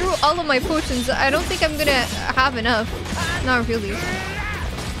going through all of my potions. I don't think I'm gonna have enough. Not really.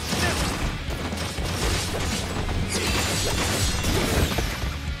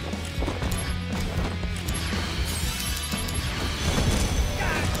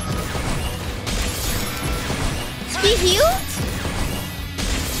 He healed?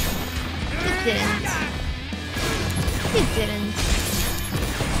 He didn't. He didn't.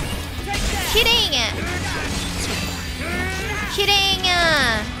 Kidding! Kidding!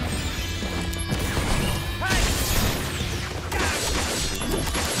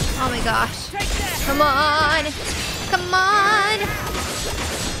 Oh my gosh. Come on! Come on!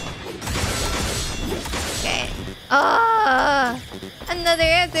 Okay. Another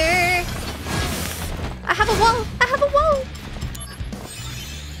other. I have a wall! I have a wall!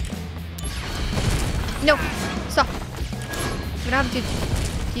 No! Stop! I'm gonna have to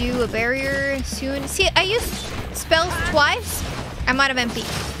do a barrier soon. See, I used spells twice. I'm out of MP.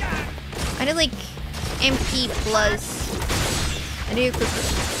 I need like MP plus. I need a quick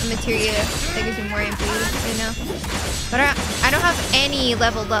materia that gives me more MP right now. But I don't have any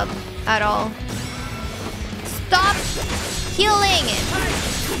leveled up at all. Stop healing!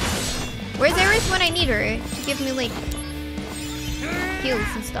 Where's Eris when I need her to give me like heals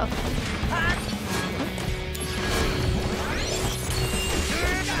and stuff?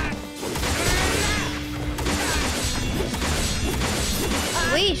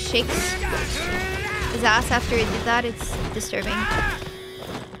 The way he shakes his ass after he did that, it's disturbing.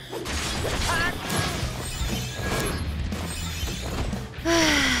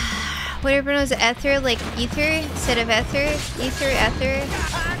 What do you pronounce ether? Like ether instead of ether? Ether, ether,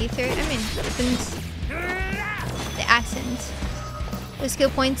 ether. I mean, depends. The accent. The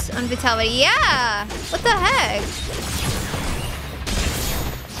skill points on vitality. Yeah! What the heck?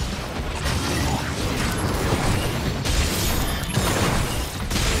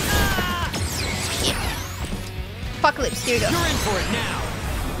 Yeah. Apocalypse, here you go. You're in for it now.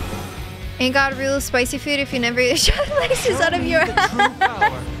 Ain't got real spicy food if you never shot laces out of your ass.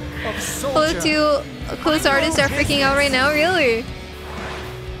 Hello to close artists are freaking out right now, really?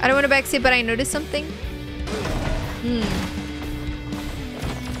 I don't want to backseat, but I noticed something.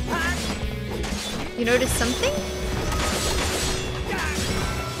 You noticed something?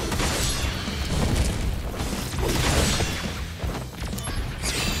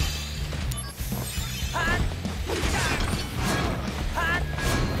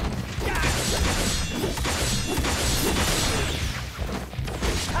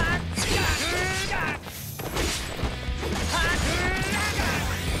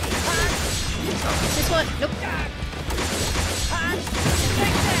 This one, nope.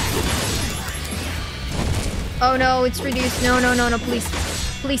 Oh no, it's reduced. No, no, no, no, please.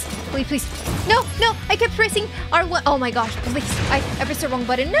 Please, please, please. No, no, I kept pressing R1. Oh my gosh, please. I pressed the wrong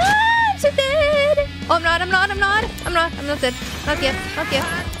button. No, I'm so dead. Oh, I'm not dead. Not yet, not yet.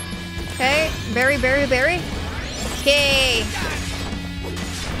 Okay, berry. Okay.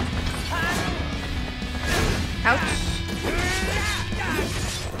 Ouch.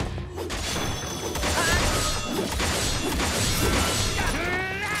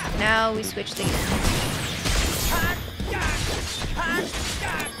 Now we switched again.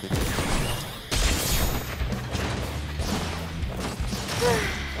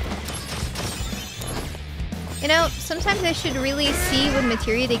 You know, sometimes I should really see what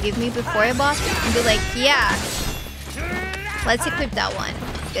materia they give me before I boss and be like, yeah, let's equip that one.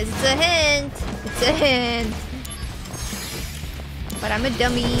 Because it's a hint. It's a hint. But I'm a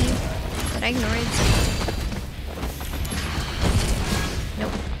dummy. But I ignore it.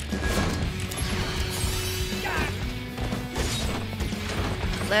 Nope.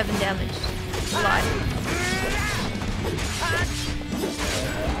 11 damage. A lot.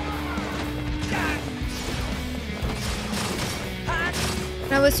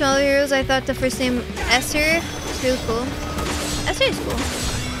 When I was smaller heroes, I thought the first name Esther was really cool. Esther is cool.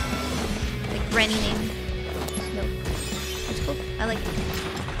 Like granny name. No. That's cool. I like it.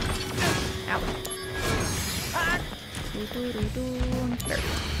 Ow.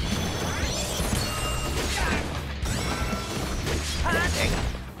 Perfect. There you go.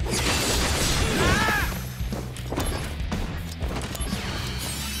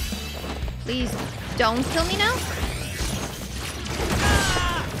 Please don't kill me now.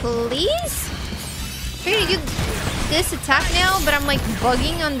 Please? Trying to do this attack now, but I'm like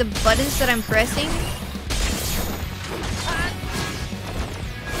bugging on the buttons that I'm pressing.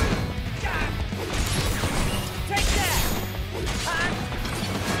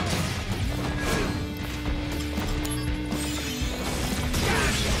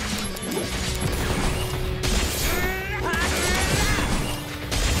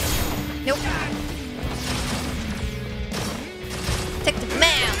 Nope. Take the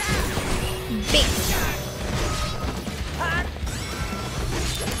mouse. Big.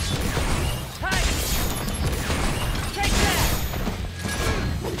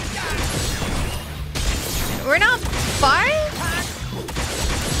 We're not far.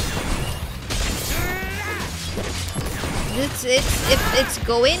 It's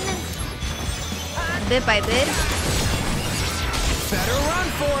going bit by bit. Better run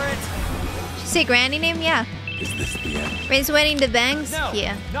for it. Did you say granny name? Yeah. Is this the end? Rain's wedding the bangs? No,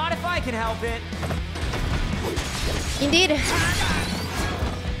 yeah. Not if I can help it. Indeed.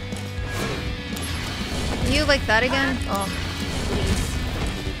 You like that again? Oh,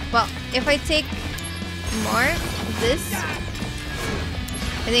 please. Well, if I take more of this,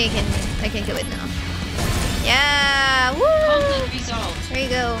 I think I can do it now. Yeah! Woo! Conflict resolved. There you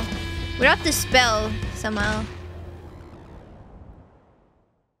go. Without the spell, somehow.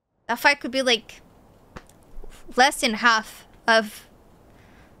 That fight could be like less than half of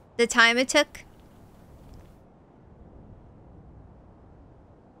the time it took.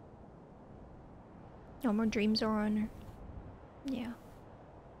 No more dreams or honor. Yeah.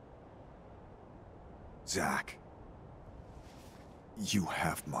 Zack, you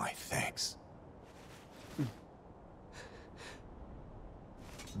have my thanks.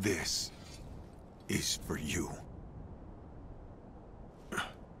 This is for you.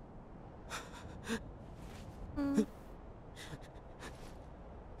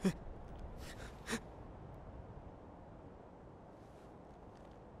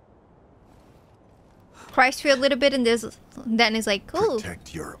 Cries for a little bit and then is like, oh.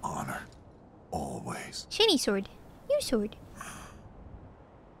 Protect your honor. Always. Shiny sword. New sword.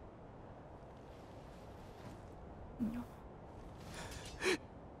 No.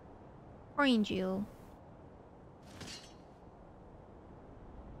 Angel.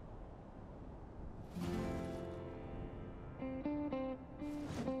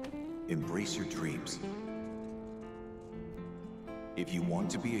 Embrace your dreams. If you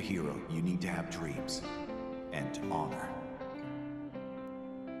want to be a hero, you need to have dreams and honor.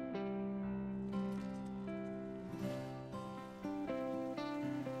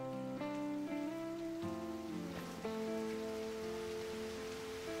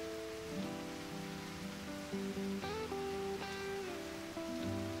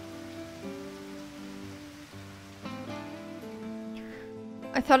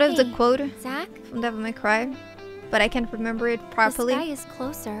 I thought of the quote Zack? from Devil May Cry, but I can't remember it properly. The sky is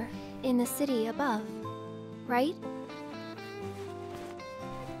closer, in the city above, right?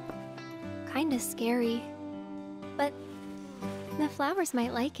 Kinda scary. But the flowers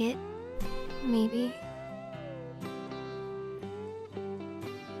might like it. Maybe.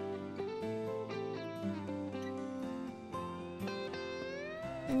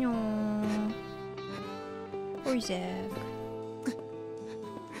 No. Poor Zack.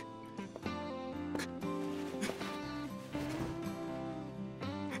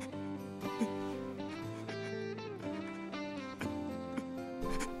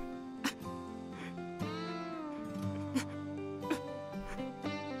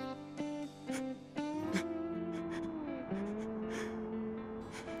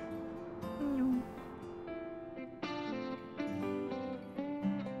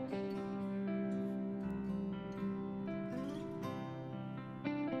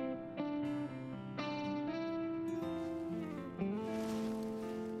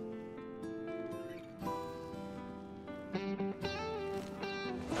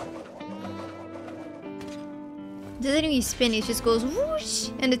 Doesn't even spin, it just goes whoosh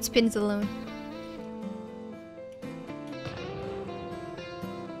and it spins alone.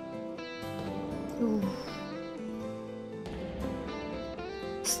 Ooh.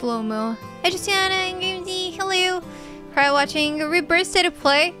 Slow-mo. Hi Justiana and Gamesy, hello. Cry watching Rebirth State of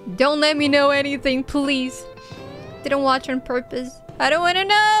Play. Don't let me know anything, please. Didn't watch on purpose. I don't want to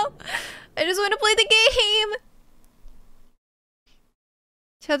know. I just want to play the game.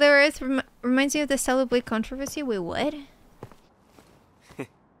 So the Earth reminds me of the Stellar Blade controversy. Wait, what?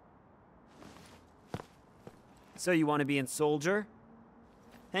 So you want to be in Soldier?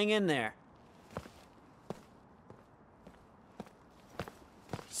 Hang in there.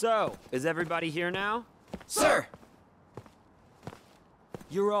 So, is everybody here now? Sir!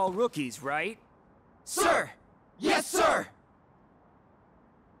 You're all rookies, right? Sir! Yes, sir!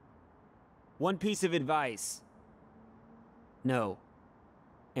 One piece of advice. No.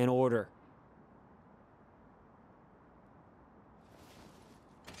 An order.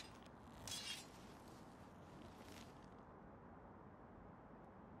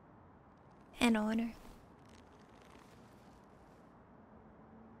 An order.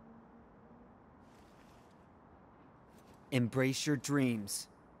 embrace your dreams.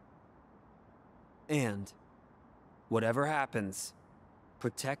 And whatever happens,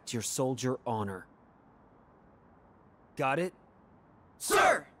 protect your soldier honor. Got it?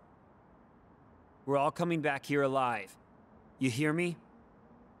 Sir! We're all coming back here alive. You hear me?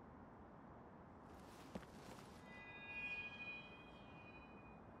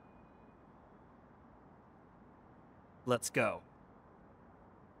 Let's go.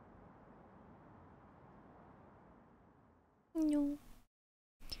 No.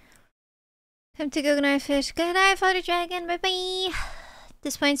 Time to go knife fish. Good night, Father Dragon. Bye bye.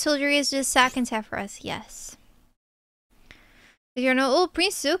 This point, soldiery is just second half for us. Yes. You're no. Oh,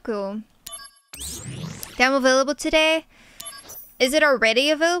 Prince Zuko. Damn, available today. Is it already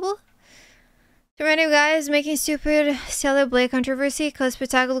available? The random guy is making stupid Stellar Blade controversy because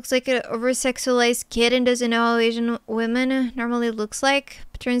Spectacle looks like an over-sexualized kid and doesn't know how Asian women normally looks like.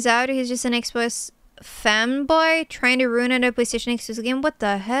 But turns out he's just an Xbox fanboy trying to ruin a PlayStation exclusive game. What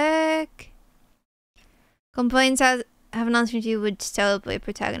the heck? Complaints have nothing to do with Stellar Blade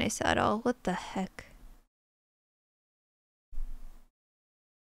protagonist at all. What the heck?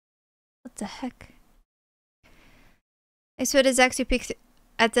 What the heck? I swear the Zax who picked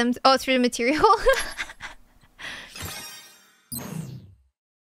at them. Oh, through the material.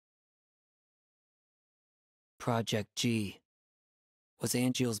 Project G was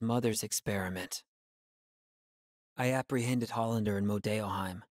Angeal's mother's experiment. I apprehended Hollander in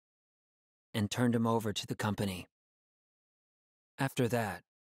Modeoheim and turned him over to the company. After that,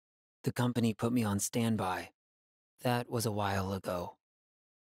 the company put me on standby. That was a while ago.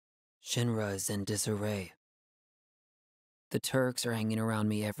 Shinra is in disarray. The Turks are hanging around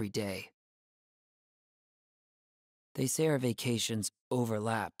me every day. They say our vacations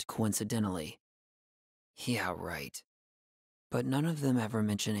overlapped coincidentally. Yeah, right. But none of them ever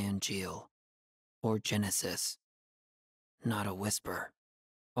mention Angeal or Genesis. Not a whisper.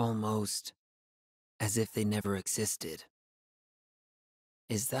 Almost as if they never existed.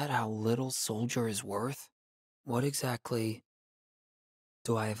 Is that how little Soldier is worth? What exactly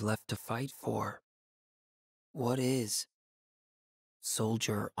do I have left to fight for? What is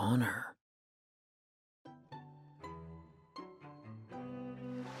soldier honor?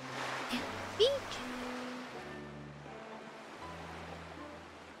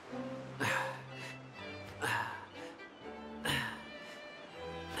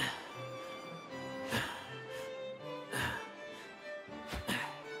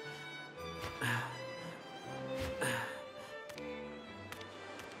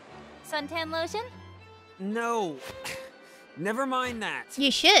 Suntan lotion? No. Never mind that. You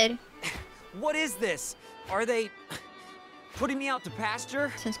should. What is this? Are they putting me out to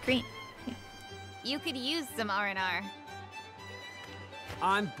pasture? Sunscreen. Yeah. You could use some R&R.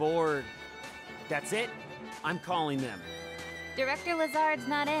 I'm bored. That's it? I'm calling them. Director Lazard's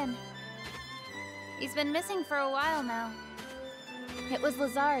not in. He's been missing for a while now. It was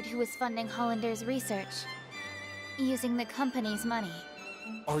Lazard who was funding Hollander's research, using the company's money.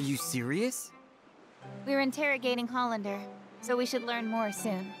 Are you serious? We're interrogating Hollander, so we should learn more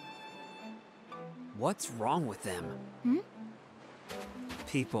soon. What's wrong with them? Hmm?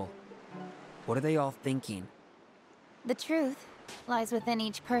 People. What are they all thinking? The truth lies within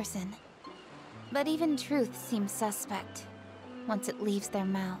each person. But even truth seems suspect once it leaves their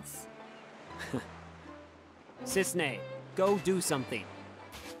mouths. Cisne, go do something.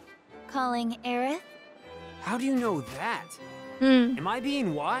 Calling Aerith? How do you know that? Am I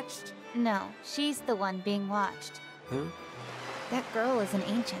being watched? No, she's the one being watched. Huh? That girl is an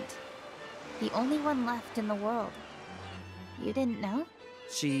ancient. The only one left in the world. You didn't know?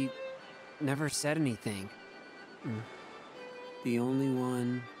 She never said anything. The only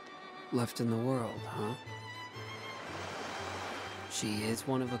one left in the world, huh? She is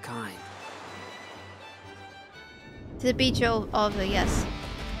one of a kind. To the beach of yes.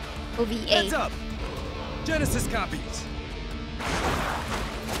 OVA. Heads up! Genesis copies!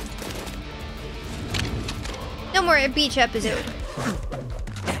 No more a beach episode.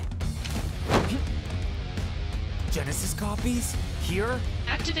 Genesis copies? Here?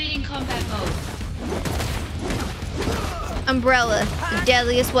 Activating combat mode. Umbrella, the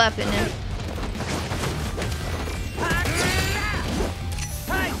deadliest weapon.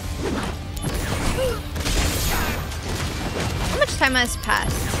 How much time has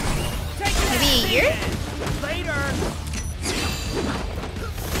passed? Maybe a year?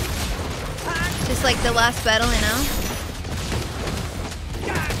 Just like the last battle, you know?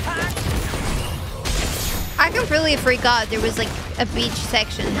 I completely forgot there was like a beach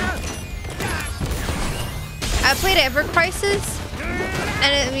section. I played Ever Crisis,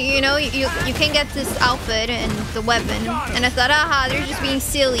 And you know, you can get this outfit and the weapon. And I thought, aha, they're just being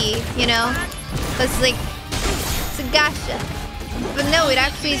silly, you know? Cause like, it's a gotcha. But no, it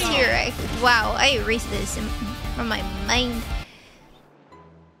actually is here. Wow, I erased this from my mind.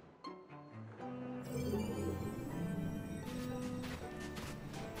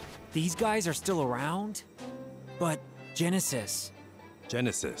 These guys are still around? But Genesis...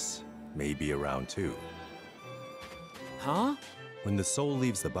 Genesis may be around too. Huh? When the soul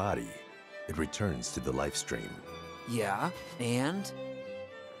leaves the body, it returns to the life stream. Yeah, and?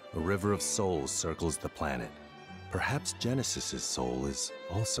 A river of souls circles the planet. Perhaps Genesis's soul is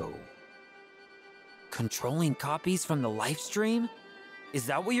also... controlling copies from the life stream? Is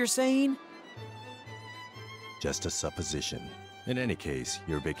that what you're saying? Just a supposition. In any case,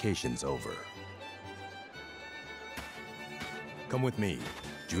 your vacation's over. Come with me.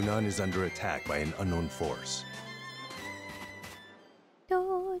 Junon is under attack by an unknown force.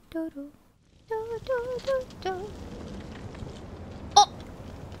 Oh!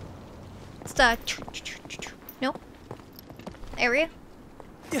 It's the... No? Area?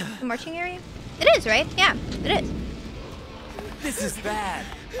 The marching area? It is, right? Yeah, it is. This is bad.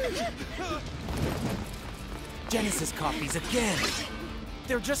 Genesis copies again.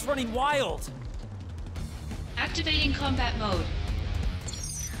 They're just running wild. Activating combat mode.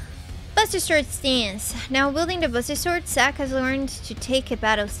 Buster Sword stance. Now wielding the Buster Sword, Zack has learned to take a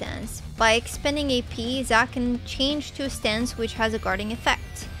battle stance. By expending AP, Zack can change to a stance which has a guarding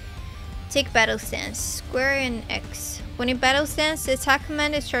effect. Take battle stance. Square and X. When in battle stance, the attack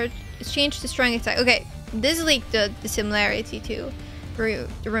command is changed to strong attack. Okay, this is like the similarity to the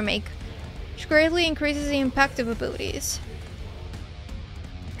remake. Which greatly increases the impact of abilities.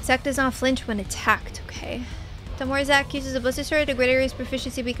 Zack does not flinch when attacked, okay. The more Zack uses the Buster Sword, the greater his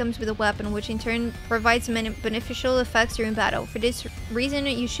proficiency becomes with the weapon, which in turn provides beneficial effects during battle. For this reason,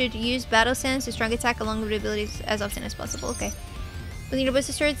 you should use battle stance to strong attack along with abilities as often as possible, okay. With the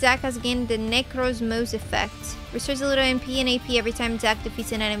Buster Sword, Zack has gained the Necrosmos effect. Restores a little MP and AP every time Zack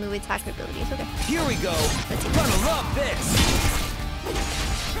defeats an enemy with attack abilities. Okay. Here we go. Gonna love this.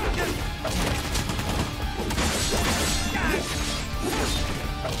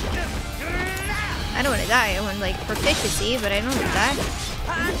 I don't want to die. I want like proficiency, but I don't want to die.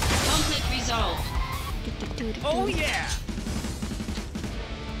 Conflict resolved. Oh yeah.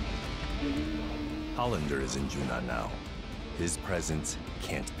 Hollander is in Junon now. His presence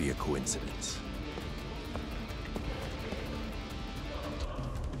can't be a coincidence.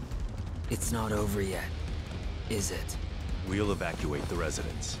 It's not over yet, is it? We'll evacuate the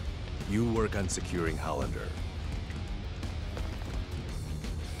residence. You work on securing Hollander.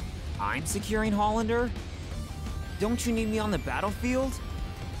 I'm securing Hollander? Don't you need me on the battlefield?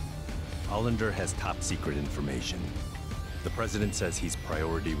 Hollander has top secret information. The President says he's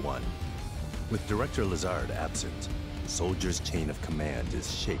priority 1. With Director Lazard absent, Soldier's chain of command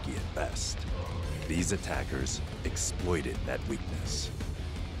is shaky at best. These attackers exploited that weakness.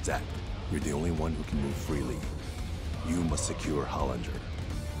 Zack, you're the only one who can move freely. You must secure Hollander.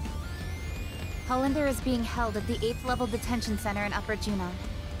 Hollander is being held at the 8th level detention center in Upper Junon.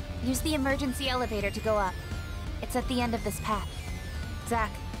 Use the emergency elevator to go up. It's at the end of this path.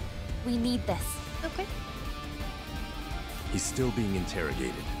 Zack, we need this. Okay. He's still being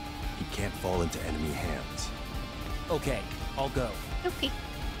interrogated. He can't fall into enemy hands. Okay, I'll go. Okay.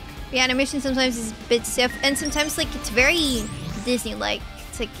 The animation sometimes is a bit stiff, and sometimes like it's very Disney-like.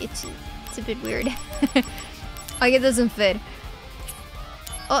 It's like it's a bit weird. Like it doesn't fit.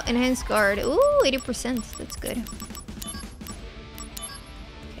 Oh, enhanced guard. Ooh, 80%. That's good.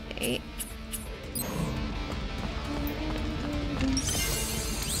 Okay.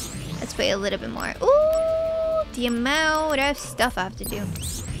 Let's pay a little bit more. Ooh, the amount of stuff I have to do.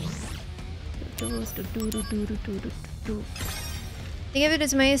 Think of it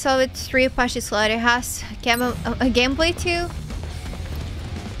as my solid 3 Apache slot. It has a gameplay too.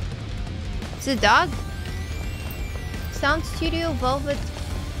 It's a dog. Sound Studio Velvet.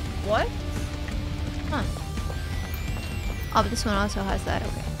 What? Huh. Oh, but this one also has that.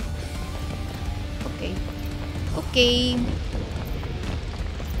 Okay. Okay. Okay.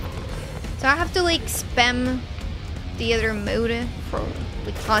 So I have to like spam the other mode for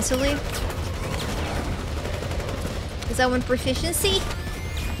like constantly. Is that one proficiency?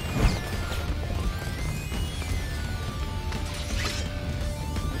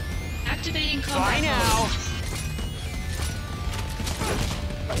 Activating combat. Bye now.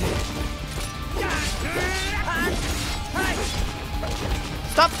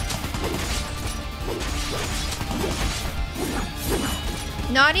 Stop.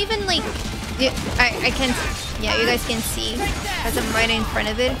 Not even like I can't Yeah, you guys can see as I'm right in front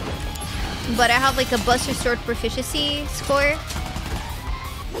of it. But I have like a Buster Sword proficiency score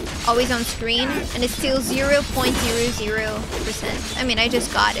always on screen, and it's still 0.00%. I mean, I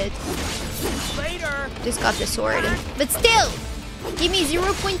just got it. Later. Just got the sword. But still, give me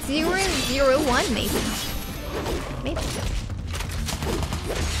 0.001 maybe. Maybe.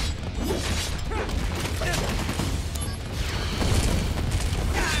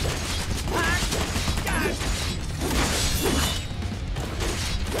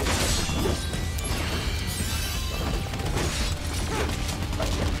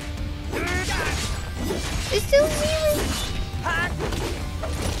 It's still 0.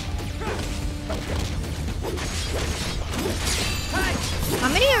 How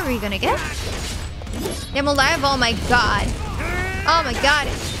many are we gonna get? I'm alive. Oh my god. Oh my god.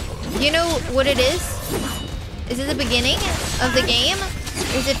 You know what it is? Is it the beginning of the game?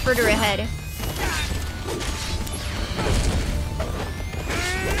 Or is it further ahead?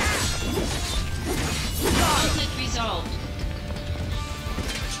 Conflict resolved.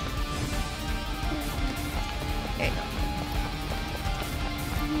 There you go.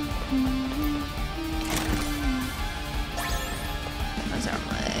 How's our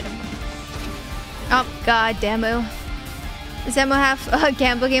mud? Oh god, demo. Does demo have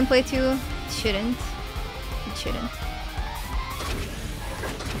Gamble gameplay too? It shouldn't. It shouldn't.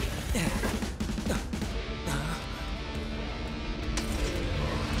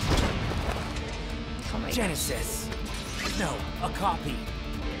 Oh my Genesis. No, a copy.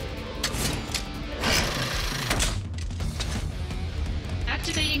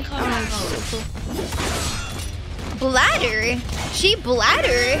 Activating combat mode. Bladder? She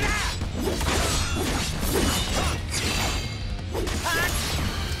bladder?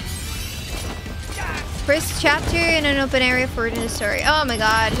 First chapter in an open area for the story. Oh my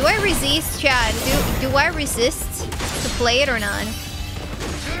god. Do I resist, Chad? Do I resist to play it or not?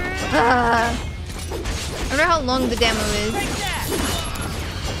 I wonder how long the demo is.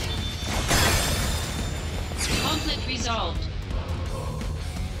 Conflict resolved.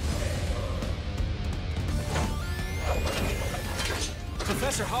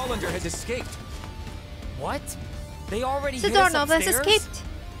 Professor Hollander has escaped. What? They already hit us Sidornov has upstairs? escaped.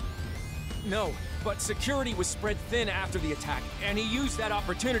 No, but security was spread thin after the attack, and he used that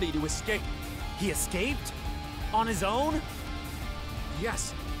opportunity to escape. He escaped? On his own?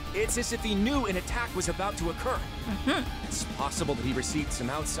 Yes. It's as if he knew an attack was about to occur. It's possible that he received some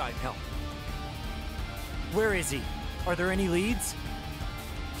outside help. Where is he? Are there any leads?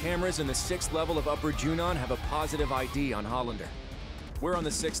 Cameras in the 6th level of Upper Junon have a positive ID on Hollander. We're on the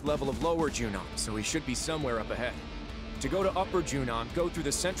 6th level of Lower Junon, so he should be somewhere up ahead. To go to Upper Junon, go through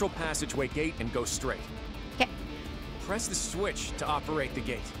the central passageway gate and go straight. Okay. Press the switch to operate the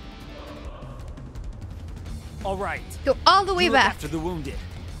gate. All right. Go all the way You look back. after the wounded.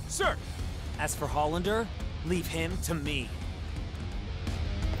 Sir! As for Hollander, leave him to me.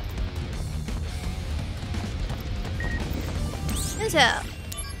 So,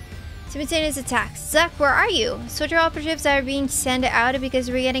 simultaneous attacks. Zack, where are you? Soldier operatives are being sent out because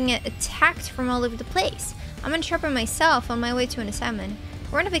we're getting attacked from all over the place. I'm in Sharper myself on my way to an assignment.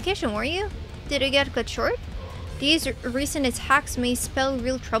 We're on a vacation, were you? Did it get cut short? These recent attacks may spell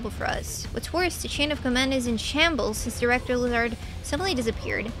real trouble for us. What's worse, the chain of command is in shambles since Director Lizard suddenly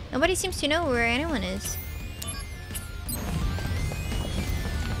disappeared. Nobody seems to know where anyone is.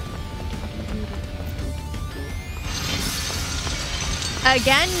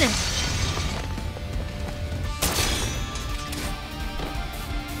 Again?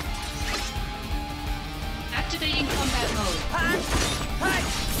 Activating combat mode.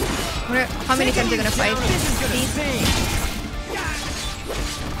 How many times are gonna fight?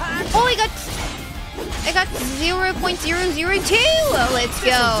 Oh, I got 0.002. Oh, let's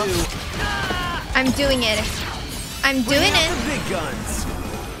go. I'm doing it. I'm doing it. Big guns.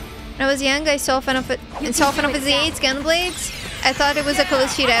 When I was young, I saw Final Fantasy VIII's Gunblades. I thought it was the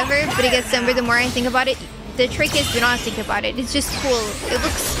coolest shit ever, but it gets dumber the more I think about it. The trick is, do not think about it. It's just cool. It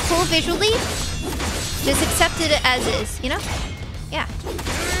looks cool visually. Just accept it as is, you know? Yeah.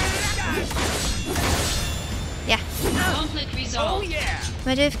 Yeah. Conflict resolved. Oh yeah!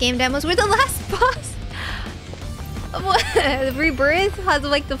 Imagine if game demos were the last boss. What? Rebirth has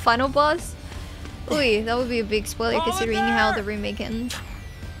like the final boss? Ooh, that would be a big spoiler considering how the remake ends.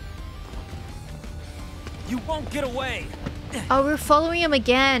 You won't get away. Oh, we're following him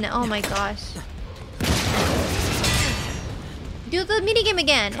again. Oh my gosh. Do the minigame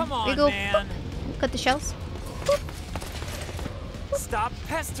again. Come on, we go. man. Boop. Cut the shells. Boop. Stop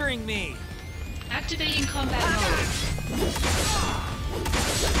pestering me. Activating combat mode.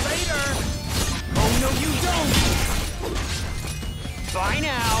 Later. Oh no, you don't! Bye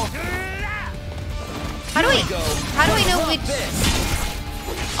now! How do I know which...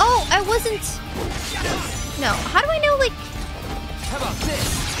 Oh, I wasn't... No, how do I know, like... How about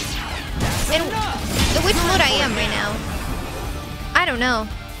this? In which mode I am right now? I don't know.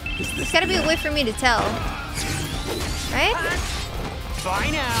 There's gotta be a way for me to tell. Right?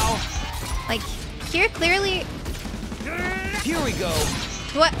 Bye now! Like, here clearly... Here we go!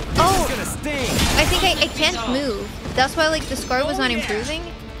 What? Oh! Gonna sting. I think I can't move. That's why, like, the score was not improving.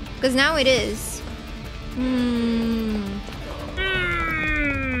 Because now it is.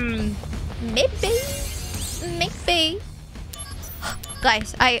 Maybe.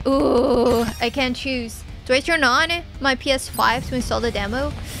 Guys, I can't choose. Do I turn on my PS5 to install the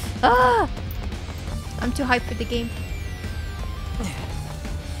demo? Ah! I'm too hyped for the game.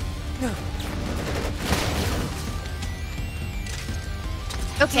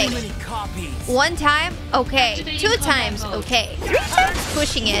 Okay. Too many copies. 1 time? Okay. 2 times? Okay. 3 times?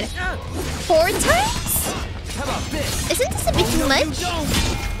 Pushing it. 4 times? How about this? Isn't this a bit too much?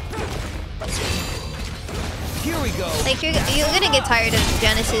 Here we go. Like, you're gonna get tired of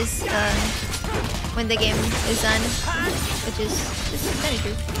Genesis when the game is done. Which is kind of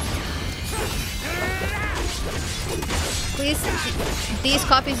true. Please, these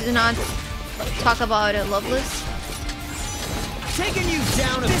copies do not talk about Loveless. Taking you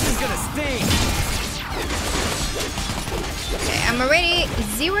down, this is gonna sting. Okay, I'm already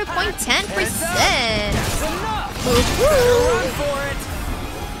 0.10%. Run for it.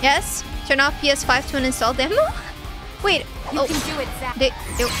 Yes, turn off PS5 to uninstall demo. Wait, You can do it, Zach.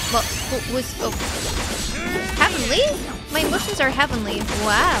 Heavenly? My emotions are heavenly.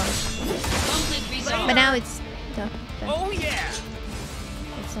 Wow. But now it's done. Oh yeah.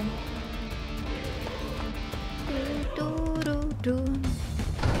 It's done.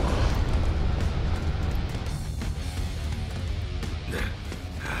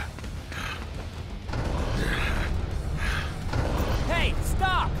 Hey,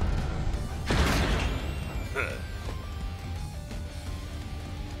 stop!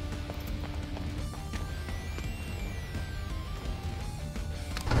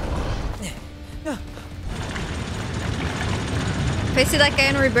 If I see that guy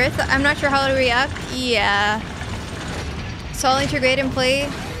in Rebirth, I'm not sure how to react. Yeah. So I'll integrate and play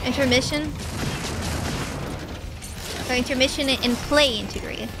intermission. So intermission and play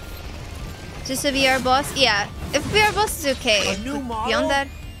integrate. Just a VR boss? Yeah. If VR boss is okay. But beyond that,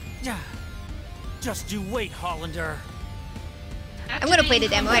 Just you wait, Hollander. I'm gonna play the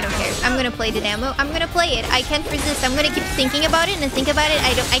demo. I don't care. I'm gonna play the demo. I'm gonna play it. I can't resist. I'm gonna keep thinking about it and think about it.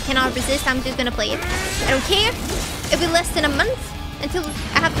 I cannot resist. I'm just gonna play it. I don't care if it's less than a month until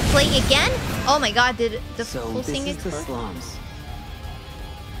I have to play again. Oh my god, did the full thing explode? the slums.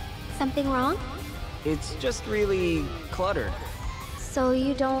 Something wrong? It's just really cluttered. So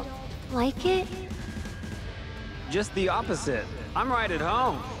you don't like it? Just the opposite. I'm right at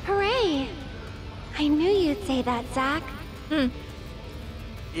home. Hooray! I knew you'd say that, Zach.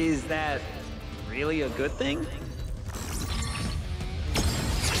 Is that really a good thing?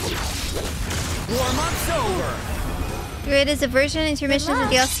 Warm-up's over! Grid is a version, intermissions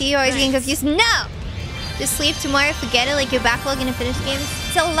and DLC. You're always getting confused. No! Just sleep tomorrow, forget it, like your backlog in unfinished games.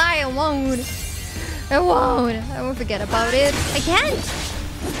 It's a lie, I won't. I won't forget about it. I can't!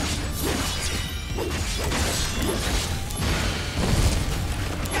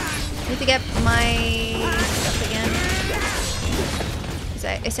 Need to get my stuff again.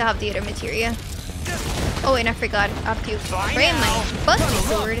 I still have the other materia. Oh wait, I forgot. I have to frame my busty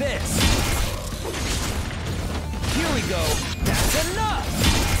sword. Here we go. That's enough.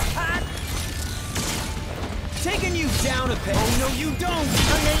 Taking you down a peg. Oh no, you don't.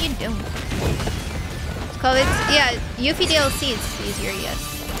 Oh no, you don't. Call it, yeah, Yuffie DLC. It's easier, yes.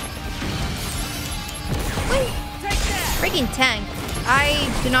 Wait, freaking tank. I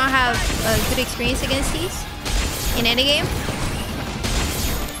do not have a good experience against these in any game.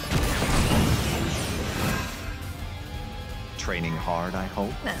 Training hard, I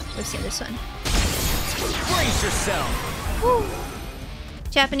hope. No, we've seen this one. Brace yourself. Woo.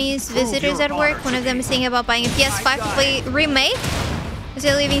 Japanese visitors at work. One of them is saying about buying a PS5 to play remake. Is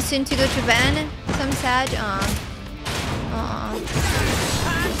they leaving soon to go to Japan? So I'm sad. Aww.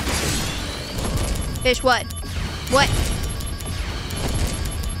 Fish, what? What?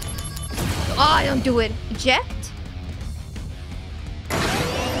 Oh, don't do it. Eject?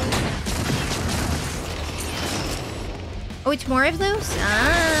 Oh, it's more of those?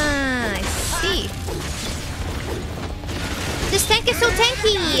 Ah, I see. This tank is so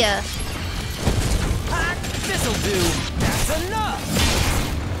tanky! This'll do. That's enough.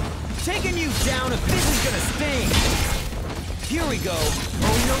 Taking you down if this is gonna sting. Here we go.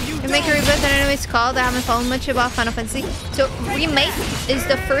 Oh no, you Remake or reboot, I don't know what it's called. I haven't followed much about Final Fantasy. So remake is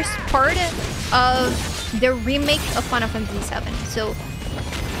the first part of the remake of Final Fantasy VII. So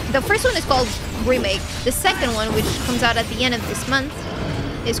the first one is called Remake. The second one, which comes out at the end of this month,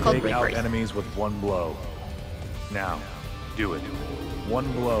 is called Take out Rebirth. enemies with one blow. Now, do it.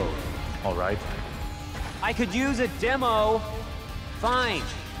 One blow. All right. I could use a demo. Fine.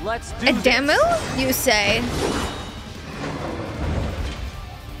 Let's do A this. demo, you say?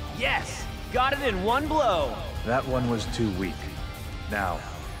 Yes. Got it in one blow. That one was too weak. Now,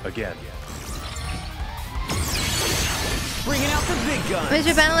 again. Bringing out the big gun. Went to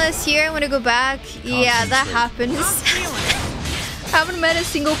Japan last year. I want to go back. Yeah, that happens. I haven't met a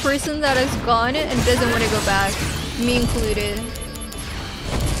single person that has gone and doesn't want to go back. Me included.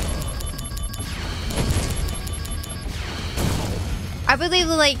 I believe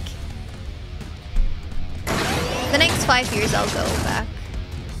like the next 5 years I'll go back.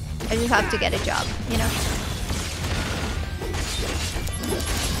 I just have to get a job, you know?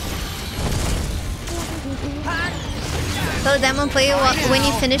 So the demo play when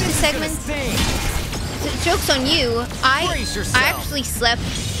you finish the segment. So, joke's on you. I actually slept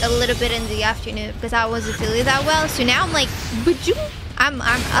a little bit in the afternoon because I wasn't feeling that well. So now I'm like, I'm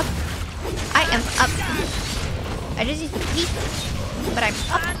up. I am up. I just need to eat, but I'm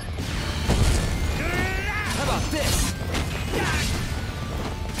up. How about this?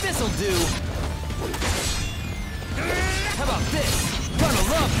 This'll do. How about this? Gonna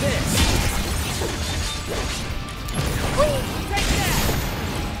love this. Take that.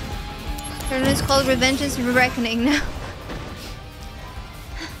 Turn is called Revengeance Reckoning now.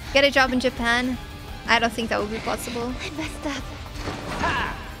 Get a job in Japan? I don't think that would be possible. I messed up.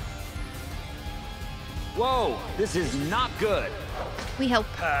 Ha! Whoa, this is not good. We help.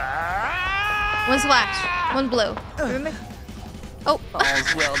 One splash, one blow. Remember? Oh.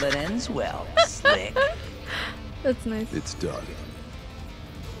 All's well that ends well. Slick. That's nice. It's done.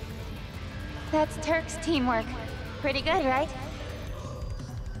 That's Turk's teamwork. Pretty good, right?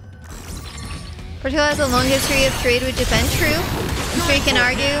 Portugal has a long history of trade with Japan. True. I'm sure you can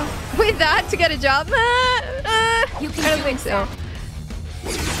argue with that to get a job. I don't think so.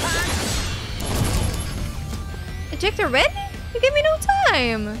 Eject already? You give me no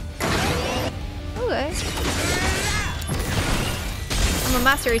time. Okay. I'm a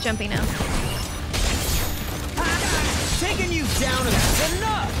master at jumping now. Taking you down and that's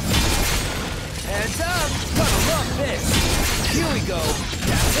enough. Heads up. Gonna love this. Here we go.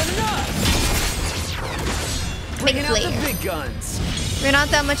 That's enough. Make it Bringing out later. the big guns. We're not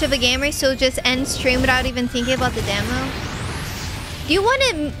that much of a gamer, so just end stream without even thinking about the demo. Do you want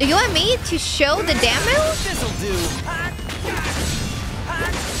me to show the demo? This'll do.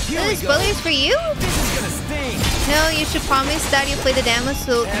 Are these spoilers for you? This is gonna sting. No, you should promise that you play the demo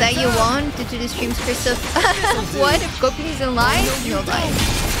so that you won't due to the stream's curse of what? If companies and lies? No lies.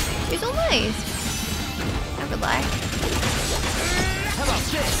 There's no lies. Never lie. How about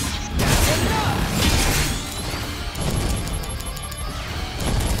this? That's enough.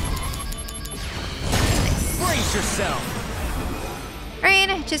 Brace yourself.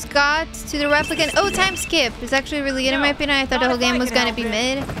 Alright, just got to the replicant. Oh, time skip. It's actually really good in my opinion. I thought the whole game was gonna be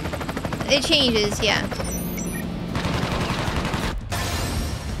mid. It changes, yeah.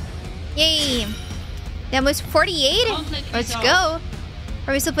 Yay! That was 48. Let's go.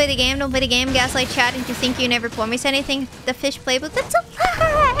 Or we still play the game, don't play the game. Gaslight chat and you think you never promised anything. The fish playbook. That's a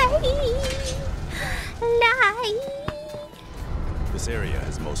lie. This area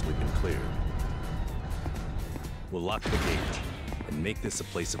has mostly been cleared. We'll lock the gate and make this a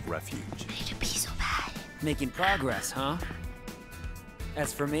place of refuge. I need to pee so bad. Making progress, huh?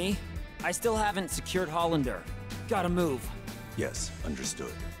 As for me, I still haven't secured Hollander. Gotta move. Yes,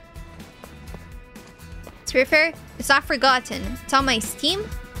 understood. To be fair, it's not forgotten. It's on my Steam.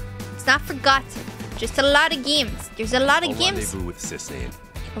 It's not forgotten. Just a lot of games. There's a lot of I'll games. rendezvous with Sisane.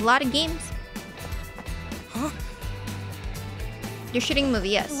 A lot of games. Huh? You're shooting a movie,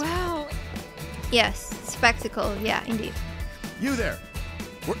 yes. Wow. Yes. Spectacle, yeah, indeed. You there.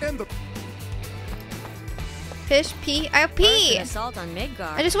 We're in the... Fish, pee. I pee. Assault on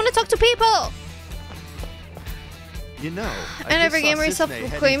Midgard. I just want to talk to people. You know, I never gamer,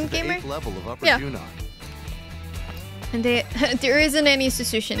 self-proclaimed gamer. Level of Upper Yeah. Junon. And there isn't any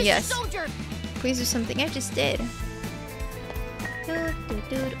institution, yes. Please do something. I just did. Oh.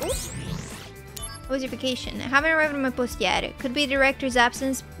 How was your vacation? I haven't arrived on my post yet. Could be director's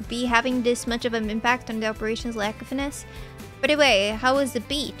absence be having this much of an impact on the operation's lack of finesse? By the way, how was the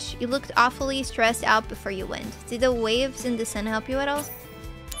beach? You looked awfully stressed out before you went. Did the waves in the sun help you at all?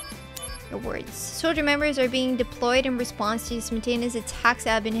 Awards. Soldier members are being deployed in response to simultaneous attacks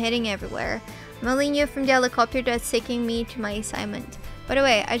that have been hitting everywhere. I'm calling you from the helicopter that's taking me to my assignment. By the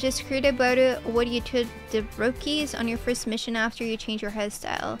way, I just heard about what you told the rookies on your first mission after you change your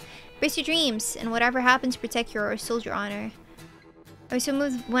hairstyle. Embrace your dreams, and whatever happens, protect your soldier honor. I was so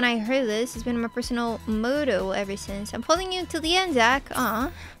moved when I heard this. It's been my personal motto ever since. I'm following you till the end, Zach.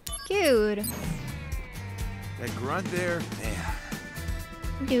 Aw, cute. That grunt there, man.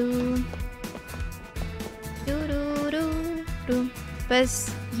 Do. Do do do do.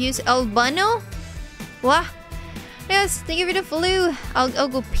 Best use albino? What? Yes, thank you for the flu. I'll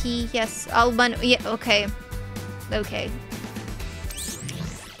go pee. Yes, albino. Yeah, okay. Okay.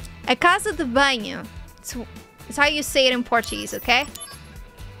 A casa de banho. It's how you say it in Portuguese, okay?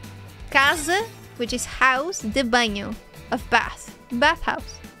 Casa, which is house, de banho, of bath.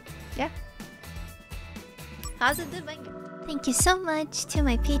 Bathhouse. Yeah. Casa de banho. Thank you so much to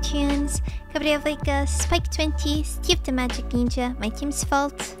my Patreons, Gabrielika, Spike20, Steve the Magic Ninja, my team's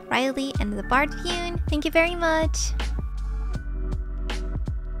Fault, Riley, and the Bard Thank you very much.